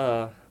guess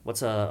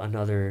what's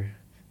another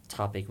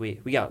topic? We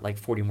got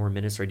 40 more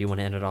minutes, or do you want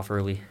to end it off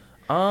early?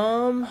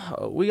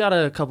 We got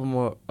a couple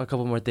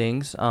more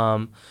things.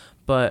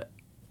 But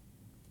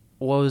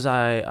what was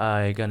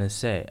I gonna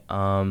say?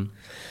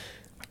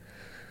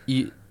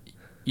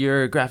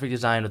 You're graphic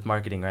design with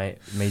marketing, right?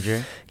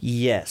 Major?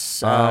 Yes,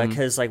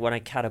 because when I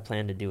kind of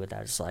planned to do it,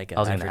 that's I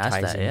was gonna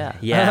ask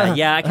that,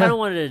 yeah. I kind of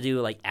wanted to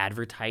do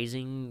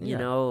advertising,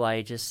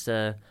 just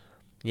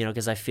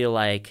because I feel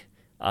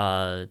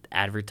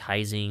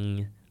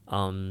advertising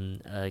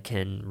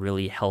can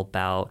really help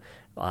out,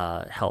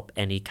 help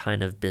any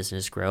kind of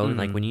business grow.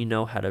 And when you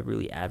know how to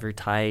really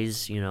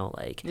advertise,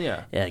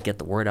 get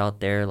the word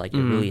out there, it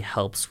really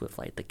helps with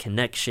the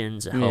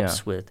connections. It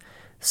helps with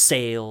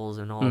sales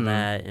and all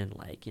that, and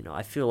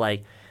I feel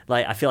like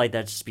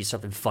that'd just be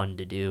something fun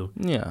to do.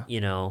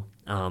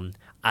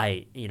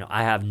 I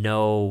have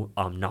no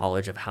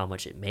knowledge of how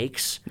much it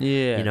makes.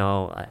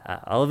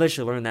 I'll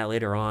eventually learn that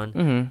later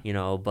on.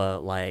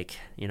 But I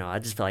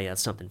just feel like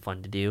that's something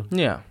fun to do.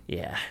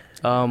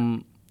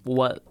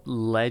 What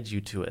led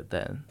you to it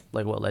then?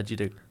 What led you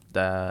to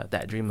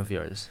that dream of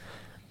yours?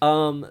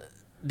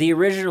 The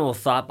original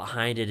thought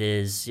behind it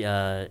is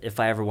if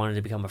I ever wanted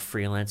to become a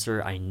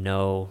freelancer, I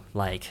know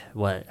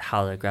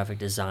how the graphic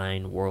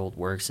design world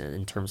works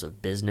in terms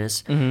of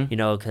business.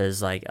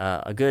 Because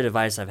a good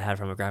advice I've had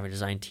from a graphic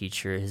design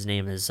teacher, his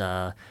name is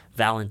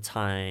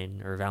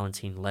Valentine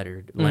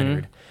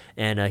Leonard,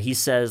 and he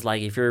says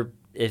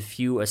if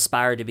you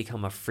aspire to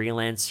become a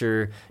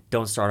freelancer,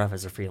 don't start off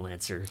as a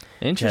freelancer.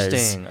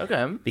 Interesting.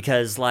 Okay.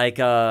 Because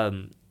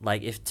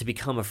if to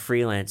become a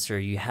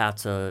freelancer, you have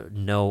to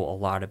know a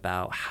lot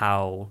about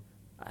how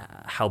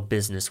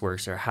business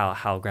works, or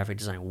how graphic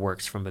design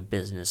works from a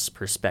business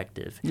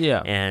perspective.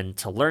 And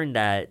to learn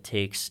that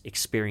takes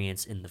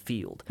experience in the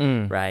field,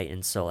 right?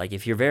 And so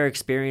if you're very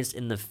experienced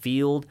in the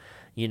field,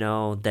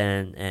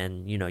 then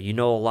and you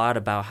know a lot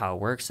about how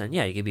it works, then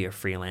you can be a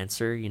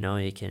freelancer.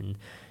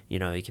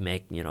 You can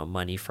make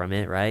money from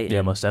it, right?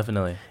 Yeah, most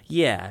definitely.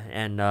 Yeah,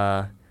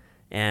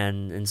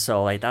 and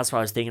so that's why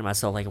I was thinking to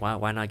myself,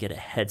 why not get a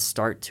head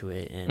start to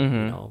it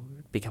and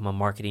become a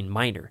marketing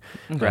minor,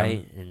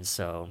 right? And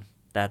so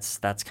that's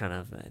kind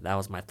of that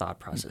was my thought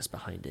process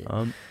behind it.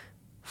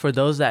 For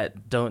those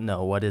that don't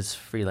know, what is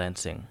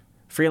freelancing?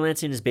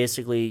 Freelancing is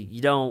basically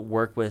you don't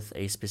work with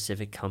a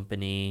specific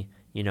company.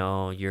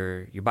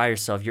 You're by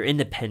yourself. You're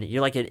independent.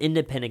 You're like an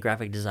independent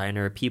graphic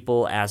designer.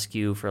 People ask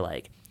you for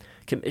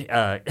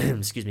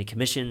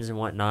commissions and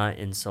whatnot,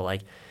 and so I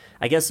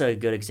guess a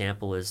good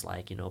example is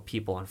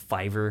people on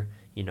Fiverr,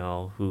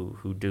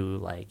 who do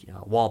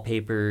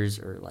wallpapers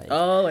or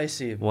oh, I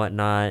see,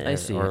 whatnot. I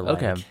see. Or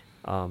okay.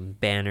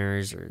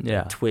 Banners or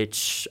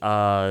Twitch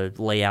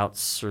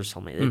layouts or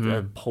something.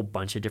 A whole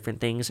bunch of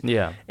different things.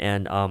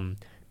 And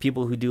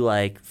people who do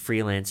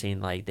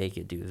freelancing, they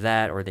could do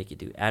that, or they could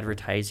do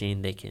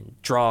advertising. They can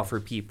draw for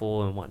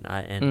people and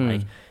whatnot,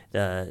 and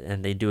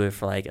and they do it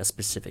for a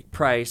specific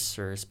price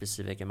or a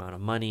specific amount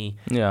of money.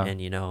 And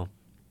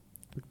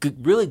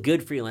really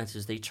good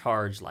freelancers, they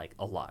charge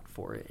a lot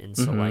for it. And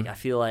so I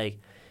feel like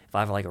if I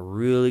have a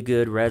really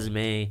good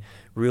resume,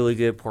 really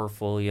good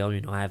portfolio,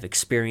 I have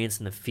experience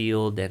in the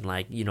field, and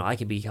I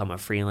can become a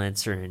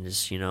freelancer and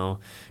just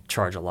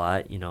charge a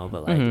lot,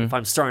 but if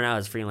I'm starting out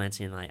as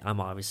freelancing, I'm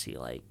obviously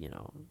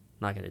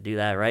not gonna do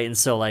that, right? And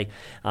so like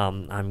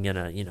I'm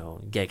gonna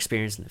get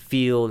experience in the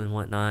field and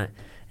whatnot.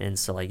 And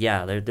so like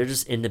they're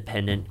just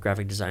independent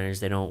graphic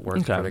designers. They don't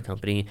work for their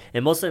company,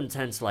 and most of them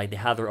tend to like they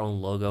have their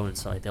own logo, and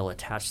so like they'll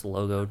attach the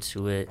logo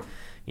to it,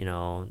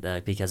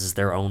 because it's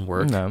their own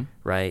work,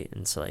 right?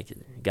 And so like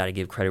got to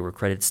give credit where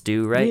credit's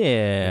due, right?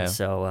 Yeah. And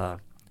so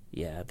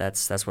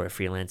that's what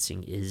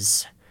freelancing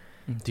is.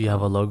 Do you have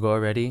a logo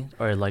already,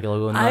 or like a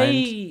logo in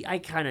mind? I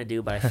kind of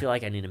do, but I feel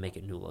like I need to make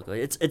a new logo.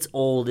 It's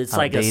old. It's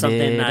Outdated. like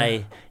something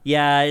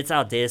it's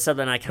outdated. It's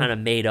something I kind of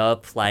made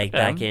up like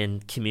back in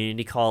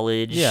community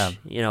college. Yeah.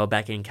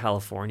 Back in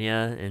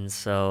California, and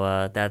so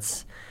I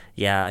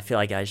feel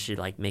like I should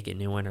like make a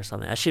new one or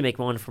something. I should make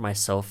one for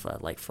myself,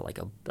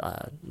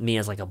 me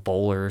as like a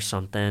bowler or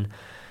something.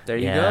 There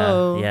you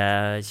go.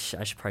 Yeah, I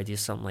should probably do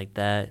something like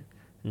that.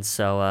 And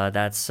so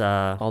that's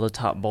all the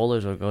top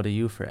bowlers will go to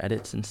you for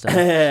edits and stuff.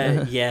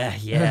 yeah.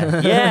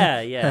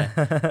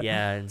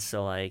 And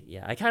so like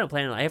I kind of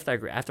plan on after I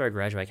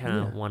graduate, I kind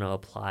of want to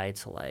apply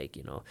to like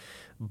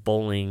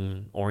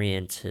bowling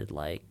oriented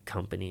like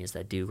companies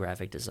that do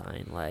graphic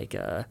design, what's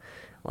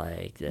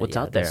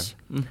out there?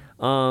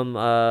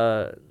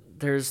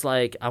 There's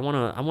like I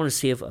want to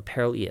see if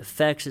Apparel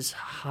EFX is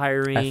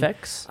hiring.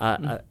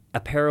 FX?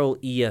 Apparel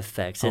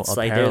EFX. It's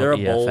like they're a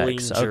bowling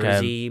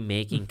jersey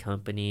making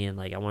company, and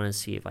like I want to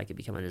see if I could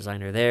become a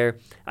designer there.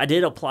 I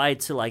did apply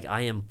to like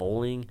I Am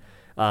Bowling.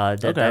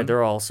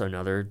 They're also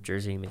another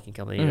jersey making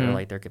company. They're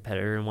like their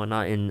competitor and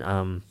whatnot.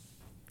 And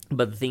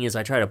but the thing is,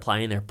 I tried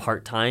applying there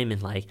part time,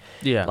 and like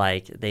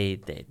they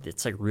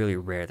it's like really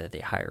rare that they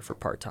hire for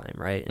part time,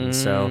 right? And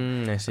so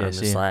I'm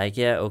just like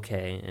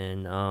okay,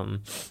 and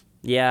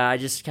I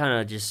just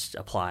kind of just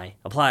apply,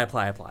 And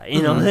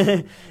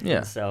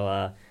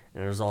so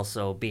and there's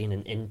also being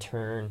an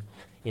intern.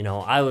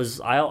 I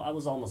was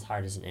almost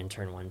hired as an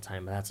intern one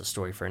time, but that's a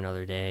story for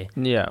another day.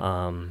 Yeah.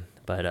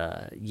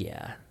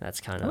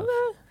 That's kind of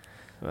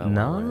what I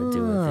want to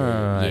do with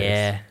it.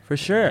 Yeah, for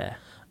sure.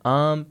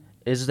 Yeah.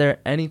 Is there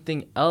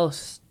anything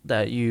else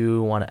that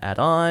you want to add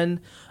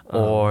on,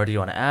 or do you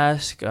want to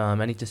ask?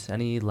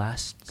 Any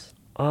last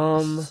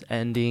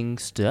ending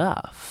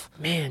stuff?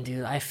 Man,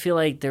 dude, I feel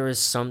like there was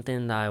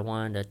something that I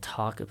wanted to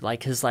talk about,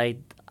 like, cause like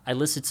I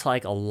listened to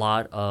like a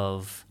lot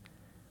of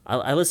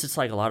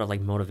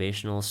like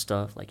motivational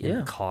stuff, like in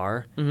the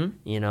car, and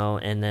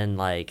then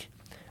like.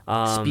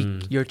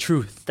 Speak your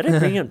truth. Did I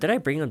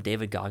bring up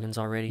David Goggins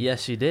already?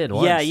 Yes, you did.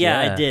 Once. Yeah,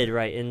 I did.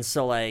 Right, and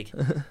so like,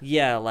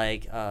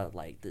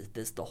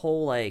 this the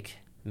whole like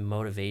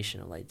motivation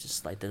of like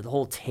just like the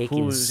whole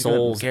taking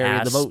souls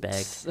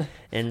aspect,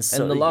 and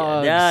so and the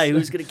logs.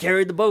 Who's gonna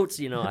carry the boats?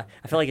 I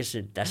feel like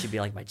that should be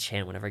like my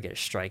chant whenever I get a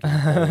strike,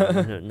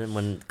 and then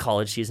when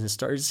college season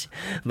starts.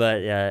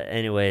 But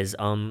anyways,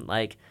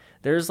 like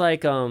there's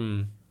like a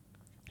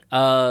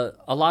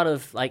lot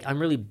of like I'm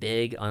really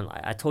big on.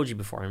 I told you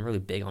before, I'm really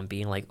big on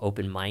being like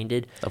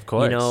open-minded. Of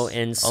course,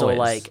 and so always.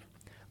 Like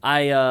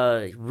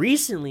I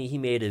recently he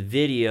made a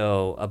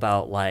video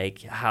about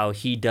like how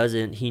he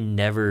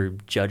never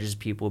judges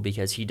people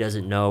because he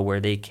doesn't know where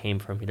they came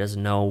from. He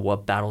doesn't know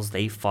what battles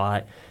they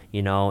fought.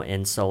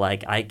 And so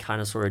like I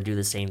kind of sort of do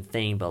the same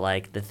thing, but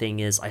like the thing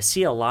is I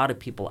see a lot of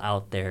people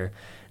out there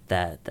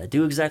that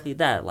do exactly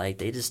that. Like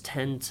they just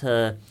tend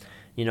to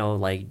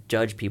like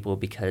judge people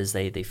because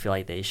they feel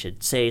like they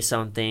should say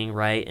something,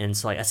 right? And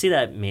so like I see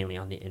that mainly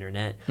on the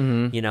internet,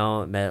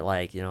 but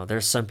like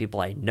there's some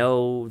people I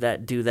know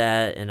that do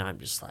that, and I'm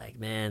just like,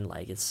 man,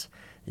 like it's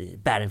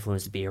bad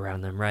influence to be around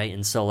them, right?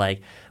 And so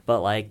like,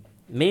 but like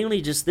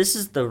mainly just this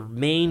is the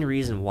main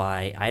reason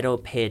why I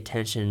don't pay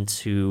attention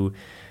to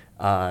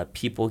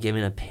people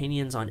giving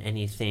opinions on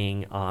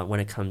anything when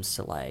it comes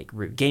to like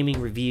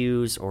gaming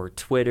reviews or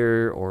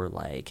Twitter or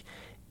like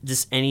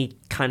just any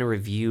kind of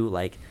review.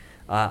 Like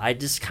I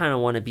just kind of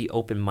want to be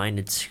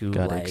open-minded to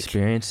gotta like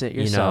experience it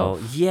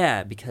yourself.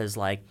 Because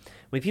like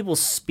when people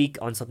speak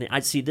on something,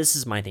 this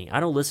is my thing.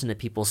 I don't listen to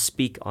people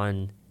speak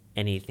on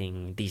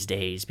anything these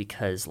days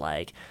because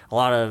like a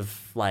lot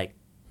of like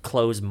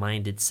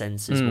closed-minded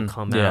sentences will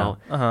come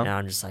out, and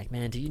I'm just like,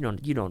 man, dude,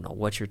 you don't know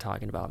what you're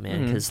talking about,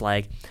 man, because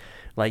like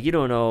you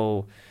don't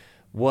know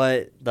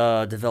what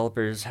the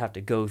developers have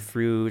to go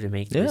through to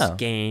make this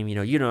game.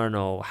 You don't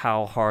know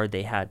how hard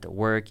they had to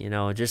work,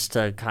 just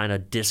to kind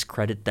of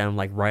discredit them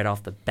like right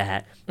off the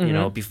bat,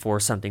 before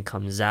something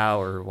comes out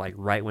or like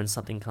right when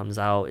something comes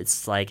out.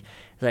 It's like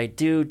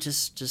dude,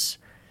 just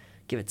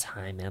give it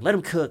time, man. Let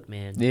them cook,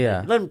 man.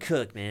 Yeah. Let them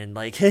cook, man.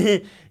 Like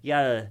you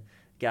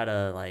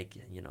gotta like,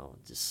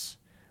 just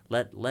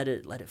let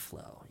it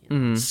flow.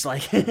 Just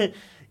like,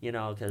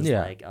 because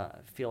like I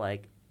feel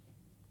like,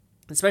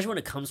 especially when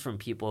it comes from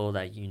people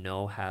that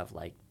have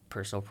like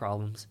personal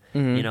problems,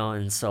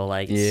 and so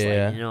like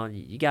it's like,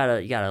 you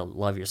gotta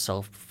love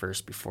yourself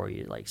first before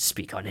you like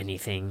speak on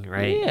anything,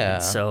 right? Yeah.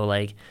 And so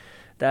like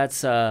that's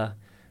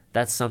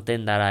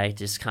something that I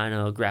just kind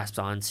of grasped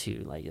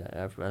onto, like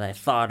that I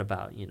thought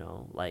about,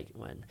 like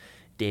when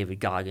David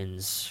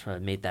Goggins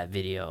made that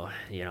video,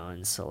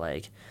 and so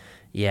like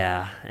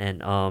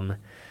and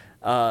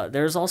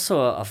there's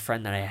also a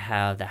friend that I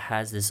have that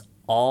has this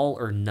all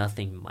or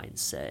nothing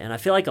mindset. And I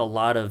feel like a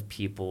lot of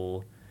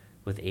people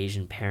with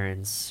Asian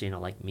parents,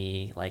 like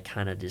me, like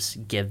kind of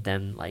just give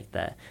them like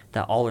that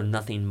all or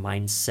nothing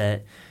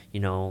mindset, they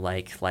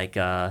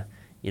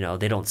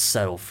don't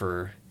settle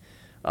for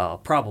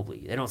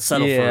probably. They don't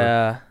settle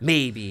for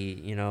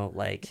maybe,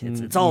 like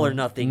it's all or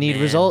nothing. Need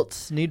man.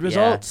 results. Need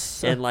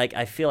results. And like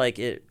I feel like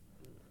it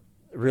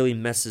really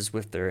messes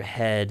with their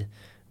head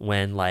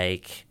when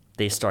like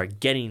they start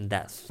getting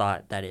that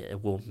thought that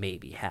it will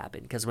maybe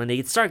happen. Because when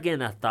they start getting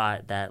that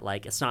thought that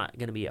like it's not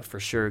going to be a for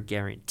sure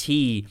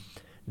guarantee,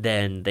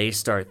 then they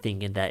start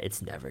thinking that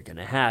it's never going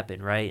to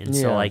happen, right? And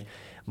so like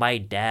my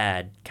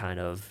dad kind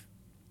of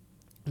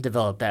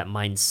developed that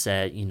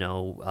mindset,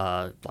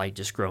 like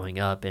just growing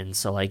up. And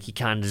so like he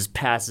kind of just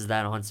passes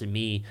that on to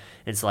me.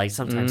 And so like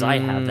sometimes I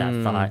have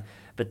that thought,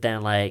 but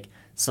then like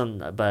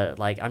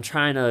I'm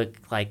trying to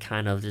like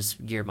kind of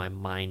just gear my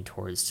mind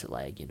towards to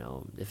like,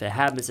 if it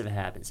happens, if it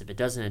happens. If it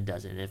doesn't, it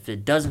doesn't. If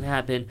it doesn't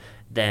happen,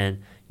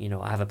 then,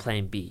 I have a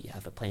plan B, I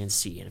have a plan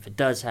C. And if it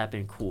does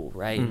happen, cool,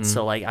 right? And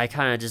so like I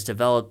kind of just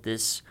developed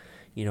this,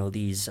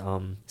 these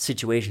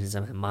situations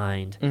in my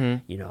mind,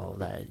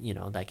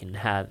 that can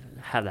have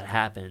that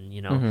happen,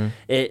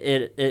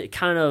 it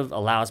kind of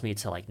allows me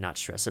to like not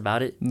stress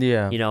about it.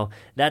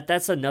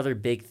 That's another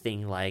big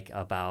thing like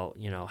about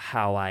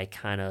how I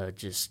kind of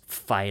just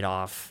fight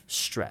off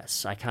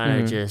stress. I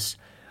kind of just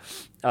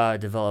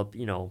develop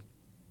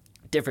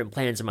different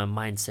plans in my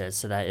mindset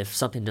so that if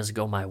something doesn't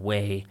go my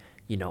way,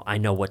 I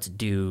know what to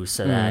do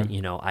so that,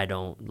 I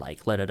don't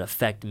like let it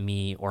affect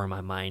me or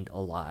my mind a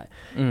lot,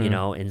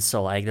 and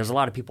so like there's a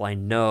lot of people I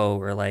know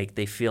where like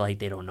they feel like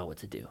they don't know what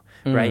to do,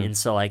 right? And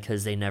so like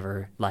because they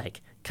never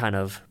like kind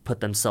of put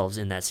themselves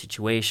in that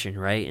situation,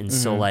 right? And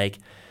so like,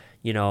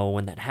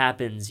 when that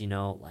happens,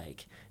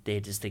 like they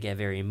get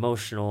very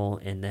emotional,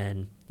 and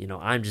then,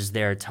 I'm just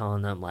there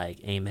telling them like,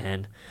 hey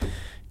man,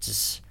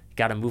 just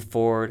gotta move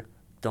forward.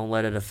 Don't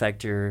let it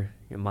affect your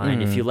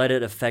mind. If you let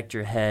it affect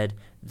your head,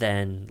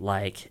 then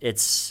like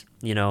it's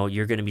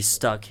you're gonna be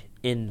stuck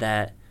in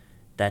that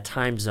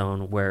time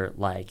zone where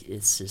like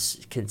it's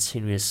just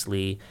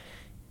continuously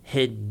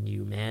hitting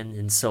you, man.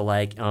 And so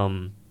like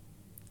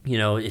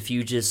if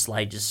you just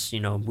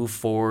move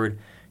forward,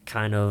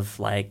 kind of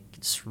like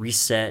just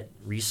reset,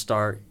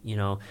 restart,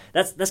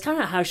 that's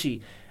kind of how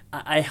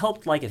I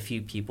helped like a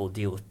few people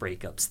deal with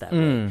breakups that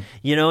way,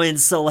 and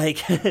so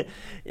like, I,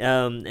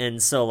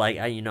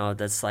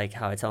 that's like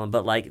how I tell them.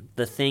 But like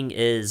the thing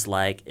is,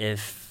 like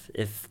if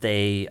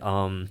they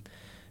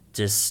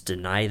just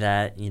deny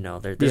that,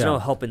 there's no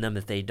helping them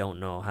if they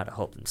don't know how to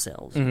help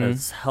themselves.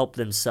 Let's help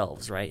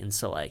themselves, right? And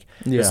so like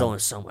there's only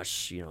so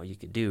much you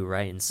could do,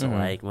 right? And so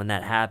like when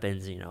that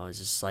happens, it's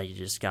just like you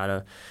just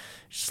gotta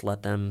just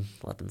let them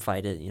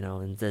fight it,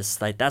 and this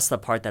like that's the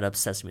part that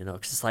upsets me though,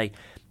 because it's like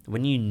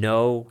when you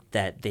know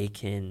that they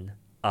can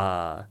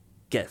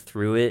get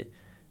through it,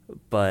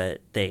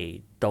 but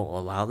they don't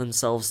allow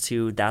themselves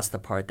to, that's the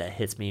part that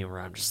hits me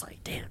where I'm just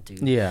like, damn,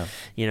 dude.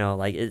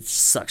 Like it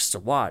sucks to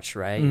watch,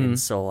 right? And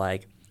so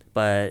like,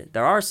 but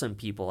there are some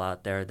people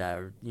out there that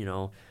are,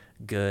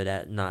 good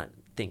at not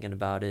thinking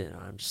about it. And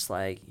I'm just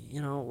like,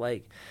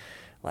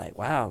 like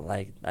wow,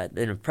 like it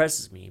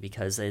impresses me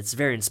because it's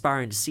very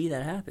inspiring to see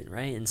that happen,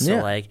 right? And so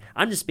like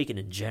I'm just speaking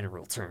in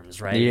general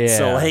terms, right? And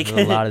so like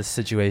a lot of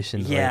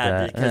situations like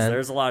that, because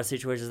there's a lot of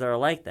situations that are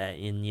like that,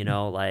 and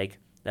like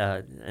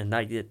and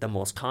the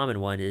most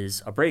common one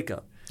is a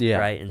breakup,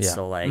 right? And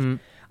so like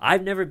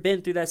I've never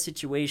been through that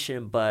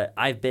situation, but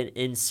I've been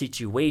in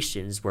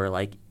situations where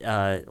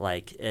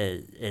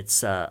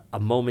it's a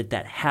moment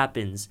that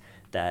happens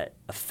that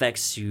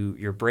affects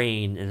your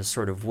brain in a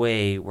sort of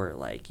way where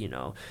like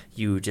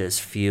you just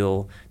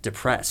feel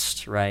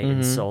depressed, right?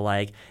 And so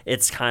like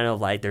it's kind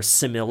of like there's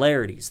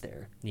similarities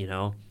there,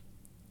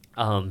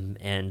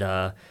 and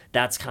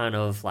that's kind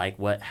of like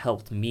what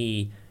helped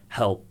me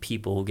help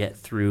people get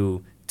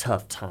through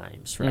tough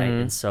times, right?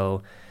 And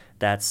so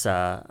that's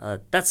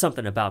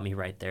something about me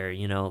right there,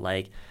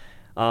 like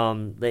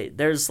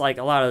there's like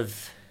a lot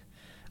of,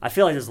 I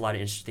feel like there's a lot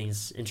of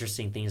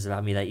interesting things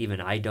about me that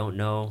even I don't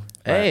know.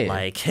 Hey,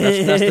 like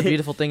that's the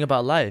beautiful thing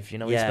about life.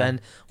 Yeah.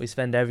 We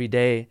spend every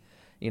day,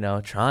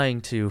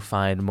 trying to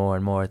find more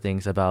and more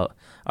things about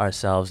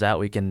ourselves that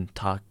we can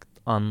talk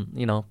on,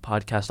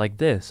 podcasts like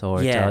this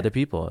or to other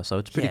people. So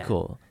it's pretty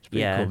cool. It's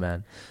pretty cool,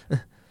 man.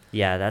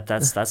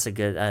 That's a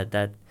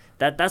good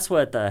that's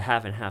what the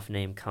half and half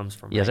name comes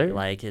from. Yes, right? sir.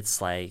 Like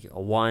it's like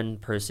one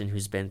person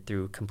who's been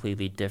through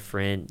completely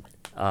different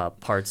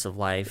parts of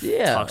life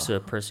talks to a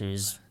person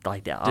who's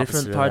like the opposite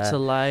different parts of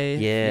life.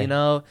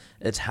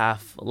 It's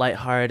half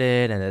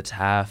lighthearted and it's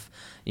half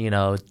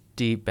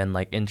deep and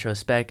like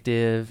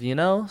introspective.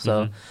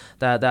 So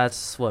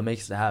that's what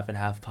makes the half and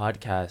half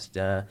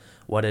podcast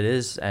what it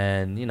is.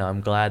 And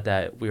I'm glad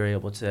that we were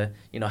able to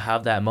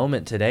have that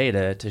moment today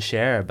to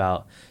share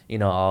about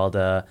all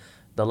the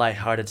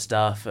lighthearted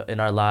stuff in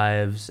our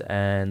lives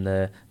and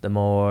the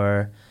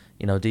more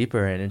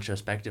deeper and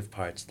introspective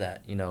parts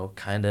that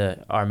kind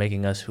of are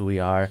making us who we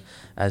are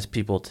as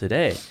people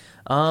today,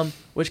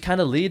 which kind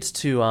of leads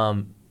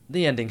to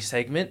the ending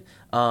segment.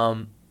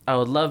 I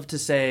would love to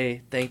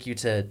say thank you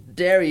to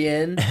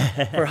Darrien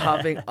for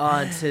hopping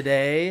on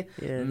today.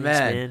 Yeah,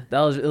 man, man.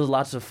 it was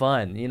lots of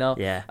fun.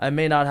 Yeah. I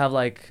may not have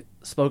like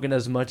spoken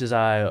as much as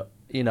I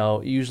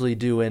usually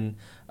do in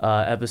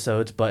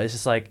episodes, but it's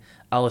just like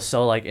I was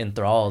so like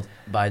enthralled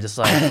by just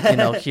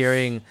like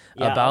hearing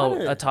about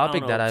a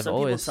topic that I've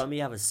always. Some people tell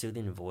me I have a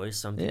soothing voice.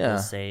 Some people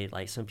say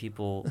like some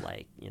people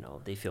like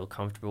they feel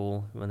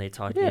comfortable when they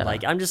talk to me.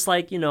 Like I'm just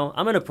like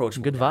I'm an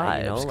approachable good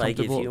guy, vibes, like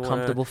if you wanna,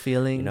 comfortable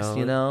feelings,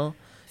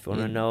 If you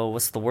want to know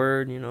what's the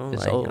word,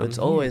 it's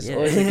always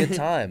a good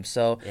time.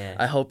 So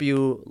I hope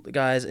you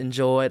guys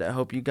enjoyed. I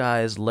hope you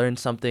guys learned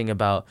something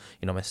about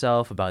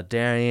myself, about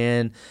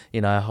Darrien.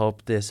 I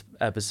hope this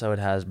episode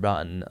has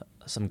brought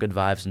some good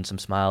vibes and some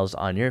smiles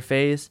on your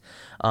face.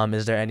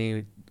 Is there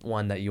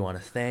anyone that you want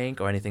to thank,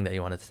 or anything that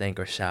you want to thank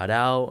or shout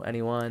out?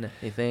 Anyone?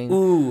 Anything?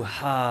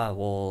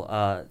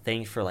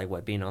 Thanks for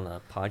like being on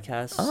the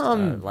podcast.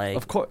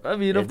 Of course. I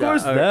mean, of or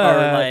course,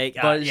 like,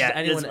 but yeah,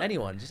 anyone.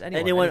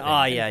 Anything.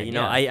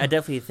 I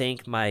definitely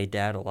thank my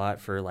dad a lot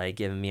for like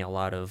giving me a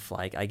lot of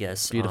like I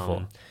guess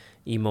beautiful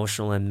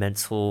emotional and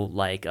mental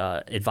like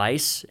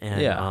advice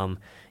and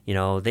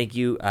thank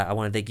you. I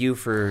want to thank you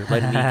for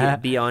letting me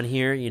be on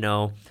here.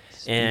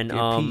 And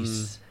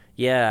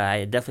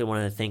I definitely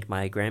want to thank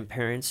my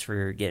grandparents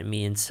for getting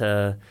me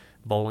into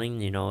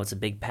bowling. It's a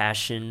big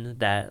passion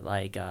that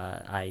like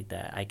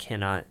I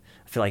cannot.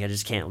 I feel like I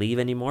just can't leave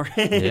anymore.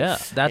 Yeah,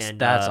 that's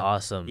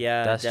awesome.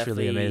 Yeah, that's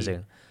truly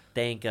amazing.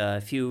 Thank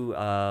a few.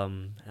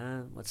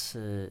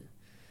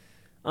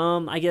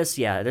 I guess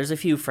there's a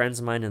few friends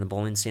of mine in the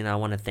bowling scene I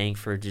want to thank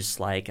for just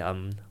like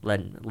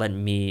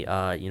letting me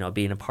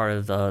being a part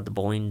of the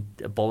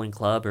bowling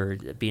club, or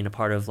being a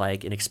part of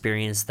like an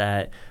experience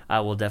that I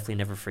will definitely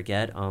never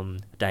forget.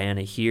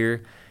 Diana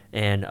here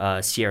and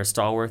Sierra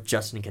Stallworth,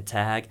 Justin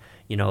Katag.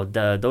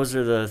 Those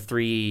are the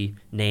three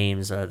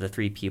names, the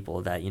three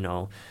people that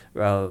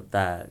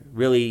that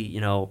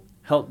really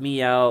helped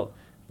me out,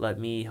 let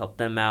me help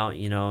them out.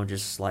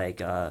 Just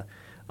like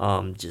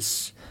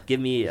just give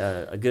me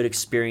a good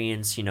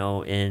experience,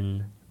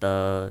 in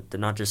the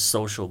not just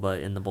social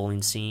but in the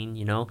bowling scene.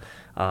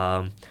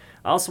 I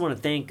also want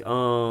to thank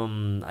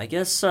I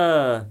guess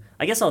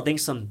I'll thank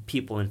some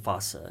people in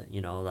FASA,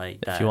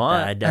 like that, if you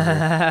want.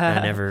 that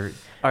I never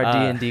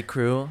our D&D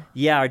crew.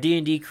 Yeah, our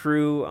D&D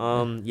crew.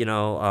 I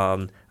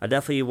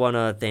definitely want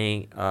to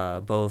thank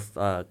both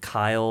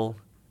Kyle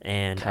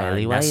and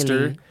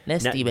Nestor.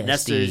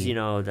 Nestor's,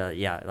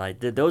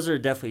 those are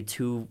definitely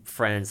two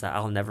friends that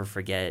I'll never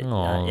forget.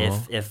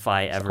 If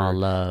I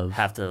ever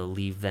have to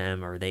leave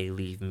them or they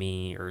leave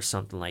me or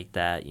something like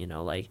that,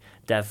 like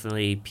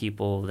definitely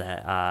people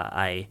that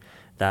I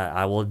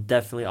will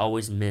definitely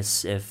always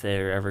miss if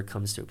there ever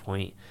comes to a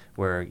point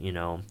where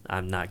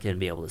I'm not gonna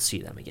be able to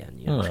see them again.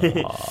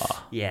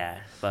 Yeah,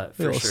 but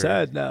for sure.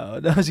 Sad now. Yeah,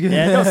 don't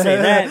say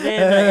that,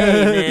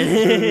 man.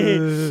 Hey,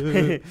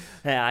 man.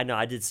 Yeah, I know.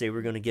 I did say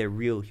we're gonna get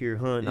real here,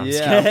 huh? No, of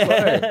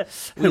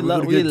course. we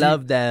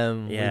love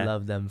them. Yeah, we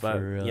love them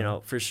for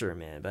real. For sure,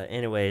 man. But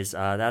anyways,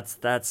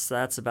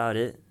 that's about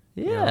it.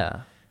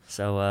 Yeah.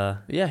 So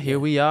here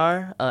we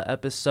are,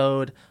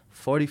 episode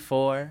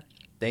 44.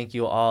 Thank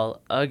you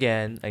all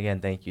again.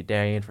 Thank you,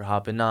 Darrien, for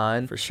hopping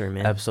on. For sure,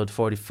 man. Episode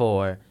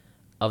 44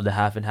 of the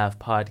Half and Half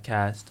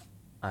podcast.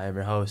 I am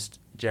your host,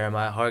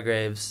 Jeremiah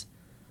Hargraves,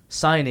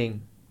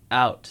 signing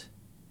out.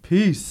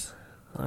 Peace.